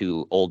listens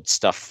to old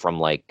stuff from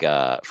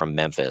from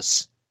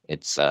Memphis,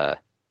 he's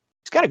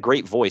got a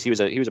great voice. He was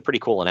a pretty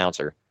cool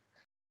announcer.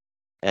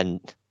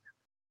 And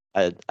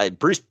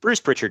Bruce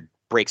Pritchard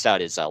breaks out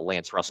his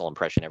Lance Russell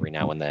impression every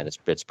now and then.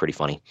 It's pretty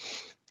funny.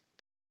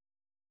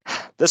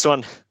 This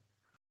one,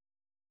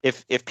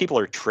 if people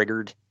are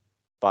triggered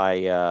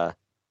by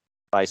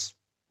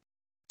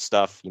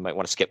stuff, you might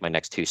want to skip my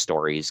next 2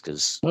 stories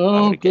because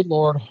good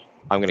Lord,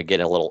 I'm going to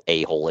get a little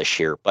a-hole-ish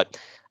here. But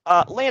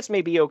Lance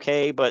may be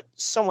okay, but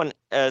something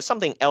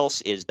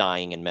else is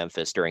dying in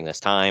Memphis during this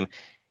time.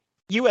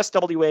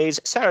 USWA's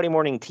Saturday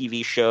morning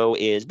TV show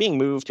is being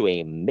moved to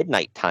a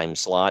midnight time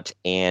slot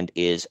and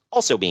is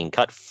also being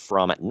cut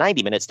from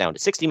 90 minutes down to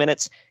 60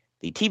 minutes.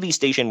 The TV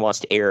station wants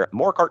to air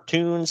more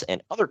cartoons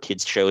and other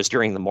kids' shows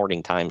during the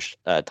morning time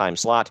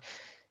slot.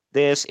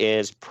 This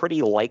is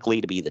pretty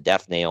likely to be the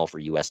death nail for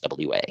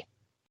USWA.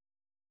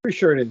 Pretty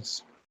sure it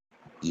is.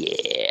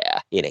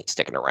 Yeah, it ain't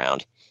sticking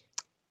around.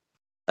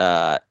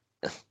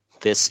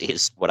 This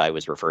is what I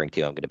was referring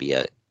to. I'm going to be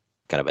a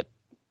kind of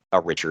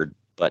a Richard,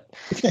 but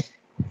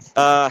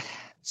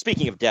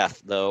speaking of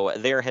death, though,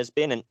 there has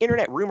been an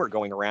internet rumor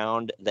going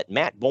around that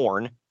Matt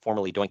Bourne,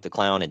 formerly Doink the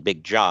Clown and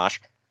Big Josh,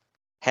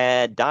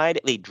 had died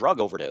of a drug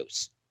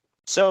overdose.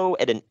 So,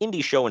 at an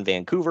indie show in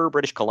Vancouver,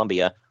 British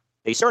Columbia,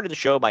 they started the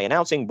show by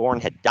announcing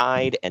Bourne had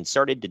died and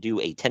started to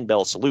do a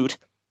 10-bell salute.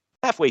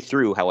 Halfway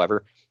through,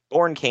 however,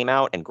 Bourne came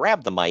out and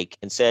grabbed the mic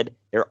and said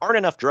there aren't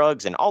enough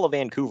drugs in all of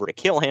Vancouver to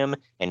kill him,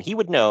 and he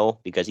would know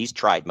because he's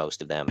tried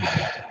most of them.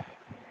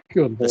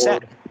 Good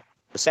Lord.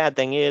 The sad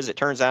thing is, it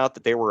turns out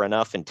that there were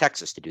enough in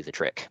Texas to do the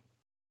trick.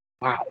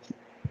 Wow.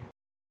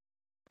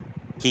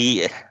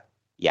 If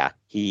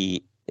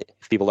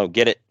people don't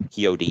get it,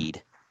 he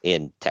OD'd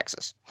in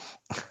Texas.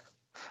 I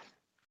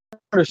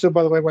understood,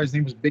 by the way, why his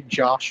name was Big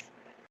Josh.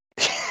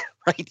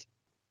 Right?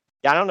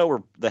 Yeah, I don't know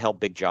where the hell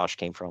Big Josh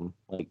came from.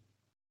 Like,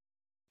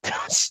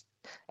 does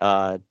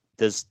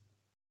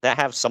that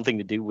have something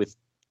to do with,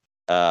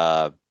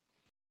 was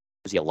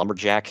he a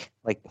lumberjack?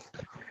 Like,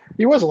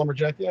 he was a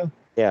lumberjack, yeah.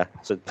 Yeah,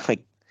 so, like,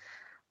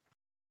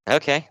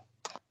 okay.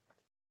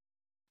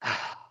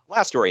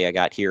 Last story I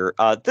got here.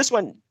 This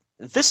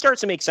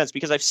starts to make sense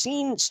because I've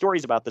seen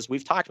stories about this.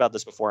 We've talked about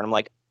this before, and I'm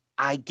like,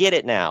 I get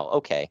it now.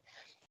 Okay.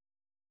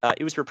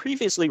 It was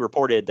previously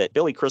reported that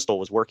Billy Crystal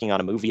was working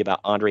on a movie about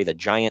Andre the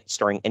Giant,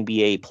 starring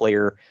NBA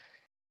player.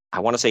 I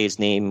want to say his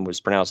name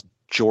was pronounced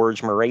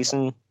George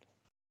Marason.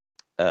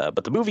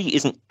 But the movie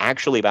isn't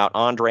actually about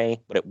Andre,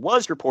 but it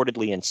was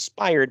reportedly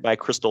inspired by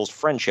Crystal's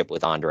friendship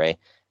with Andre.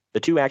 The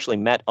two actually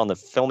met on the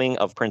filming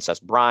of Princess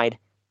Bride.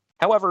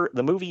 However,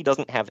 the movie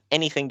doesn't have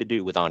anything to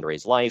do with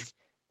Andre's life.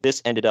 This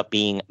ended up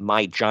being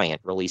My Giant,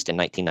 released in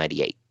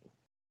 1998.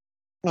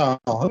 Oh,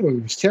 that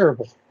movie was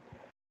terrible.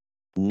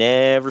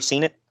 Never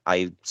seen it.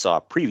 I saw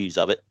previews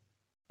of it.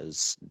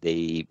 Because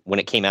when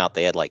it came out,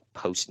 they had like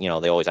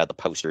they always had the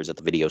posters at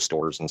the video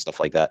stores and stuff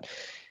like that.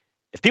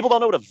 If people don't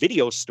know what a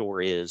video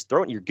store is,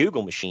 throw it in your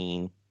Google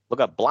machine,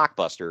 look up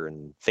Blockbuster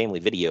and Family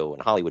Video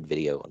and Hollywood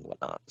Video and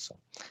whatnot. So,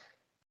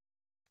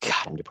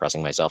 God, I'm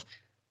depressing myself.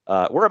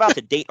 We're about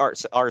to date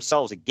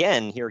ourselves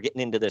again here,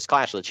 getting into this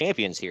Clash of the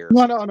Champions here.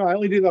 No. I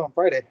only do that on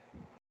Friday.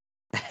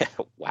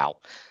 Wow.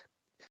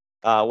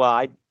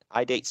 Well,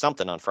 I date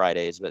something on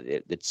Fridays, but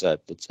it's a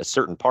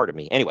certain part of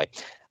me. Anyway,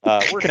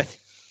 we're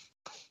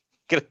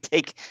gonna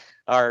take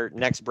our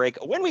next break.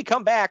 When we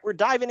come back, we're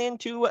diving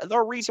into the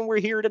reason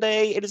we're here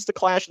today. It is the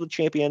Clash of the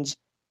Champions.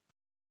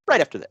 Right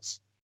after this.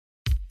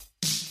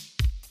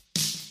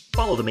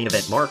 Follow the Main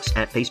Event Marks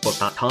at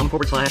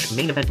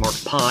Facebook.com/Main Event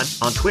Marks Pod,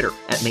 on Twitter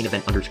at Main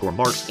Event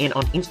 _Marks, and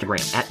on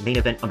Instagram at Main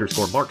Event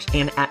 _Marks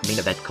and at Main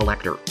Event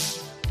Collector.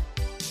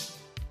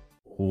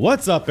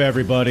 What's up,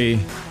 everybody?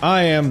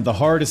 I am the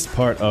hardest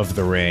part of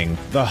the ring,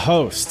 the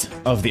host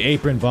of the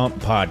Apron Bump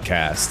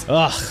Podcast.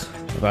 Ugh.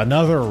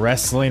 Another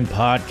wrestling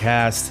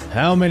podcast.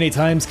 How many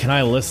times can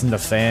I listen to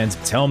fans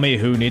tell me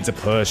who needs a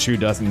push, who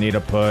doesn't need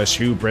a push,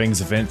 who brings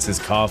Vince's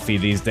coffee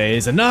these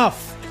days?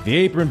 Enough! The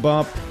Apron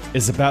Bump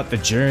is about the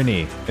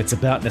journey. It's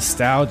about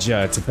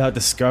nostalgia. It's about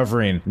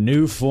discovering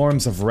new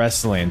forms of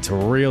wrestling to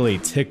really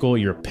tickle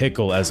your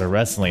pickle as a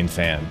wrestling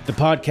fan. The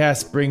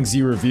podcast brings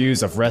you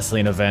reviews of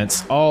wrestling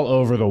events all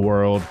over the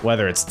world,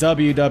 whether it's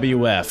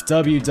WWF,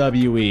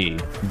 WWE,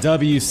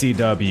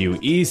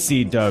 WCW,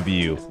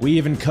 ECW. We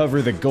even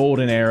cover the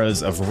golden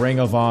eras of Ring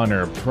of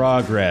Honor,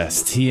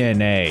 Progress,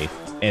 TNA,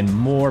 and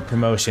more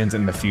promotions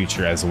in the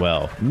future as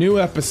well. New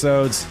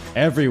episodes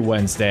every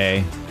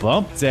Wednesday.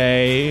 Bump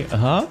Day,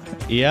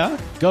 yeah?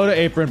 Go to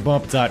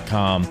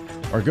apronbump.com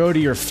or go to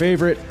your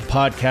favorite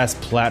podcast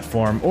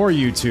platform or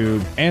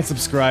YouTube and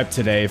subscribe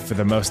today for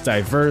the most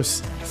diverse,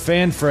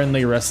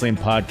 fan-friendly wrestling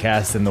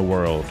podcast in the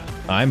world.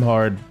 I'm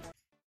Hard.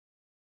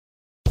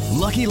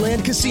 Lucky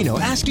Land Casino,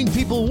 asking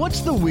people,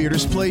 what's the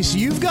weirdest place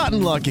you've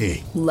gotten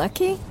lucky?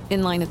 Lucky?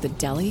 In line at the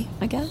deli,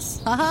 I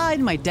guess? Aha,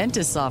 in my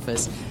dentist's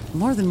office.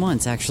 More than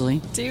once,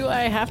 actually. Do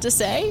I have to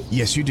say?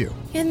 Yes, you do.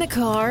 In the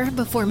car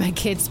before my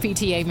kids'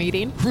 PTA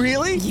meeting.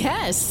 Really?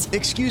 Yes.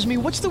 Excuse me,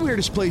 what's the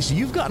weirdest place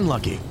you've gotten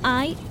lucky?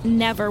 I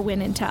never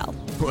win and tell.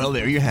 Well,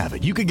 there you have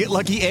it. You can get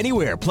lucky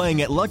anywhere,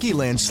 playing at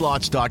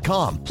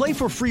LuckyLandSlots.com. Play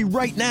for free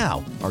right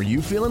now. Are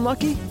you feeling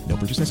lucky? No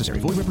purchase necessary.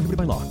 Void where prohibited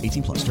by law.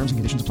 18 plus. Terms and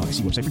conditions apply.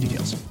 See website for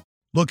details.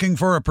 Looking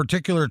for a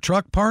particular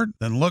truck part?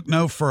 Then look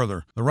no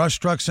further. The Rush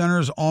Truck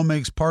Center's All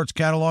Makes Parts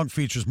catalog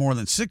features more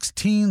than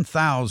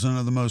 16,000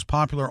 of the most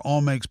popular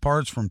All Makes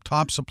parts from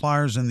top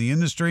suppliers in the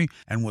industry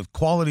and with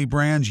quality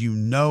brands you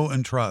know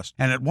and trust.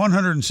 And at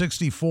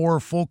 164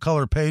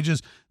 full-color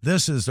pages,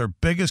 this is their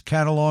biggest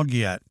catalog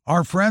yet.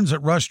 Our friends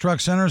at Rush Truck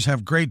Centers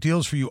have great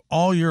deals for you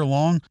all year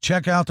long.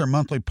 Check out their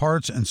monthly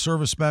parts and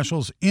service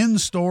specials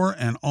in-store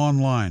and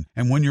online.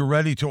 And when you're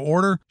ready to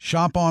order,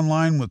 shop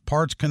online with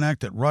Parts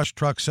Connect at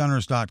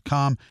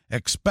rushtruckcenters.com.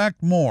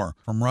 Expect more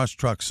from Rush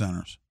Truck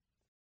Centers.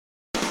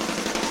 The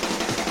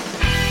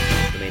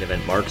Main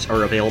Event marks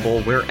are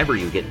available wherever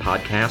you get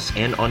podcasts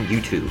and on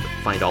YouTube.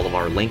 Find all of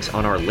our links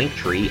on our link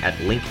tree at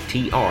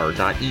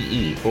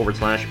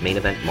linktr.ee/Main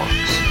Event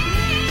Marks.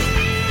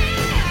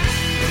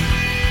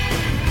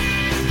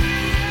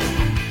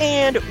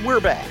 And we're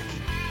back.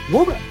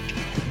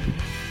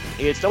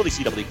 It's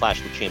WCW Clash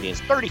of the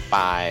Champions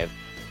 35.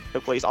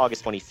 Took place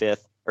August 21st,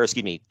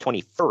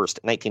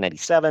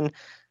 1997.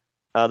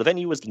 The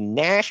venue was the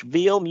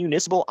Nashville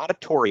Municipal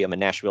Auditorium in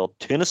Nashville,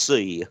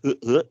 Tennessee.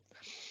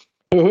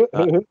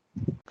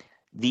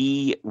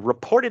 The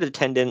reported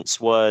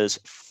attendance was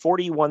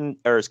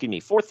 4,120.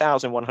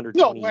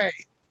 No way.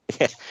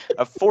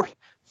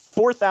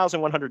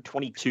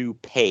 4,122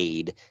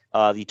 paid.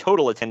 The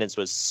total attendance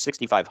was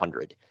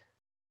 6,500.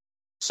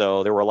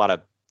 So there were a lot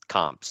of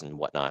comps and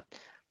whatnot.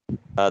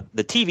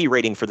 The TV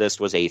rating for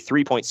this was a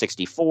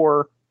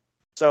 3.64.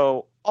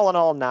 So all in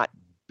all, not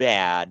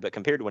bad, but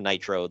compared to a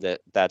Nitro,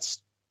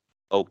 that's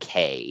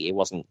okay. It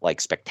wasn't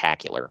like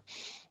spectacular.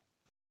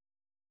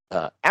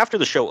 After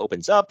the show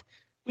opens up,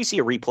 we see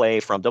a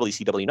replay from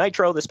WCW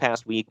Nitro this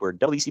past week where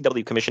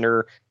WCW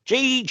Commissioner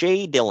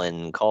J.J.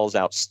 Dillon calls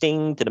out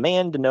Sting to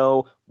demand to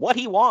know what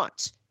he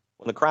wants.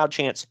 When the crowd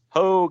chants,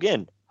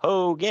 Hogan,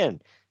 Hogan,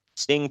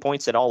 Sting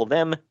points at all of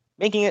them,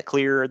 making it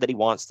clear that he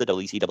wants the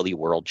WCW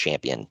World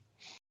Champion.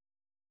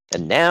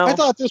 And now... I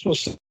thought this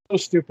was so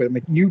stupid. I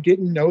mean, you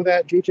didn't know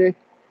that, JJ?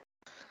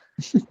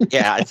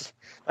 Yeah, it's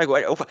like,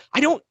 I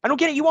don't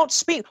get it. You won't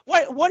speak.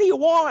 What do you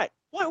want?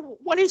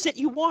 What is it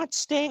you want,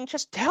 Sting?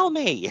 Just tell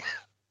me.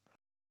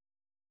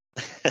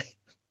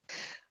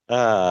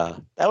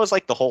 That was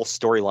like the whole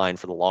storyline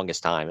for the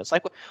longest time. It's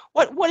like,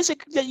 what is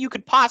it that you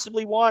could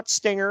possibly want,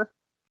 Stinger?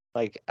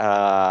 Like,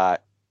 I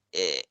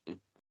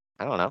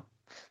don't know.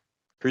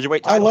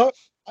 Cruiserweight title.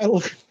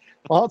 Well,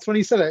 that's when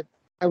he said it.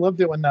 I loved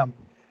it when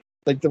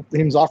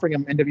he was offering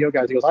him NWO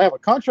guys. He goes, I have a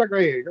contract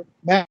right here.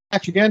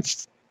 Match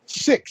against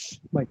 6.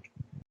 I'm like,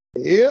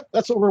 yep,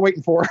 that's what we're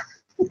waiting for.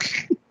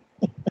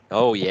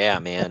 Oh yeah,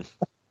 man.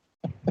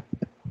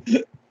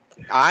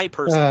 I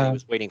personally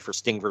was waiting for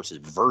Sting versus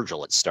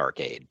Virgil at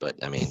Starrcade, but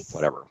I mean,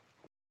 whatever.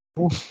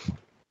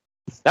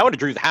 That would have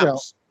drew the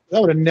house.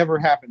 That would have never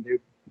happened,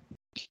 dude.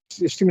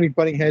 There's too many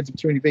butting heads and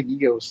too many big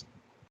egos.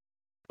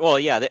 Well,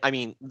 yeah. I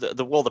mean,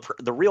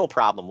 the real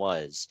problem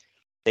was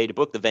they'd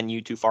booked the venue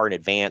too far in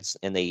advance,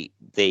 and they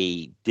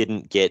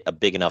didn't get a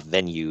big enough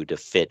venue to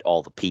fit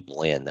all the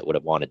people in that would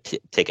have wanted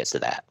tickets to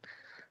that.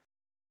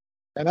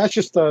 And that's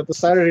just the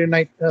Saturday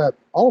night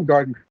Olive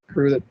Garden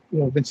crew that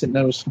Vincent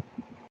knows.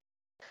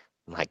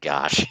 My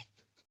gosh.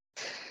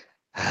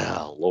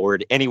 Oh,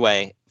 Lord.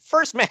 Anyway,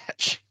 first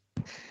match.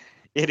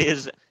 It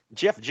is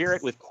Jeff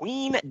Jarrett with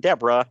Queen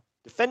Deborah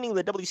defending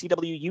the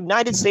WCW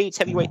United States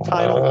Heavyweight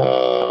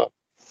title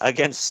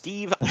against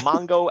Steve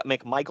Mongo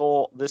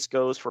McMichael. This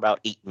goes for about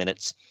 8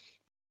 minutes.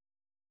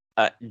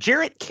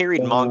 Jarrett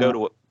carried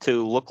Mongo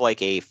to look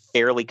like a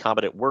fairly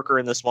competent worker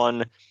in this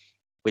one,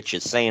 which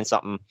is saying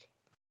something.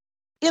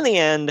 In the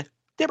end,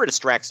 Deborah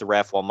distracts the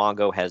ref while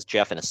Mongo has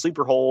Jeff in a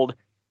sleeper hold.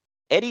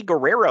 Eddie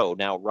Guerrero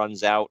now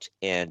runs out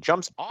and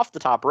jumps off the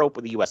top rope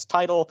with the U.S.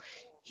 title.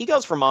 He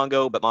goes for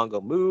Mongo, but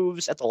Mongo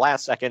moves at the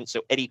last second,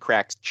 so Eddie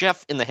cracks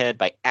Jeff in the head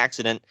by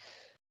accident.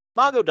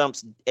 Mongo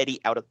dumps Eddie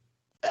out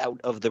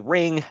of the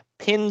ring,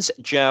 pins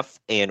Jeff,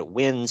 and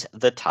wins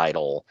the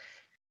title.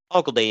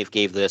 Uncle Dave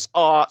gave this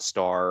a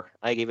star.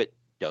 I gave it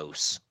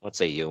dose. What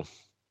say you?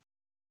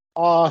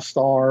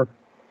 Star.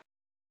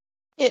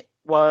 It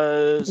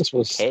was. This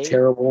was okay.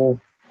 terrible.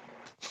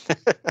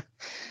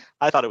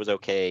 I thought it was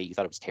okay. You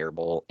thought it was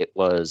terrible. It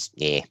was,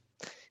 It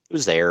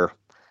was there.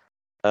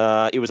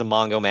 It was a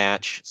Mongo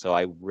match, so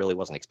I really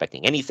wasn't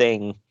expecting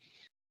anything.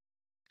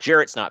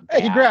 Jarrett's not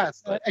bad. Hey,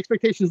 congrats. But...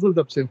 Expectations lived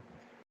up to.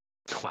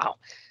 Wow.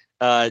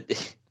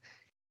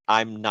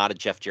 I'm not a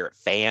Jeff Jarrett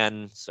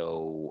fan,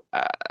 so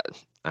I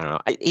don't know.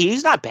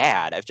 He's not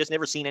bad. I've just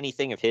never seen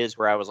anything of his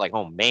where I was like,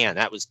 oh, man,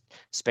 that was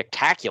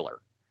spectacular.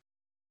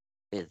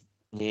 It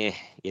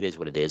is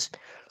what it is.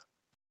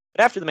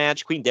 But after the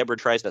match, Queen Deborah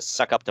tries to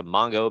suck up to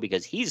Mongo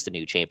because he's the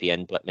new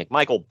champion, but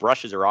McMichael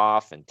brushes her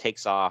off and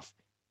takes off.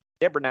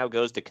 Deborah now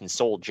goes to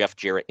console Jeff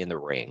Jarrett in the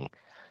ring.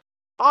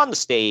 On the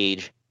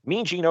stage,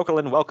 Mean Gene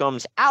Okerlund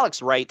welcomes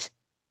Alex Wright,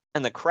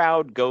 and the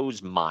crowd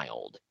goes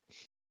mild.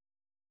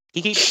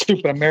 He keeps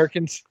Stupid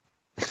Americans.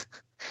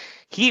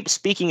 keeps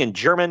speaking in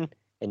German,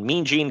 and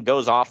Mean Gene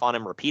goes off on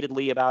him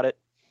repeatedly about it.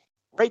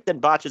 Wright then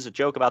botches a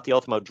joke about the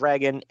Ultimo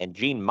Dragon, and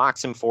Gene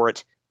mocks him for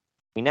it.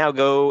 We now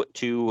go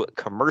to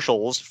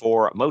commercials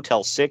for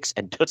Motel 6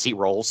 and Tootsie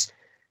Rolls.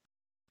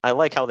 I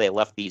like how they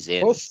left these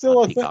in. Both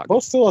still a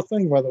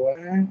thing, by the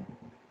way.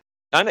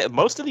 I mean,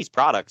 most of these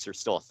products are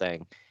still a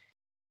thing.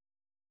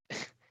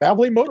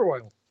 Babbling Motor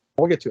Oil.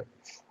 We'll get to it.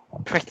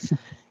 Right.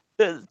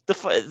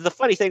 The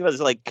funny thing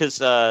was, like, because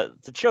the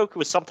joke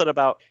was something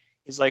about,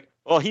 he's like,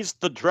 well, he's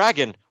the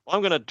dragon. Well,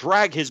 I'm going to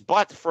drag his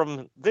butt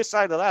from this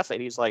side to that side.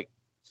 He's like,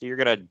 so you're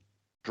going to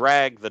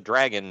drag the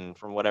dragon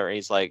from whatever.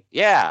 He's like,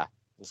 yeah.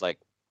 He's like,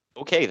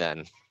 okay,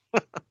 then.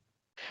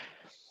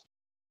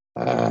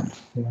 Yeah.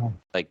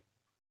 Like,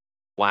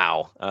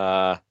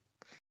 wow.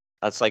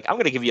 That's like, I'm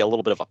going to give you a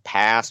little bit of a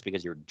pass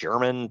because you're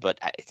German, but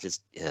it's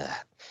just,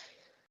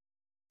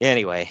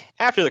 Anyway,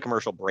 after the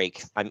commercial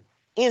break, I'm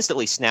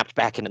instantly snapped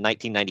back into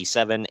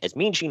 1997 as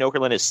Mean Gene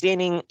Okerlund is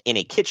standing in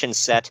a kitchen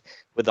set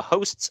with the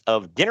hosts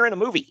of Dinner and a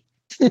Movie.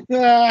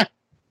 Yeah.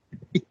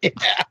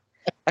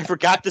 I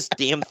forgot this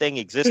damn thing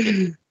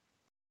existed.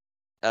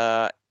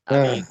 I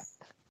mean,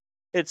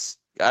 it's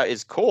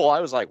cool.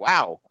 I was like,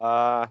 wow.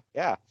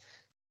 Yeah.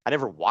 I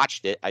never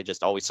watched it. I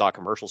just always saw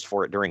commercials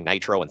for it during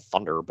Nitro and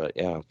Thunder, but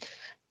yeah.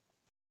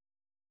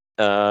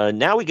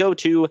 Now we go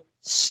to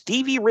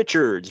Stevie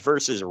Richards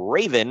versus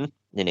Raven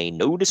in a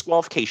no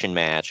disqualification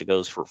match. It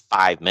goes for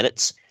 5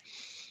 minutes.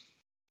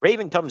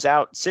 Raven comes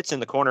out, sits in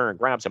the corner, and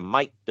grabs a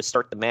mic to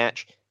start the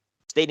match,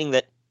 stating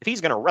that if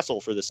he's going to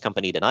wrestle for this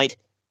company tonight,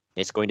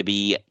 it's going to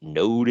be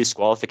no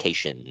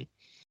disqualification.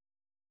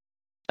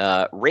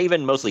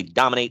 Raven mostly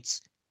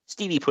dominates.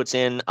 Stevie puts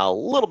in a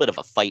little bit of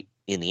a fight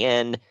in the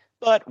end,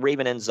 but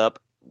Raven ends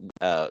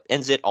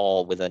it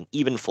all with an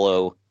even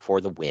flow for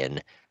the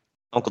win.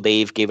 Uncle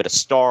Dave gave it a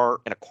star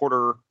and a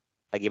quarter.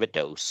 I gave it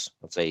dose.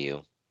 What say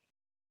you?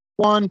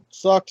 1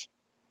 sucked.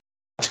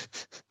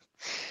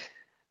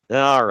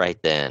 All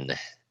right, then.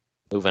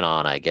 Moving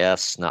on, I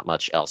guess. Not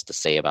much else to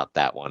say about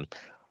that one.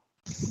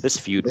 This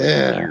feud was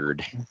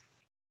weird.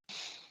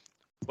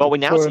 Well, we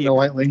now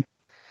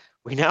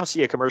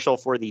see a commercial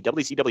for the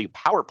WCW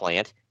Power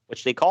Plant,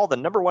 which they call the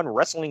 #1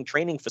 wrestling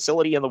training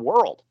facility in the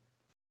world.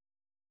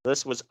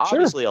 This was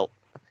obviously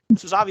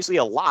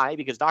a lie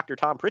because Dr.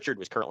 Tom Pritchard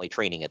was currently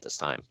training at this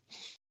time.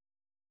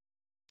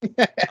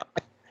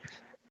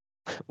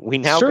 We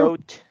now go.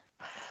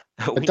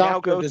 We now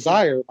go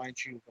Desire,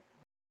 mind you.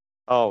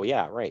 Oh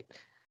yeah, right.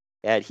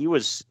 And he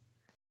was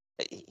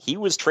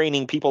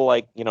training people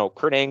like,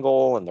 Kurt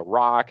Angle and The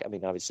Rock. I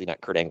mean, obviously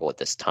not Kurt Angle at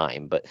this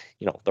time, but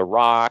The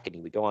Rock, and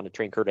he would go on to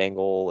train Kurt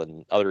Angle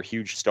and other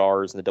huge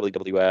stars in the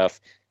WWF.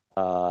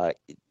 The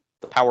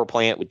Power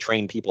Plant would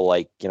train people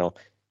like, don't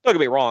get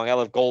me wrong, I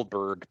love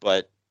Goldberg,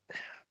 but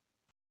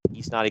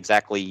he's not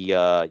exactly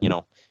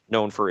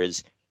known for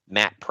his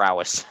mat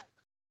prowess.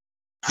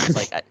 It's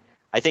like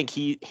I think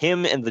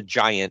him and the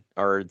Giant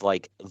are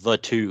like the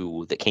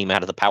two that came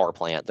out of the Power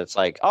Plant. That's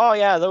like, oh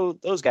yeah,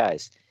 those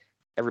guys.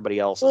 Everybody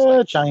else is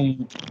like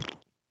Giant.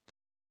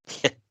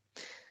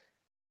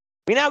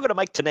 We now go to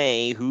Mike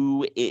Tenay,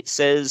 who it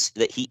says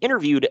that he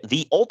interviewed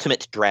the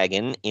Ultimate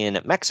Dragon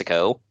in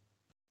Mexico.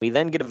 We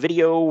then get a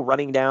video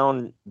running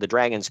down the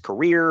Dragon's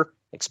career,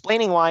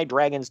 explaining why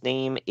Dragon's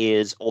name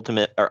is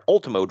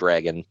Ultimo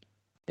Dragon,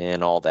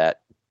 and all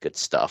that good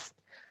stuff.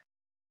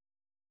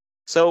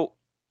 So,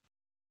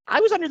 I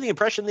was under the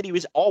impression that he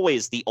was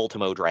always the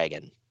Ultimo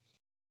Dragon.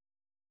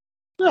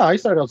 No, he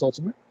started as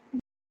Ultimate.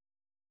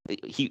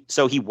 He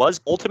was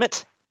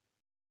Ultimate?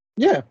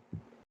 Yeah.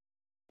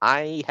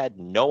 I had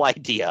no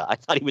idea. I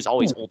thought he was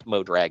always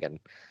Ultimo Dragon.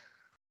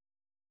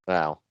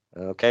 Wow.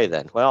 Okay,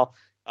 then. Well,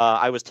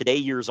 I was today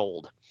years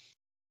old.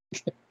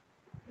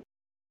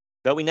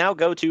 But we now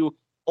go to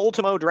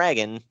Ultimo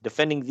Dragon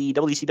defending the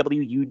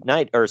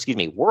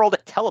WCW World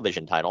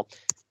Television title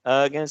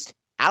against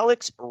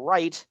Alex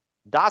Wright,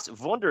 Das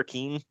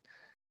Wunderkind,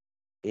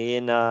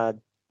 in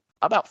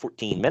about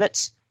 14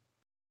 minutes.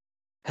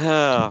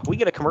 We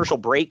get a commercial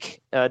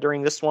break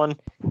during this one,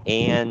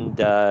 and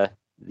for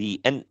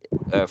the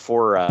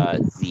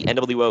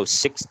NWO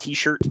 6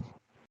 T-shirt.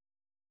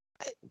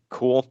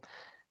 Cool,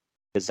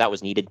 because that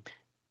was needed.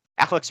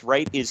 Alex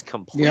Wright is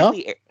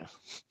completely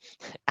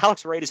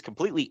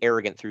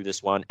arrogant through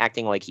this one,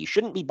 acting like he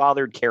shouldn't be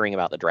bothered caring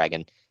about the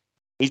Dragon.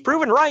 He's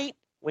proven right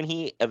when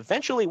he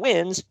eventually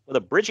wins with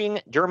a bridging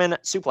German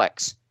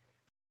suplex.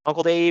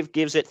 Uncle Dave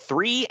gives it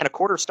 3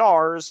 1/4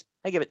 stars.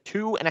 I give it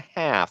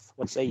 2.5.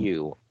 What say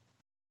you?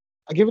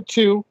 I give it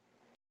 2.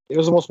 It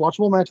was the most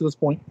watchable match at this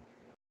point.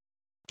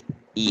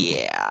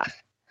 Yeah.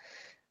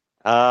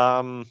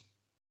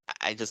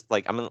 I just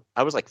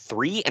I was like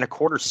 3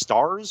 1/4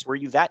 stars. Were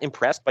you that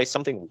impressed by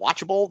something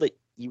watchable that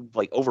you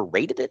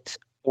overrated it,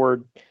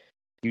 or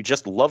you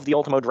just love the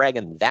Ultimo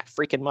Dragon that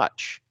freaking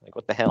much? Like,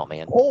 what the hell,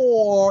 man?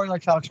 Or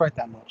like Alex Wright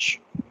that much?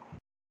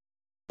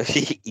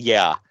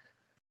 Yeah,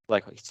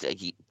 like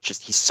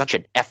he's such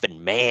an effing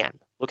man.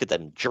 Look at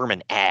them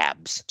German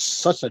abs.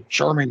 Such a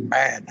German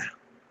man.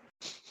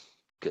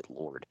 Good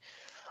Lord.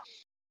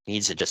 He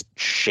needs to just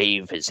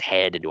shave his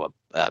head into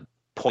a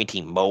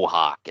pointy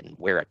mohawk and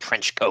wear a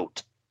trench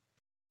coat.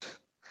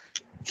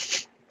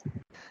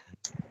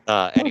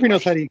 I wonder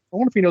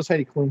if he knows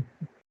Heidi Klum.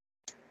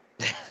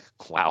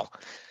 Wow.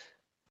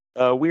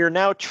 We are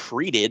now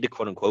treated,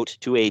 quote unquote,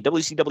 to a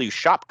WCW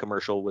shop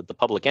commercial with the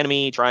Public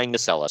Enemy trying to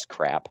sell us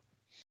crap.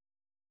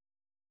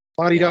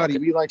 Potty Dottie,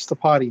 we likes to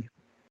potty.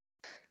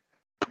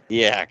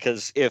 Yeah,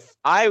 because if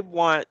I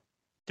want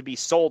to be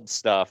sold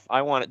stuff,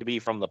 I want it to be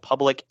from the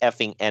Public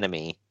Effing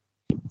Enemy.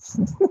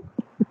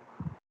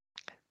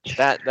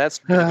 That's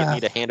going to get me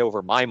to hand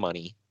over my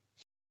money.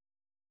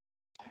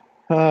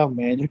 Oh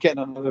man, you're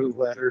getting another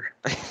letter.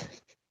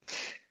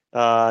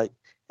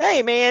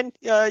 Hey man,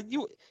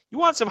 you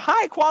want some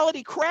high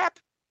quality crap?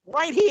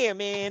 Right here,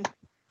 man.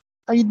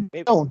 How you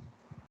doing?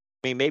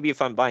 I mean, maybe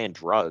if I'm buying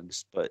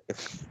drugs, but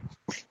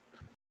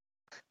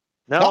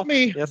no. Not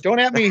me. Yes. Don't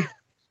at me.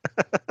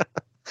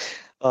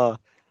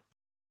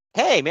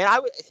 Hey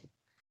man,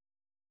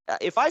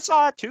 if I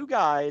saw 2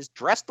 guys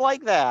dressed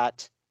like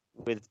that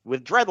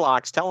with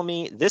dreadlocks telling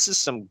me this is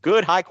some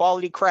good high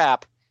quality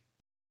crap,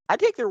 I'd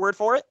take their word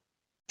for it.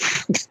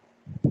 That's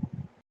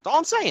all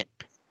I'm saying.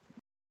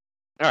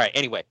 All right,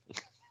 anyway.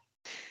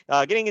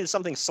 Getting into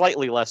something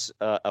slightly less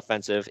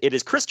offensive, it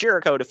is Chris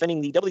Jericho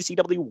defending the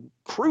WCW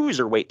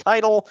Cruiserweight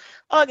title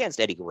against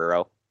Eddie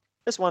Guerrero.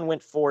 This one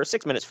went for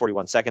 6 minutes,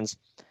 41 seconds.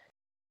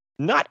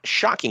 Not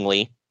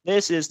shockingly,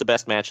 this is the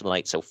best match of the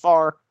night so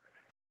far.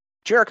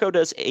 Jericho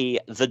does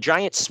the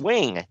giant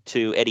swing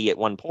to Eddie at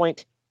one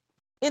point.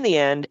 In the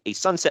end, a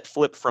sunset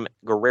flip from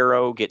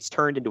Guerrero gets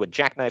turned into a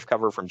jackknife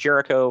cover from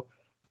Jericho.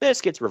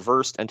 This gets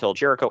reversed until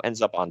Jericho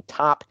ends up on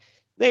top.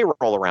 They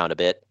roll around a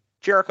bit.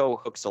 Jericho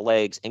hooks the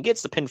legs and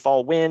gets the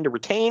pinfall win to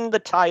retain the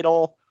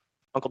title.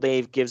 Uncle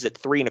Dave gives it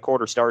 3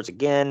 1/4 stars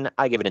again.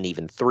 I give it an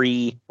even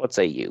 3. What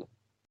say you?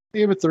 I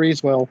give it 3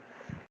 as well.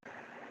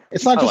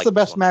 It's not just the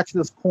best match at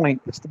this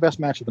point. It's the best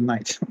match of the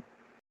night.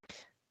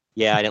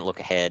 Yeah, I didn't look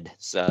ahead.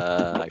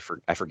 So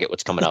I forget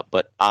what's coming up,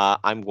 but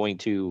I'm going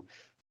to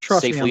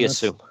safely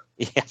assume.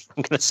 Yeah,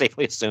 I'm going to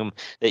safely assume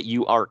that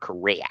you are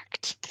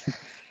correct.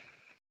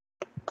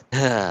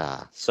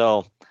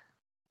 So,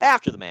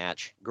 after the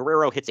match,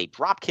 Guerrero hits a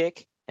drop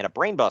kick and a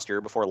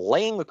brainbuster before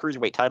laying the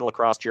Cruiserweight title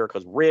across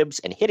Jericho's ribs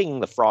and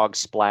hitting the frog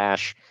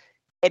splash.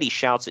 Eddie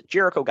shouts that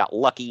Jericho got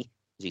lucky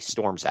as he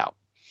storms out.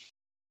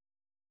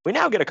 We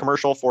now get a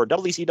commercial for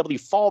WCW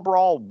Fall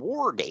Brawl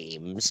War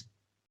Games.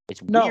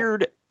 It's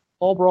weird.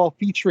 Fall Brawl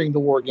featuring the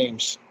War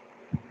Games.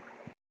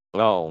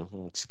 Oh,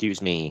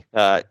 excuse me.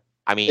 I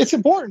mean, it's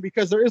important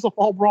because there is a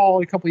Fall Brawl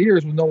in a couple of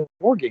years with no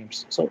War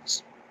Games, so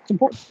it's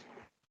important.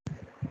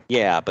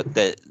 Yeah, but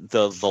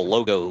the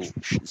logo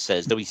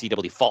says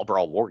WCW Fall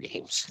Brawl War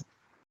Games.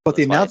 But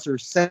the announcer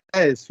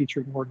says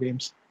featuring War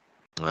Games.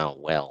 Oh,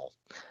 well.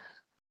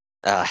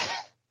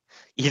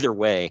 Either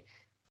way,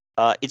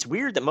 it's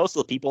weird that most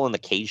of the people in the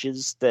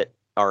cages that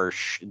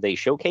they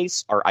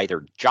showcase are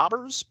either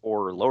jobbers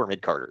or lower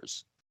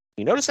mid-carders.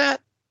 You notice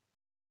that?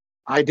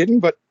 I didn't,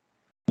 but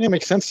it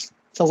makes sense.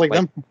 Sounds like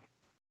them.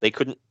 They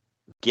couldn't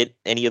get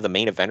any of the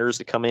main eventers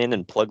to come in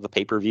and plug the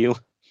pay-per-view.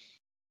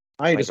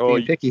 I just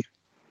being picky.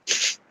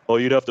 Oh,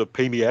 you'd have to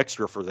pay me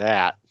extra for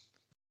that.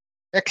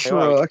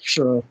 Extra.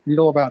 You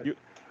know about it.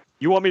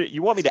 You want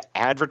me to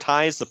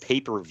advertise the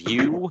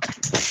pay-per-view?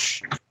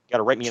 Got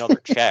to write me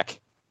another check.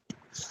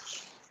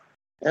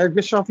 Eric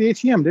Bischoff, the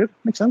ATM, dude.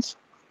 Makes sense.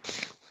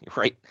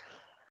 Right.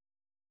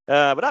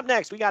 But up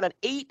next, we got an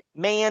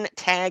 8-man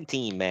tag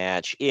team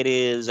match. It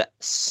is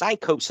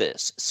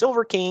Psychosis,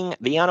 Silver King,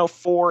 Villano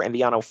 4, and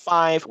Villano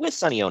 5 with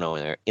Sonny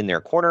Ono in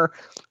their corner,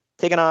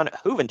 taking on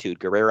Juventud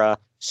Guerrera,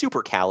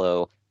 Super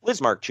Callo,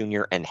 Lizmark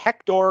Jr., and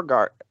Hector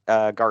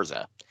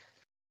Garza.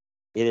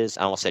 It is,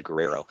 I almost said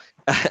Guerrero.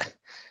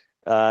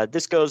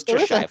 This goes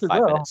just shy of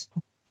 5 minutes.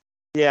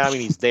 Yeah, I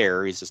mean, he's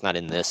there. He's just not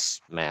in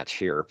this match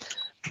here.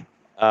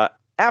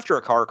 After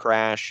a car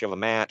crash of a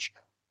match,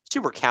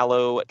 Super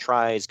Callo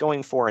tries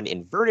going for an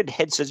inverted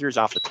head scissors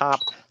off the top,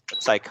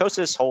 but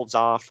Psychosis holds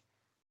off.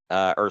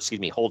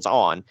 holds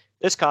on.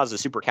 This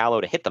causes Super Calo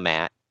to hit the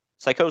mat.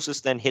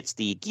 Psychosis then hits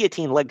the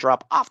guillotine leg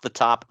drop off the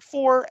top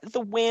for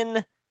the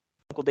win.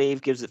 Uncle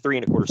Dave gives it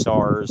 3 1/4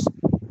 stars.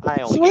 I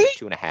only give it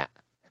 2.5.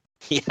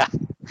 Yeah,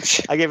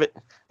 I gave it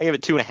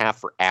 2.5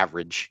 for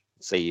average.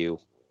 Say you.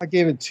 I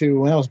gave it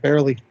 2, and that was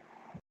barely.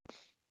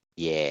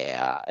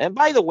 Yeah, and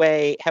by the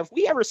way, have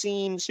we ever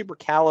seen Super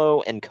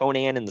Calo and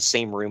Conan in the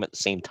same room at the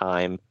same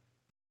time?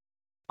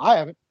 I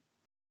haven't.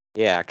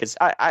 Yeah, because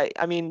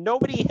I mean,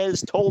 nobody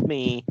has told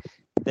me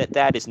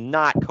that is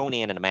not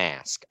Conan in a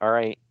mask. All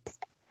right,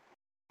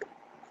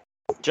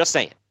 just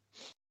saying.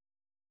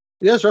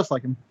 He does dress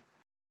like him.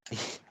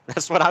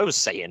 That's what I was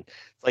saying.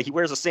 Like he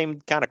wears the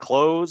same kind of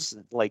clothes.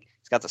 Like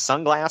he's got the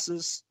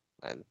sunglasses.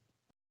 I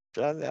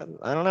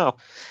don't know.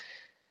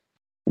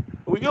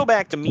 We go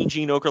back to Mean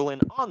Gene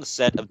Okerlund on the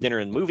set of Dinner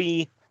and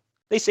Movie.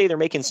 They say they're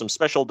making some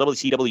special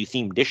WCW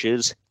themed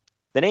dishes.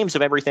 The names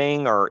of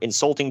everything are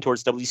insulting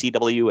towards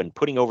WCW and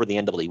putting over the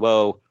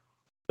NWO.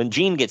 When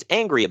Gene gets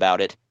angry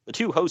about it, the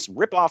two hosts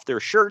rip off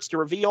their shirts to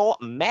reveal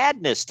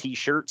Madness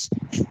t-shirts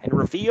and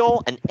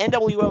reveal an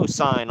NWO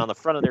sign on the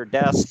front of their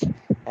desk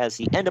as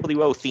the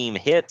NWO theme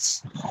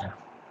hits.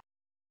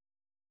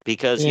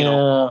 Because, you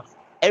know,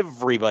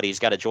 everybody's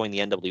got to join the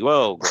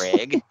NWO,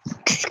 Greg,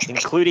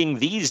 including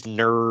these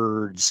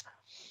nerds.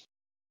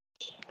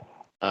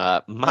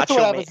 That's Macho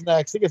what Man. happens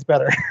next. It gets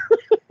better.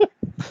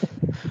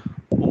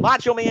 Well,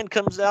 Macho Man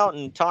comes out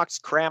and talks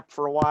crap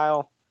for a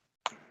while.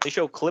 They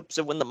show clips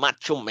of when the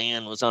Macho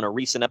Man was on a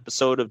recent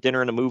episode of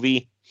Dinner and a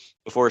Movie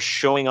before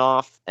showing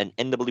off an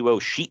NWO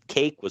sheet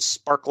cake with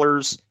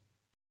sparklers.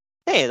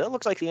 Hey, that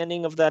looks like the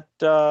ending of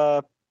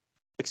that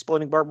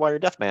exploding barbed wire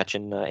death match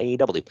in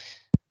AEW.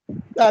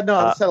 No,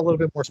 this had a little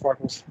bit more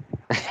sparkles.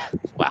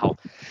 Wow.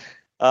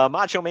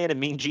 Macho Man and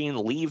Mean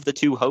Gene leave the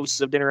two hosts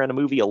of Dinner and a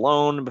Movie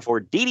alone before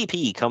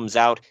DDP comes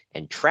out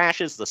and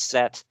trashes the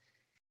set.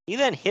 He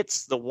then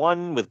hits the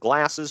one with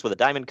glasses with a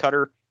diamond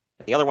cutter.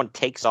 The other one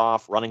takes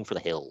off, running for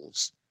the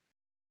hills.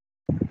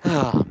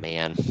 Oh,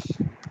 man.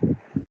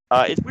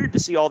 It's weird to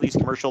see all these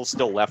commercials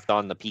still left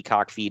on the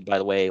Peacock feed, by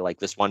the way, like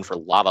this one for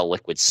Lava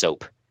Liquid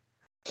Soap,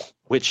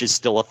 which is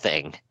still a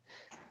thing.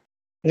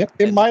 Yep,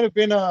 it might have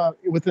been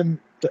within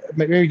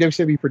maybe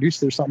WCW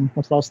produced it or something.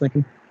 That's what I was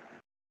thinking.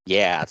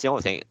 Yeah, it's the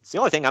only thing. It's the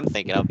only thing I'm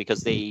thinking of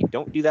because they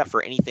don't do that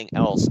for anything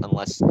else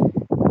unless,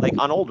 like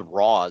on old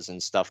Raws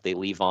and stuff, they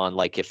leave on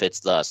like if it's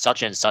the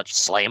such and such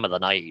slam of the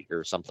night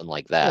or something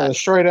like that. Yeah,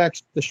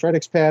 the Shred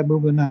X pad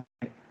move of the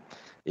night.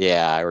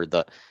 Yeah, or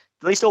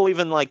they still leave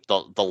in like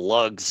the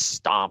lugs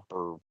stomp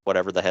or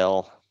whatever the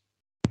hell.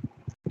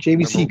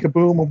 JVC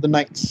Kaboom of the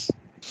nights.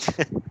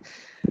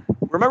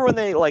 Remember when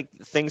they like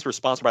things were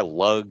sponsored by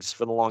lugs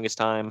for the longest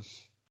time?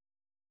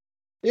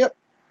 Yep.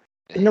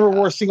 I never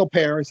wore a single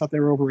pair. I thought they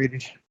were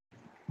overrated.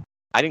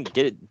 I didn't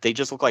get it. They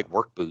just look like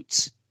work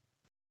boots.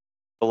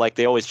 But like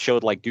they always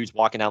showed like dudes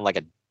walking down like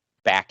a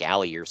back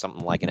alley or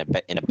something like in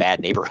a bad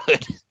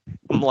neighborhood.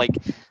 I'm like,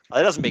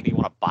 that doesn't make me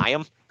want to buy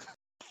them.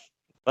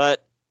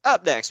 But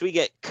up next, we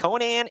get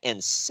Conan and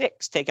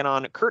Syxx taking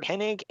on Curt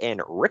Hennig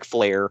and Ric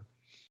Flair.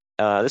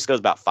 This goes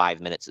about 5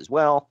 minutes as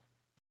well.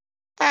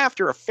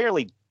 After a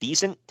fairly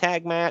decent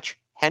tag match,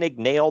 Hennig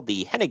nailed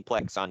the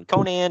Hennigplex on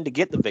Conan to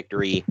get the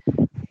victory.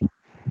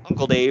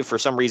 Uncle Dave, for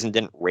some reason,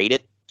 didn't rate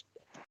it.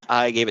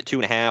 I gave it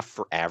 2.5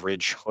 for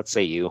average. What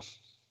say you?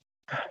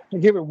 I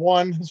gave it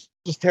 1. This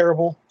was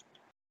terrible.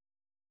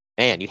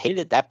 Man, you hated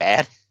it that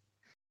bad?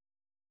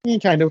 Yeah,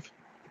 kind of.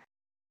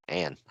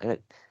 Man, I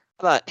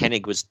thought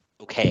Hennig was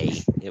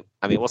okay. It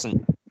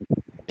wasn't...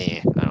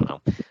 I don't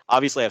know.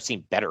 Obviously, I've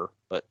seen better,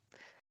 but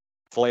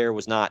Flair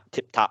was not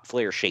tip-top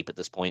Flair shape at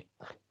this point.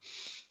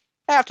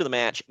 After the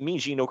match, Mean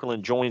Gene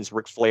Okerlund joins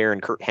Ric Flair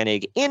and Curt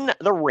Hennig in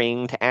the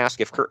ring to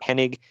ask if Curt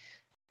Hennig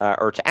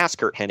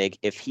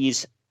if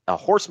he's a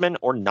horseman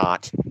or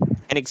not.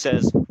 Hennig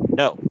says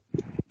no.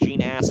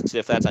 Gene asks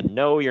if that's a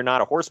no, you're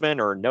not a horseman,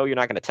 or no, you're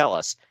not going to tell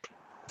us.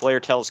 Flair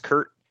tells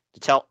Curt to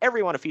tell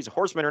everyone if he's a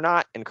horseman or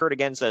not, and Curt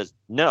again says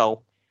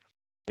no.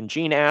 And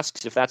Gene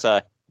asks if that's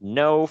a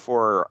no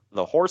for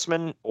the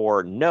horseman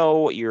or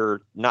no,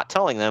 you're not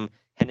telling them.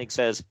 Hennig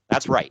says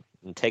that's right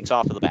and takes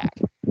off to the back.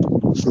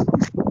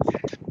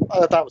 I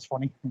thought that was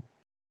funny.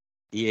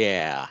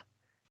 Yeah.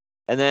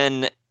 And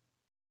then,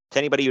 to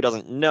anybody who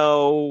doesn't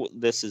know,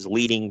 this is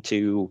leading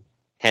to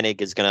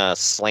Hennig is going to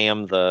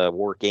slam the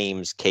War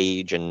Games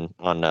cage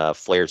on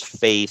Flair's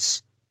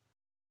face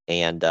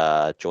and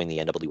join the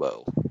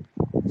NWO.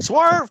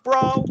 Swerve,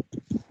 bro!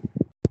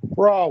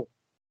 Bro.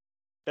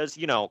 Because,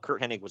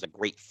 Curt Hennig was a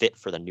great fit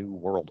for the New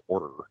World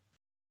Order.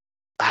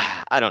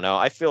 I don't know.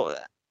 I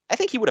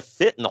think he would have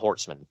fit in the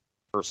Horsemen,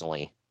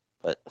 personally.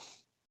 But...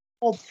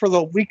 Well, for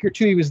the week or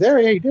two he was there,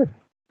 yeah, he did.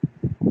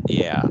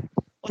 Yeah.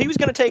 Well, he was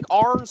going to take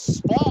Arn's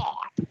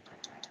spot.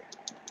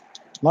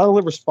 Not a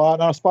liver spot,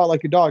 not a spot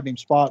like your dog named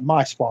Spot,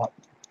 my spot.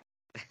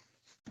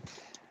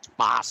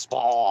 My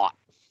spot.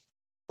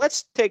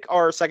 Let's take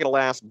our second to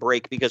last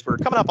break because we're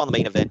coming up on the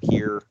main event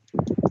here.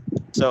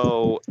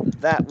 So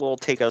that will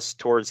take us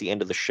towards the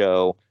end of the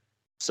show.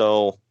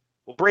 So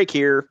we'll break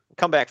here,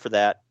 come back for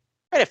that.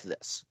 right after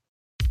this.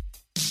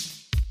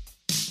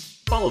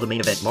 Follow the Main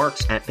Event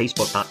Marks at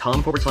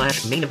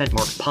facebook.com/Main Event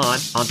Marks Pod,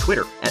 on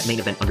Twitter at Main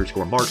Event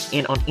 _Marks,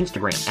 and on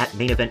Instagram at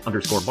Main Event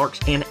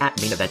 _Marks and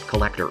at Main Event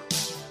Collector.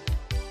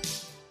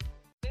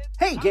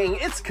 Hey gang,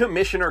 it's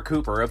Commissioner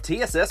Cooper of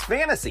TSS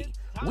Fantasy.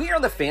 We are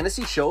the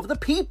fantasy show of the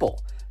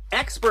people.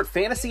 Expert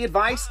fantasy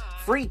advice,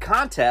 free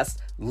contests,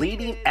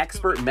 leading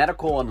expert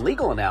medical and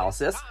legal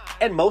analysis,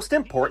 and most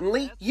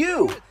importantly,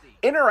 you.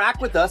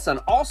 Interact with us on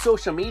all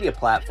social media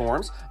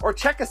platforms or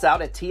check us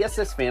out at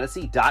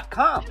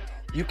tssfantasy.com.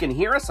 You can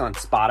hear us on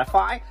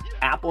Spotify,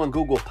 Apple and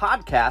Google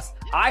Podcasts,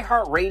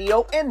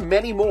 iHeartRadio, and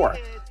many more.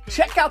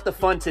 Check out the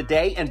fun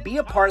today and be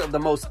a part of the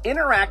most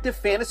interactive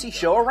fantasy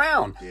show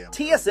around.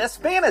 TSS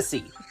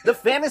Fantasy, the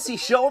fantasy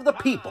show of the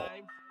people.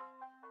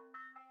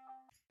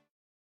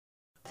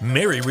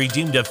 Mary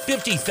redeemed a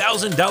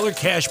 $50,000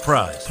 cash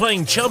prize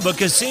playing Chumba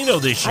Casino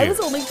this year. I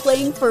was only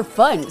playing for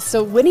fun,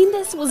 so winning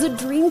this was a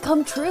dream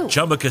come true.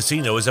 Chumba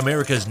Casino is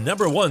America's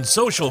 #1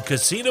 social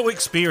casino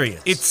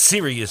experience. It's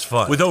serious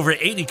fun. With over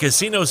 80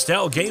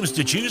 casino-style games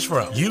to choose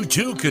from, you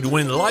too could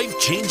win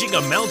life-changing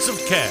amounts of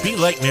cash. Be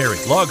like Mary.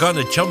 Log on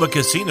to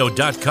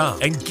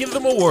ChumbaCasino.com and give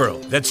them a whirl.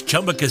 That's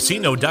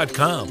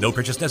ChumbaCasino.com. No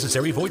purchase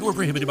necessary. Void where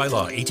prohibited by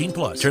law.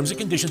 18+. Terms and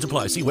conditions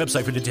apply. See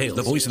website for details.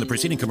 The voice in the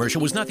preceding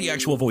commercial was not the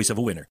actual voice of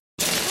a winner.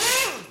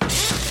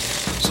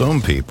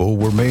 Some people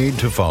were made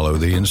to follow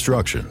the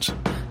instructions.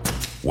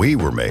 We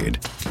were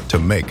made to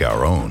make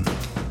our own.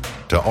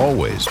 To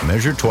always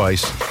measure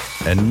twice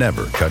and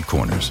never cut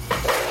corners.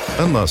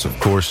 Unless, of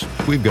course,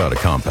 we've got a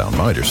compound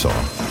miter saw.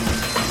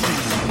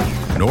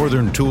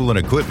 Northern Tool and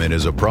Equipment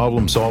is a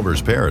problem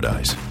solver's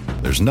paradise.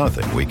 There's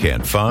nothing we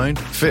can't find,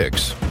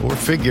 fix, or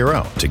figure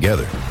out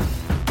together.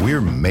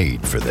 We're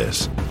made for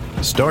this.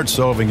 Start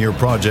solving your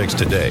projects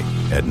today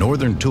at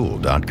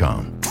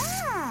northerntool.com.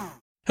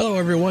 Hello,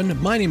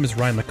 everyone. My name is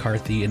Ryan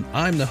McCarthy, and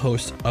I'm the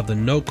host of the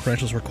No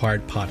Credentials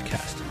Required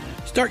podcast.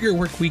 Start your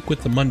work week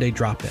with the Monday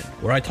Drop-In,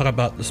 where I talk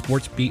about the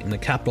sports beat in the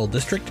Capital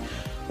District,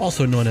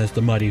 also known as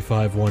the Mighty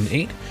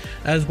 518,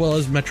 as well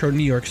as Metro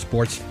New York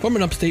sports from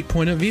an upstate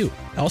point of view.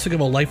 I also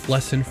give a life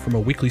lesson from a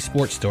weekly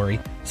sports story,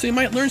 so you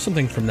might learn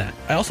something from that.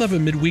 I also have a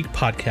midweek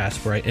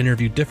podcast where I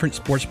interview different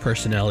sports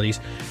personalities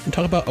and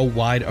talk about a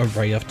wide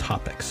array of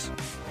topics.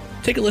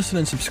 Take a listen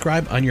and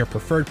subscribe on your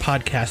preferred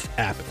podcast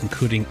app,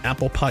 including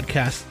Apple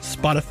Podcasts,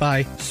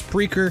 Spotify,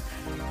 Spreaker,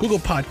 Google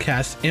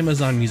Podcasts,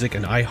 Amazon Music,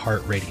 and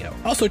iHeartRadio.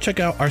 Also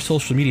check out our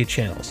social media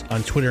channels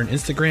on Twitter and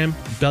Instagram,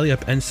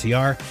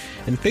 BellyUpNCR,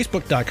 and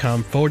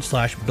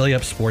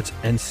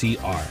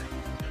Facebook.com/BellyUpSportsNCR.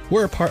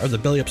 We're a part of the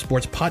Belly Up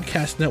Sports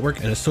Podcast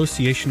Network in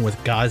association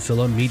with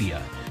Godzilla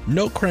Media.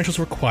 No credentials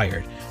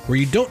required, where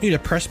you don't need a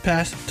press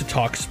pass to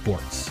talk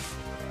sports.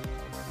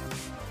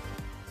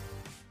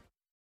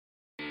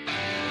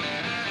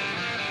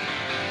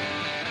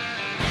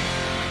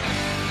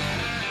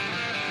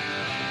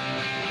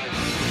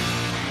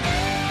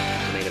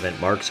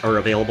 Marks are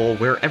available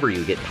wherever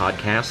you get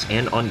podcasts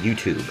and on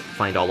YouTube.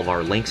 Find all of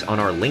our links on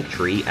our link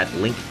tree at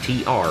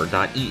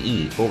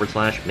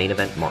linktr.ee/Main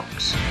Event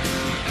Marks.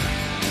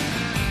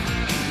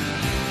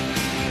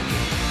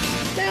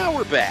 Now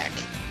we're back.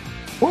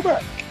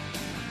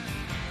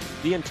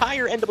 The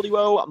entire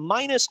NWO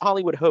minus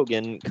Hollywood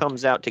Hogan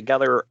comes out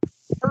together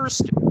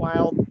first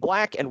while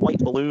black and white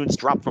balloons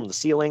drop from the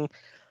ceiling.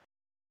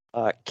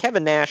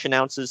 Kevin Nash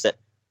announces that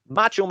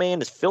Macho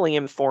Man is filling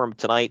in for him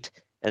tonight.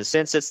 And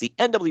since it's the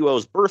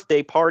NWO's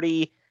birthday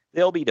party,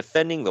 they'll be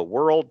defending the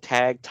World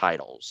Tag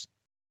Titles.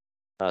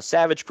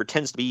 Savage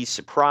pretends to be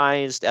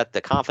surprised at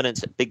the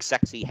confidence that Big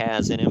Sexy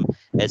has in him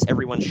as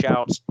everyone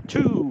shouts,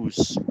 "Too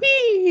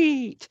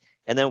sweet!"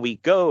 And then we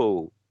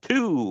go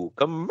to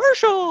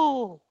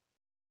commercial.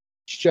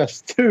 It's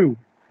just to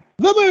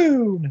the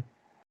moon.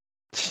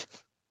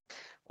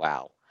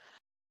 Wow.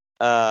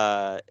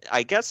 I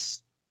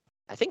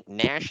think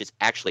Nash is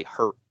actually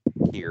hurt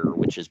here,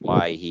 which is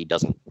why he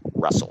doesn't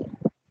wrestle.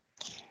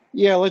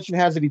 Yeah, legend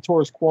has it he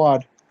tore his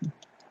quad.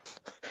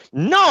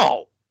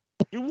 No!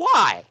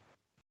 Why?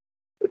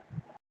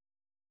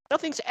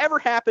 Nothing's ever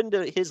happened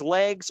to his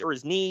legs or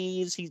his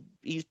knees. He's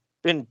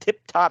been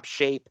tip-top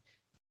shape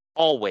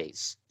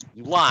always.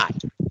 You lie.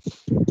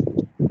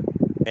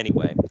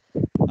 Anyway,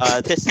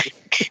 this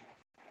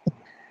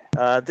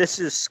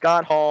is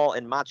Scott Hall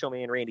and Macho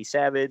Man Randy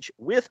Savage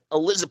with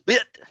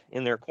Elizabeth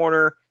in their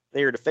corner.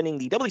 They are defending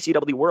the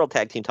WCW World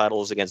Tag Team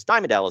titles against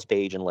Diamond Dallas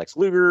Page and Lex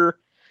Luger.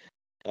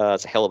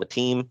 It's a hell of a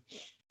team.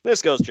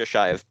 This goes just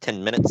shy of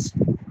 10 minutes.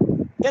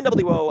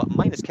 NWO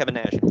minus Kevin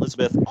Nash and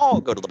Elizabeth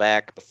all go to the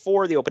back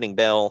before the opening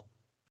bell.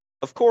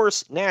 Of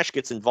course, Nash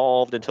gets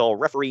involved until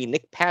referee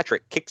Nick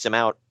Patrick kicks him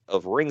out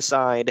of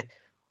ringside.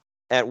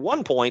 At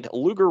one point,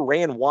 Luger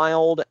ran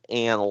wild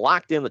and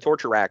locked in the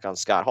torture rack on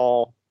Scott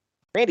Hall.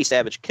 Randy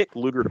Savage kicked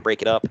Luger to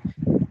break it up,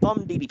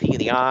 thumbed DDP in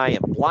the eye,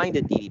 and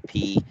blinded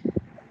DDP.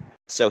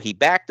 So he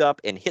backed up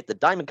and hit the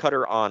diamond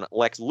cutter on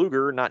Lex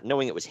Luger, not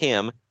knowing it was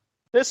him.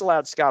 This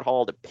allowed Scott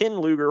Hall to pin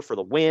Luger for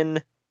the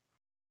win.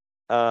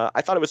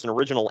 I thought it was an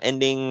original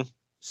ending,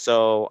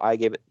 so I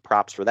gave it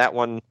props for that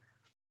one.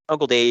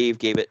 Uncle Dave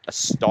gave it a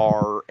 1.25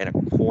 stars.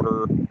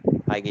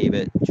 I gave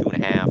it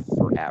 2.5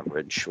 for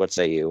average. What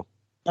say you?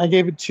 I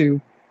gave it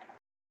 2.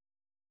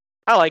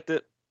 I liked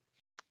it.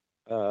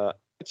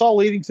 It's all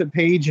leading to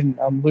Paige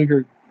and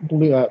Luger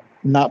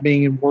not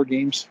being in War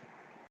Games.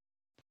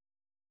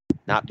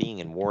 Not being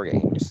in War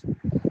Games.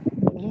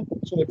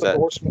 So they put the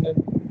Horsemen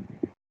in.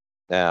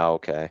 Oh,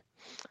 okay.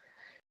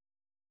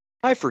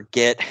 I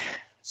forget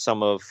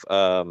some of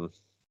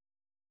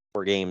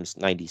War Games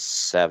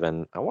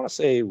 97. I want to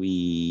say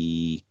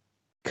we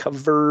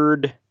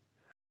covered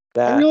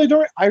that.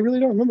 I really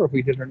don't remember if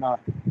we did or not.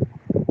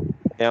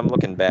 Yeah, I'm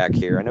looking back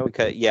here. I know we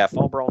cut. Yeah,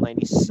 Fall Brawl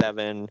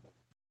 97.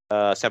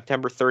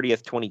 September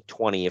 30th,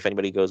 2020, if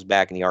anybody goes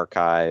back in the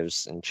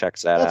archives and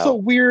checks that out. That's a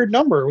weird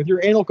number with your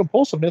anal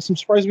compulsiveness. I'm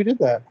surprised we did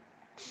that.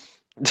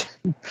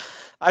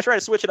 I try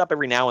to switch it up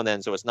every now and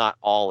then so it's not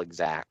all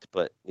exact,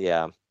 but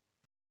yeah.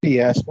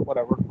 BS, but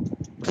whatever.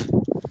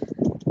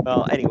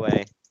 Well,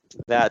 anyway,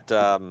 that,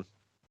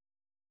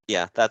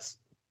 that's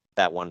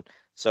that one.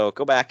 So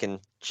go back and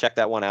check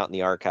that one out in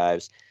the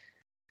archives.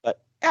 But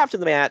after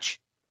the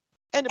match,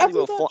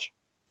 NWO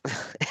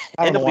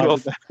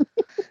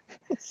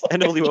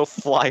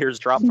flyers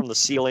drop from the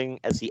ceiling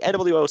as the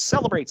NWO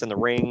celebrates in the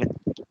ring.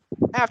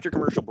 After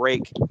commercial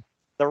break,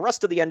 the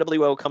rest of the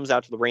NWO comes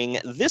out to the ring,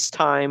 this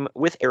time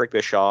with Eric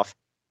Bischoff.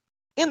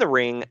 In the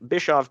ring,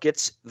 Bischoff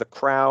gets the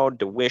crowd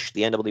to wish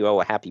the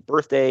NWO a happy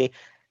birthday.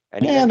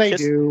 And they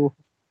do.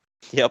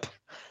 Yep.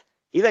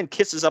 He then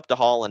kisses up to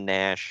Hall and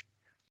Nash.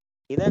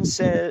 He then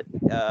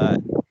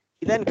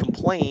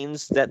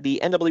complains that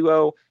the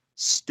NWO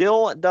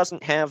still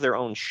doesn't have their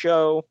own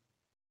show.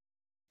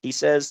 He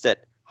says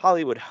that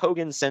Hollywood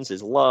Hogan sends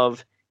his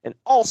love, and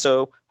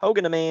also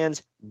Hogan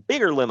demands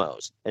bigger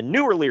limos and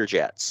newer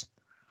Learjets.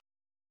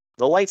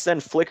 The lights then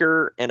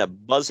flicker, and a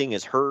buzzing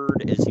is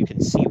heard. As you can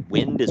see,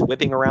 wind is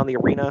whipping around the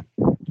arena.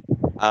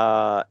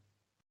 I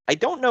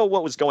don't know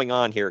what was going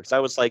on here, because I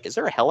was like, is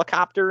there a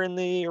helicopter in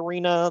the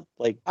arena?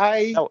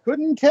 I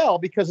couldn't tell,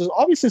 because there's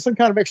obviously some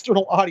kind of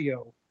external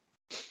audio.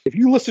 If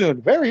you listen to it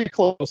very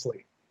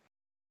closely,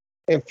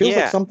 it feels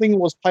like something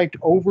was piped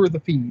over the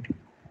feed.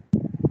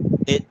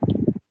 It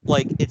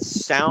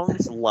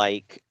sounds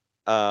like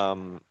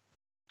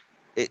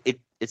it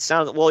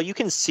sounds, well, you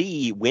can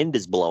see wind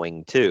is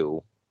blowing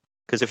too,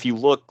 because if you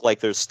look,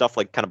 there's stuff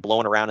kind of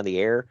blowing around in the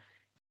air.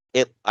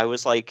 I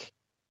was like,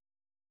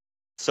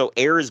 so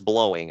air is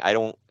blowing. I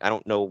don't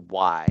know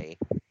why.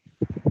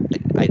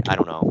 I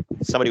don't know.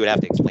 Somebody would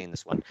have to explain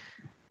this one.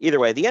 Either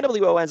way, the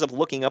NWO ends up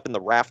looking up in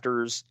the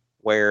rafters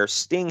where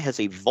Sting has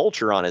a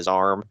vulture on his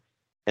arm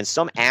and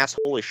some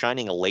asshole is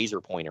shining a laser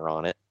pointer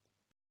on it.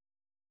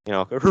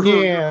 Yeah,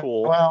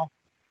 cool. Well,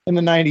 in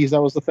the 90s,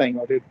 that was the thing,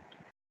 though, dude.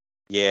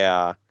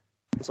 Yeah.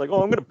 It's like, I'm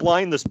going to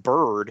blind this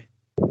bird.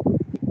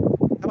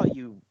 How about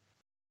you...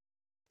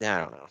 I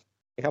don't know.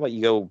 How about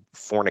you go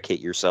fornicate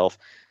yourself?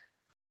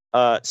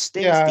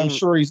 Sting's I'm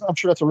sure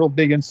that's a real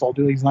big insult,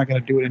 dude. He's not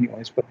going to do it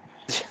anyways, but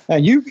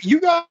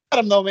you got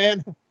him, though,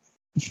 man.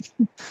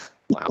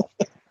 Wow.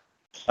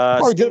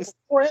 Or did it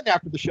before and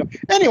after the show.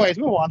 Anyways,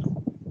 move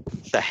on.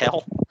 The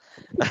hell?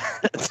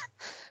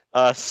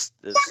 I'm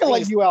not gonna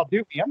let you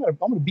outdo me. I'm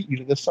gonna beat you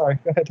to this. Sorry,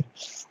 go ahead.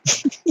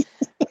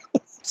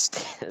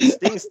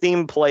 Sting's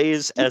theme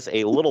plays as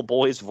a little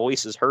boy's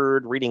voice is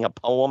heard reading a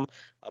poem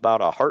about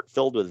a heart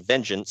filled with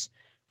vengeance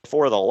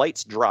before the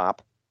lights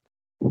drop.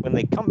 When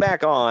they come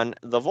back on,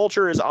 the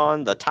vulture is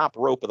on the top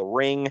rope of the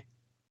ring.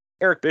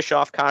 Eric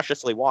Bischoff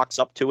cautiously walks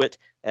up to it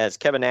as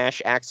Kevin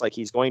Nash acts like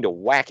he's going to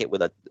whack it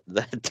with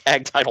the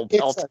tag title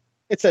belt.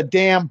 It's a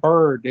damn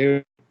bird,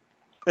 dude.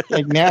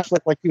 Nash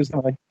looked like he was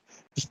gonna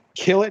just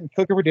kill it and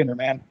cook it for dinner,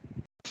 man.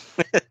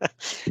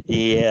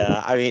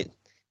 Yeah, I mean,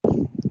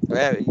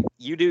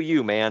 you do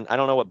you, man. I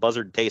don't know what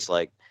buzzard tastes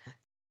like.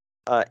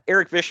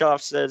 Eric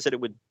Bischoff says that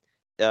it would,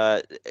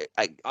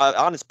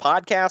 on his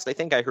podcast, I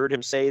think I heard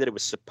him say that it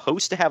was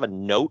supposed to have a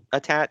note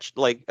attached,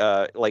 like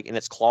in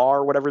its claw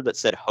or whatever, that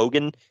said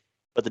Hogan,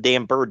 but the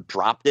damn bird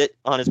dropped it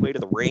on his way to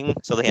the ring,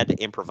 so they had to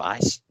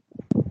improvise.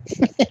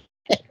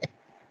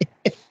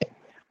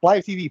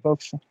 Live TV,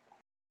 folks.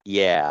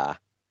 Yeah.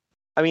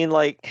 I mean,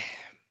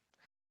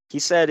 he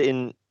said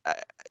in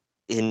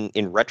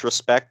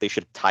retrospect they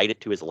should have tied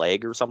it to his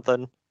leg or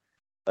something,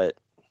 but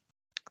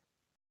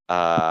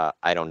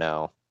I don't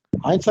know.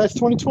 Hindsight's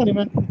 20/20,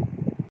 man.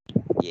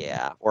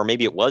 Yeah, or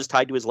maybe it was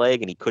tied to his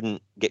leg and he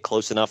couldn't get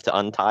close enough to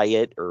untie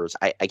it, or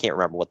I can't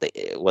remember what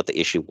the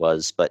issue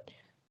was, but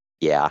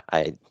yeah,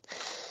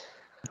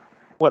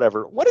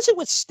 whatever. What is it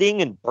with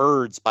Sting and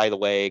birds, by the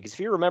way? Because if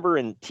you remember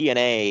in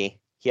TNA,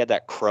 he had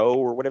that crow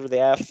or whatever the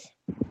F.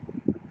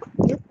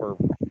 Or,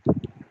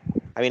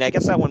 I mean, I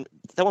guess that one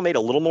made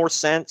a little more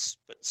sense,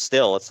 but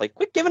still, it's like,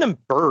 quit giving him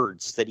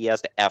birds that he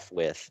has to F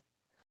with.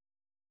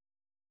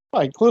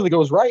 Well, he clearly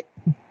goes right.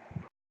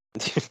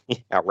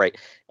 Yeah, right.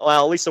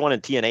 Well, at least the one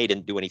in TNA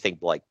didn't do anything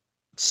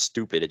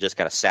stupid. It just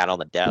kind of sat on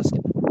the desk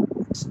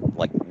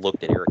and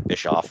looked at Eric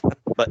Bischoff.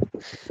 But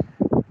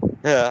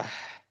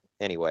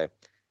anyway,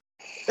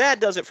 that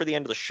does it for the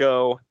end of the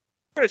show.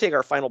 We're going to take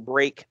our final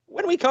break.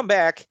 When we come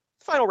back,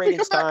 Final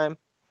ratings time.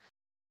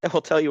 And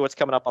we'll tell you what's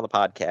coming up on the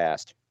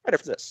podcast right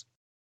after this.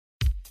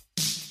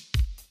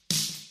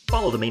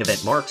 Follow the Main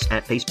Event Marks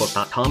at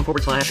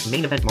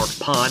facebook.com/Main Event Marks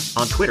Pod,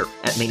 on Twitter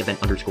at Main Event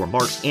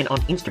 _Marks, and on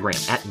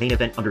Instagram at Main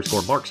Event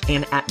 _Marks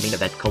and at Main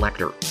Event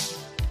Collector.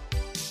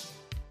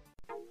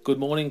 Good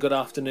morning, good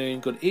afternoon,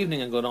 good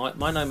evening, and good night.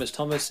 My name is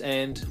Thomas,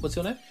 and what's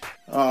your name?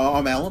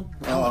 I'm Alan.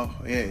 Alan. Oh,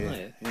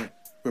 yeah.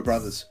 We're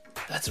brothers.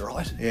 That's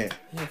right. Yeah.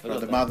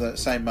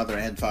 Same mother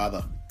and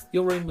father.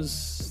 Your room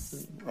was...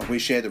 Oh, we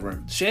shared the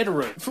room. Shared a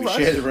room? We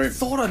shared the room.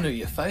 Thought I knew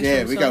your face.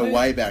 Yeah, we go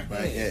way back,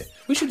 mate. Yeah.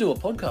 We should do a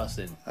podcast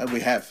then.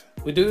 We have.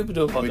 We do a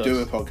podcast? We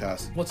do a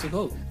podcast. What's it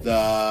called?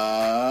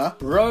 The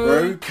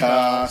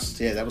Brocast.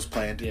 Yeah, that was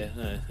planned. Yeah,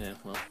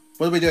 well...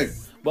 What do we do?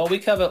 Well, we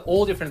cover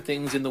all different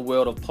things in the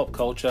world of pop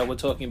culture. We're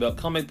talking about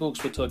comic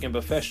books, we're talking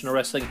about professional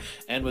wrestling,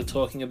 and we're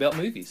talking about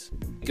movies.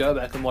 Go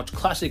back and watch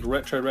classic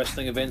retro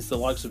wrestling events, the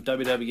likes of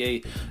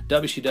WWE,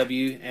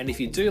 WCW, and if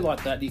you do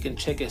like that, you can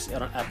check us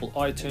out on Apple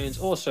iTunes,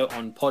 also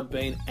on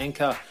Podbean,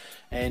 Anchor,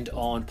 and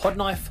on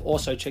Podknife.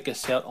 Also check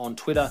us out on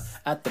Twitter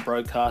at The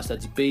Brocast.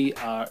 That's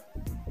BROKAST.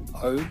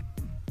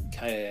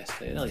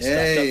 Nearly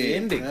stuffed up the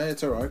ending. No,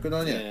 it's all right. Good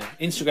on you. Yeah.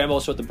 Instagram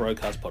also at The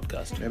Brocast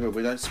Podcast. Remember,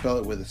 we don't spell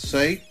it with a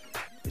C.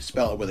 We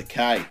spell it with a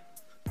K.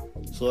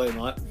 Sorry,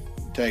 mate.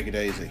 Take it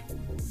easy.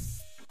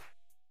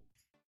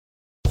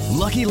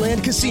 Lucky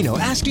Land Casino,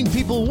 asking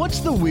people,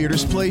 what's the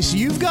weirdest place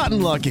you've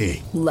gotten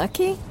lucky?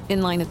 Lucky?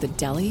 In line at the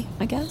deli,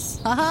 I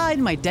guess? Aha,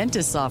 in my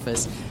dentist's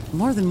office.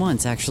 More than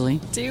once,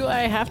 actually. Do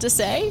I have to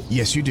say?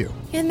 Yes, you do.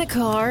 In the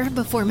car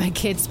before my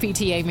kids'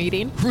 PTA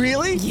meeting.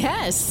 Really?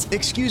 Yes.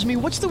 Excuse me,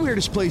 what's the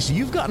weirdest place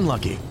you've gotten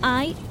lucky?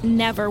 I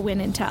never win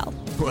and tell.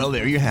 Well,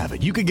 there you have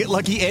it. You can get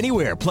lucky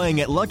anywhere,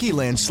 playing at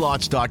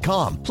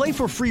LuckyLandSlots.com. Play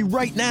for free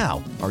right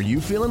now. Are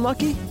you feeling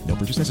lucky? No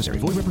purchase necessary.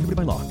 Void where prohibited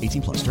by law.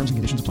 18+. Terms and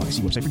conditions apply.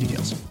 See website for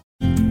details.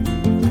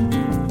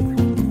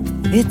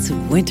 It's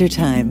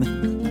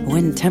wintertime.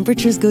 When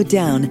temperatures go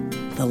down,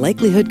 the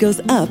likelihood goes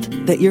up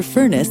that your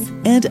furnace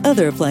and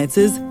other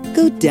appliances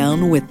go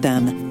down with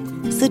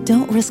them. So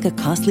don't risk a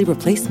costly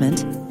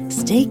replacement.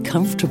 Stay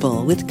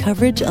comfortable with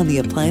coverage on the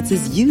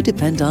appliances you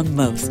depend on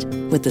most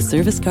with the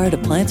Service Guard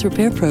Appliance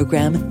Repair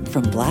Program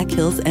from Black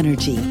Hills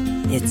Energy.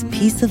 It's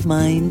peace of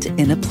mind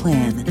in a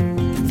plan.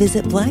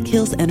 Visit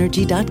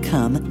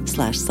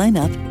blackhillsenergy.com/sign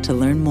up to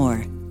learn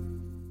more.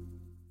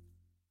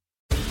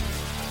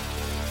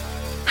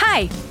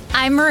 Hi,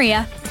 I'm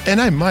Maria. And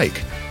I'm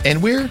Mike.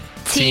 And we're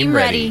Team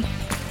Ready.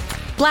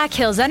 Black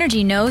Hills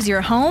Energy knows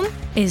your home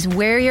is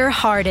where your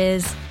heart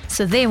is,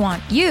 so they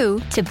want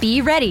you to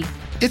be ready.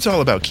 It's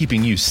all about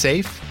keeping you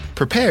safe,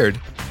 prepared,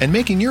 and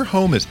making your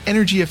home as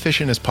energy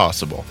efficient as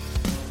possible.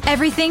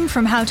 Everything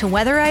from how to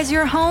weatherize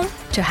your home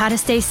to how to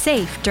stay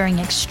safe during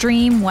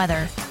extreme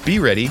weather. Be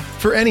ready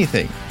for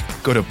anything.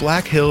 Go to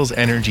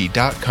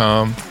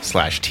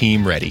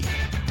blackhillsenergy.com/Team Ready.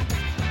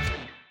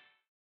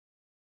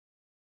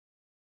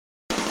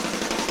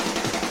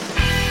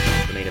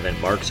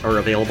 Marks are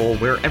available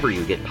wherever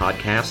you get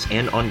podcasts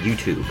and on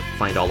YouTube.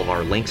 Find all of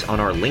our links on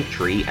our link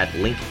tree at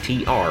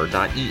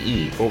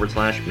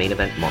linktr.ee/Main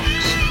Event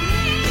Marks.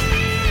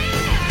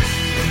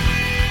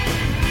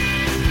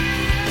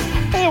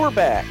 Hey, we're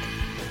back.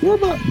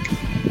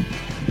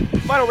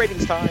 Final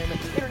ratings time.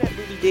 Internet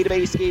Movie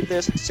Database gave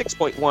this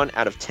 6.1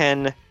 out of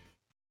 10.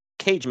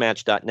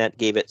 CageMatch.net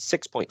gave it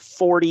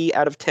 6.40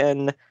 out of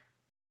 10.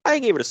 I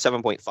gave it a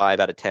 7.5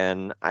 out of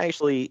 10.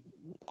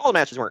 All the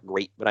matches weren't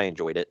great, but I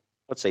enjoyed it.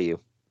 What say you?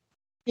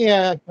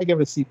 Yeah, I give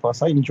it a C+.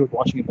 I enjoyed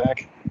watching it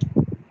back.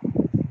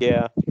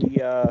 Yeah.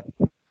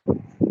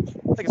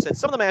 Like I said,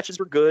 some of the matches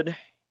were good.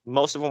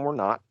 Most of them were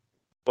not.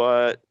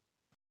 But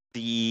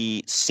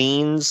the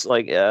scenes,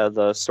 like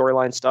the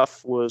storyline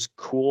stuff, was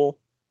cool.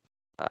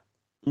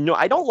 No,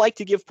 I don't like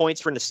to give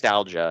points for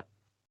nostalgia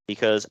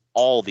because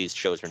all these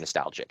shows are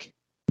nostalgic.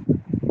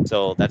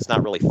 So that's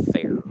not really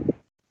fair.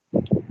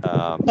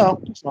 No,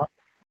 it's not.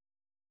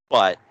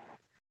 But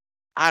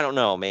I don't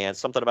know, man.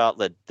 Something about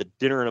the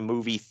dinner and a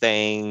movie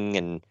thing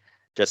and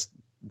just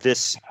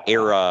this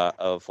era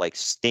of like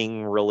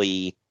Sting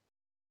really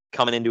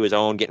coming into his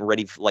own, getting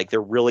ready for, like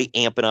they're really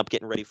amping up,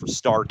 getting ready for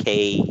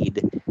Starrcade.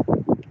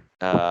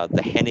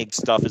 The Hennig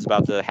stuff is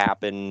about to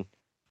happen.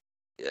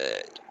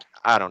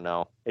 I don't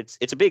know. It's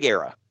a big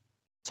era.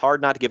 It's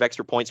hard not to give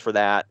extra points for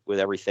that with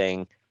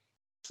everything.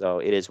 So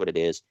it is what it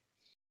is.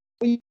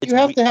 You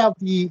have to have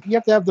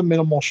the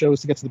minimal shows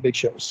to get to the big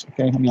shows.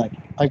 Okay, I mean,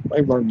 I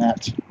learned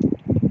that.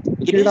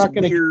 You're not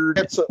going to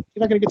get to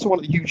one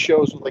of the huge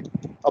shows with like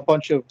a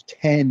bunch of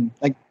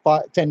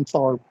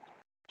 10-star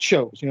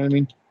shows. You know what I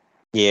mean?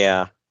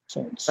 Yeah.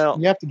 So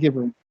you have to give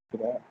room for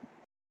that.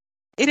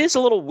 It is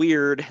a little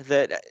weird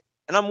that,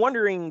 and I'm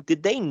wondering,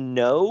 did they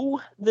know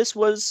this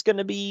was going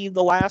to be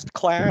the last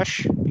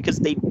Clash? Because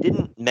they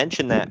didn't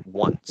mention that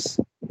once.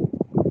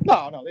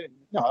 No, they didn't.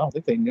 No, I don't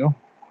think they knew.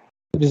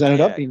 It just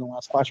ended up being the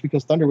last Clash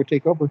because Thunder would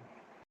take over.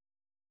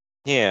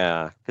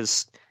 Yeah,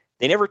 because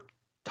they never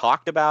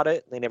talked about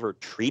it. They never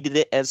treated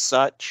it as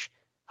such.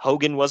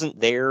 Hogan wasn't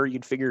there.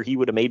 You'd figure he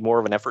would have made more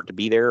of an effort to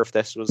be there if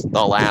this was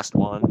the last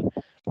one.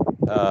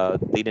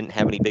 They didn't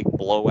have any big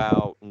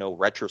blowout, no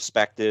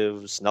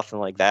retrospectives, nothing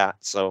like that.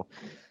 So,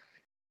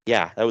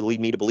 yeah, that would lead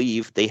me to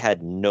believe they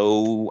had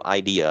no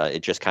idea.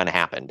 It just kind of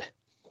happened.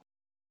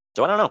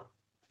 So I don't know.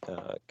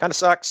 Kind of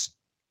sucks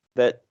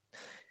that.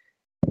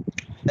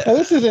 Now,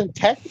 this isn't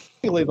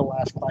technically the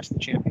last Clash of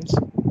the Champions.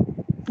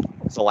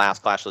 It's the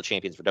last Clash of the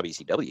Champions for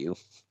WCW,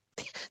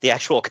 the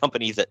actual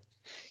company that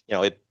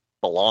it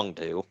belonged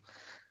to.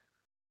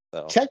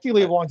 So,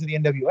 technically, it belonged to the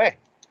NWA,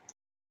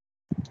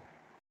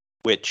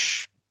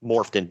 which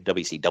morphed into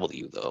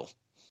WCW. Though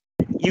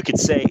you could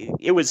say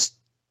it was,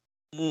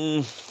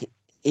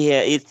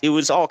 it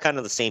was all kind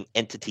of the same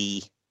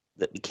entity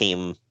that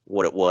became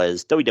what it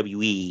was.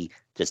 WWE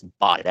just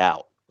bought it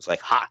out. It's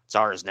like, it's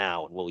ours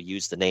now, and we'll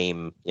use the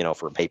name,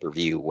 for a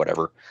pay-per-view,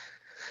 whatever.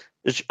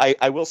 Which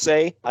I will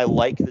say, I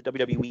like that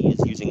WWE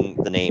is using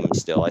the name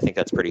still. I think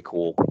that's pretty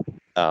cool,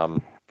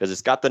 because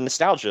it's got the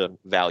nostalgia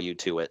value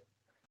to it.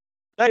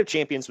 Night of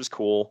Champions was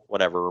cool,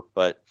 whatever,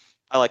 but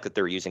I like that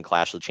they're using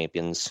Clash of the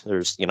Champions.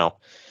 There's,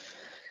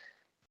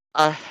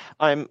 I'm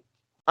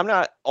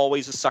not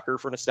always a sucker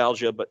for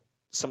nostalgia, but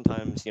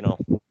sometimes,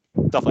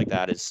 stuff like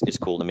that is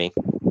cool to me.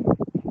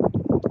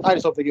 I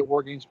just hope they get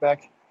War Games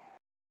back.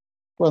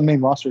 Or the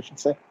main roster, I should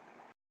say.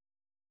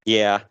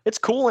 Yeah, it's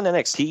cool in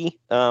NXT,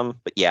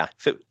 but yeah,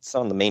 if it's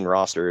on the main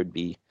roster, it'd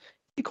be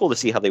cool to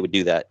see how they would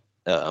do that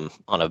on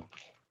a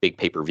big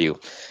pay-per-view.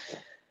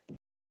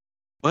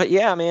 But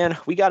yeah, man,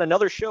 we got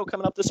another show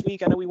coming up this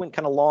week. I know we went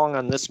kind of long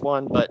on this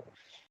one, but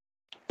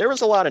there was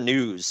a lot of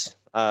news.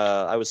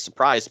 I was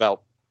surprised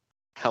about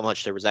how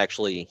much there was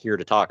actually here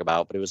to talk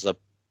about, but it was a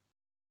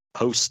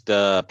post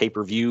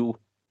pay-per-view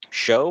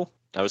show.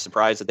 I was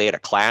surprised that they had a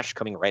Clash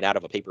coming right out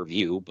of a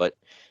pay-per-view, but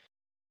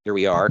here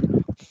we are.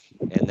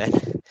 And then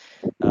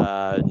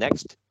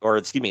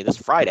this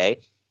Friday,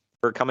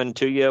 we're coming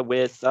to you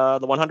with the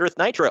 100th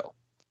Nitro.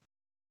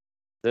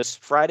 This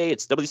Friday,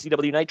 it's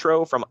WCW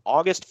Nitro from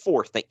August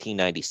 4th,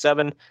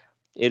 1997.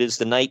 It is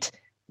the night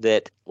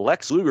that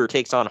Lex Luger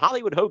takes on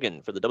Hollywood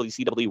Hogan for the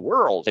WCW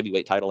World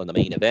Heavyweight title in the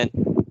main event.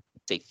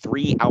 It's a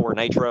 3-hour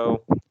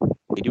Nitro.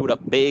 They do it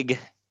up big.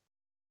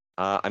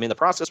 I'm in the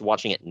process of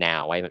watching it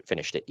now. I haven't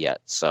finished it yet.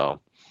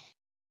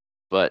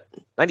 But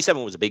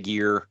 97 was a big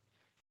year.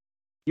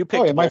 You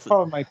picked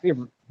probably my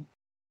favorite.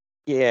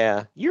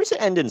 Yeah, years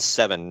that end in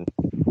 7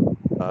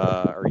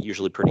 are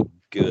usually pretty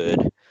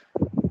good.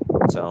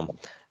 So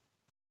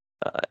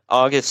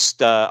August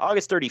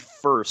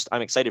 31st,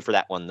 I'm excited for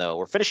that one though.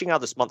 We're finishing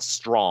out this month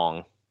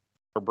strong.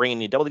 We're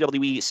bringing you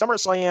WWE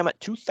SummerSlam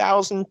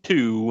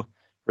 2002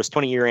 for its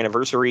 20-year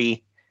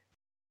anniversary.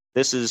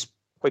 This is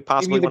quite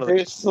possibly maybe one the of the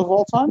greatest of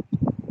all time.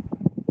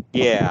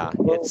 Yeah,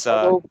 it's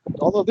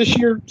although this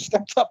year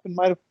stepped up and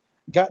might have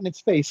gotten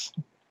its face.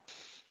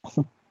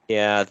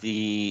 Yeah,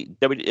 the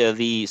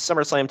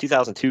SummerSlam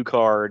 2002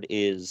 card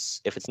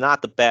is, if it's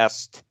not the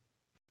best,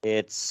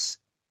 it's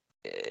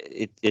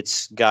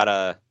got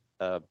a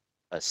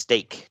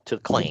stake to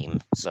claim.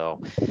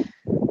 So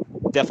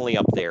definitely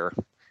up there.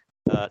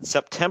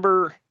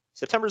 September's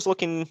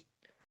looking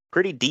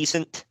pretty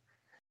decent.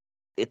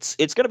 It's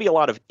going to be a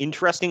lot of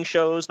interesting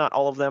shows. Not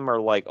all of them are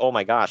like, oh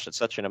my gosh, it's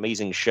such an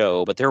amazing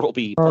show, but there will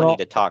be plenty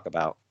to talk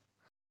about.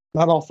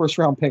 Not all first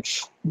round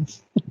picks.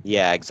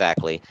 Yeah,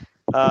 exactly.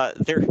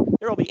 There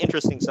will be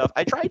interesting stuff.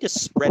 I tried to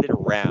spread it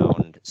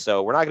around,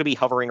 so we're not going to be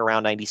hovering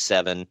around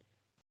 97.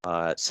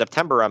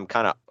 September,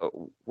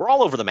 we're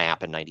all over the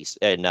map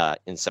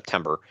in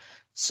September.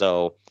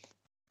 So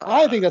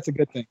I think that's a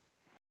good thing.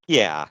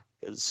 Yeah,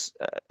 because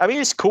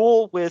it's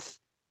cool with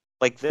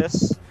like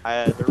this.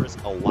 There is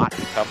a lot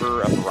to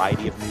cover, a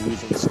variety of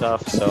news and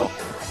stuff. So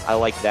I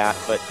like that,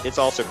 but it's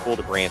also cool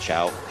to branch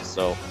out.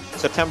 So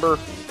September,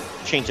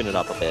 changing it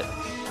up a bit.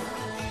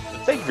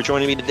 Thank you for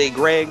joining me today,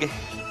 Greg.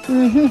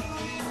 Mm-hmm.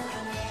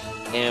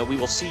 And we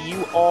will see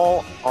you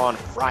all on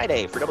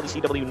Friday for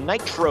WCW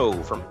Nitro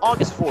from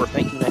August 4th,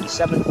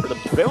 1997 for the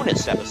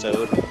bonus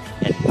episode,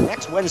 and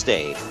next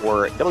Wednesday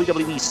for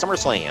WWE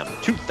SummerSlam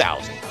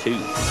 2002.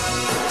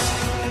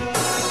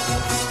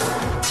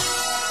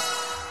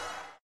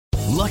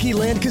 Lucky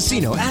Land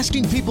Casino,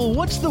 asking people,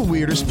 what's the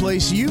weirdest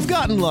place you've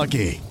gotten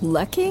lucky?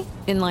 Lucky?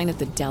 In line at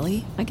the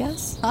deli, I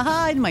guess?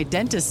 Aha, in my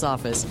dentist's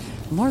office.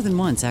 More than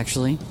once,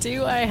 actually.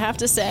 Do I have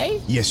to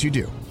say? Yes, you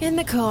do. In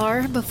the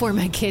car before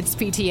my kids'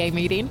 PTA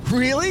meeting.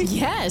 Really?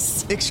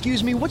 Yes.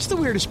 Excuse me, what's the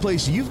weirdest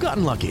place you've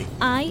gotten lucky?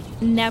 I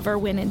never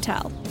win and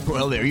tell.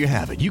 Well, there you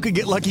have it. You can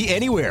get lucky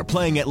anywhere,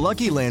 playing at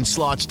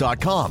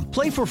LuckyLandSlots.com.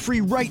 Play for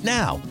free right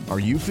now. Are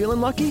you feeling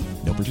lucky?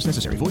 No purchase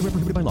necessary. Void where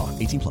prohibited by law.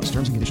 18+.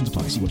 Terms and conditions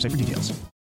apply. See website for details.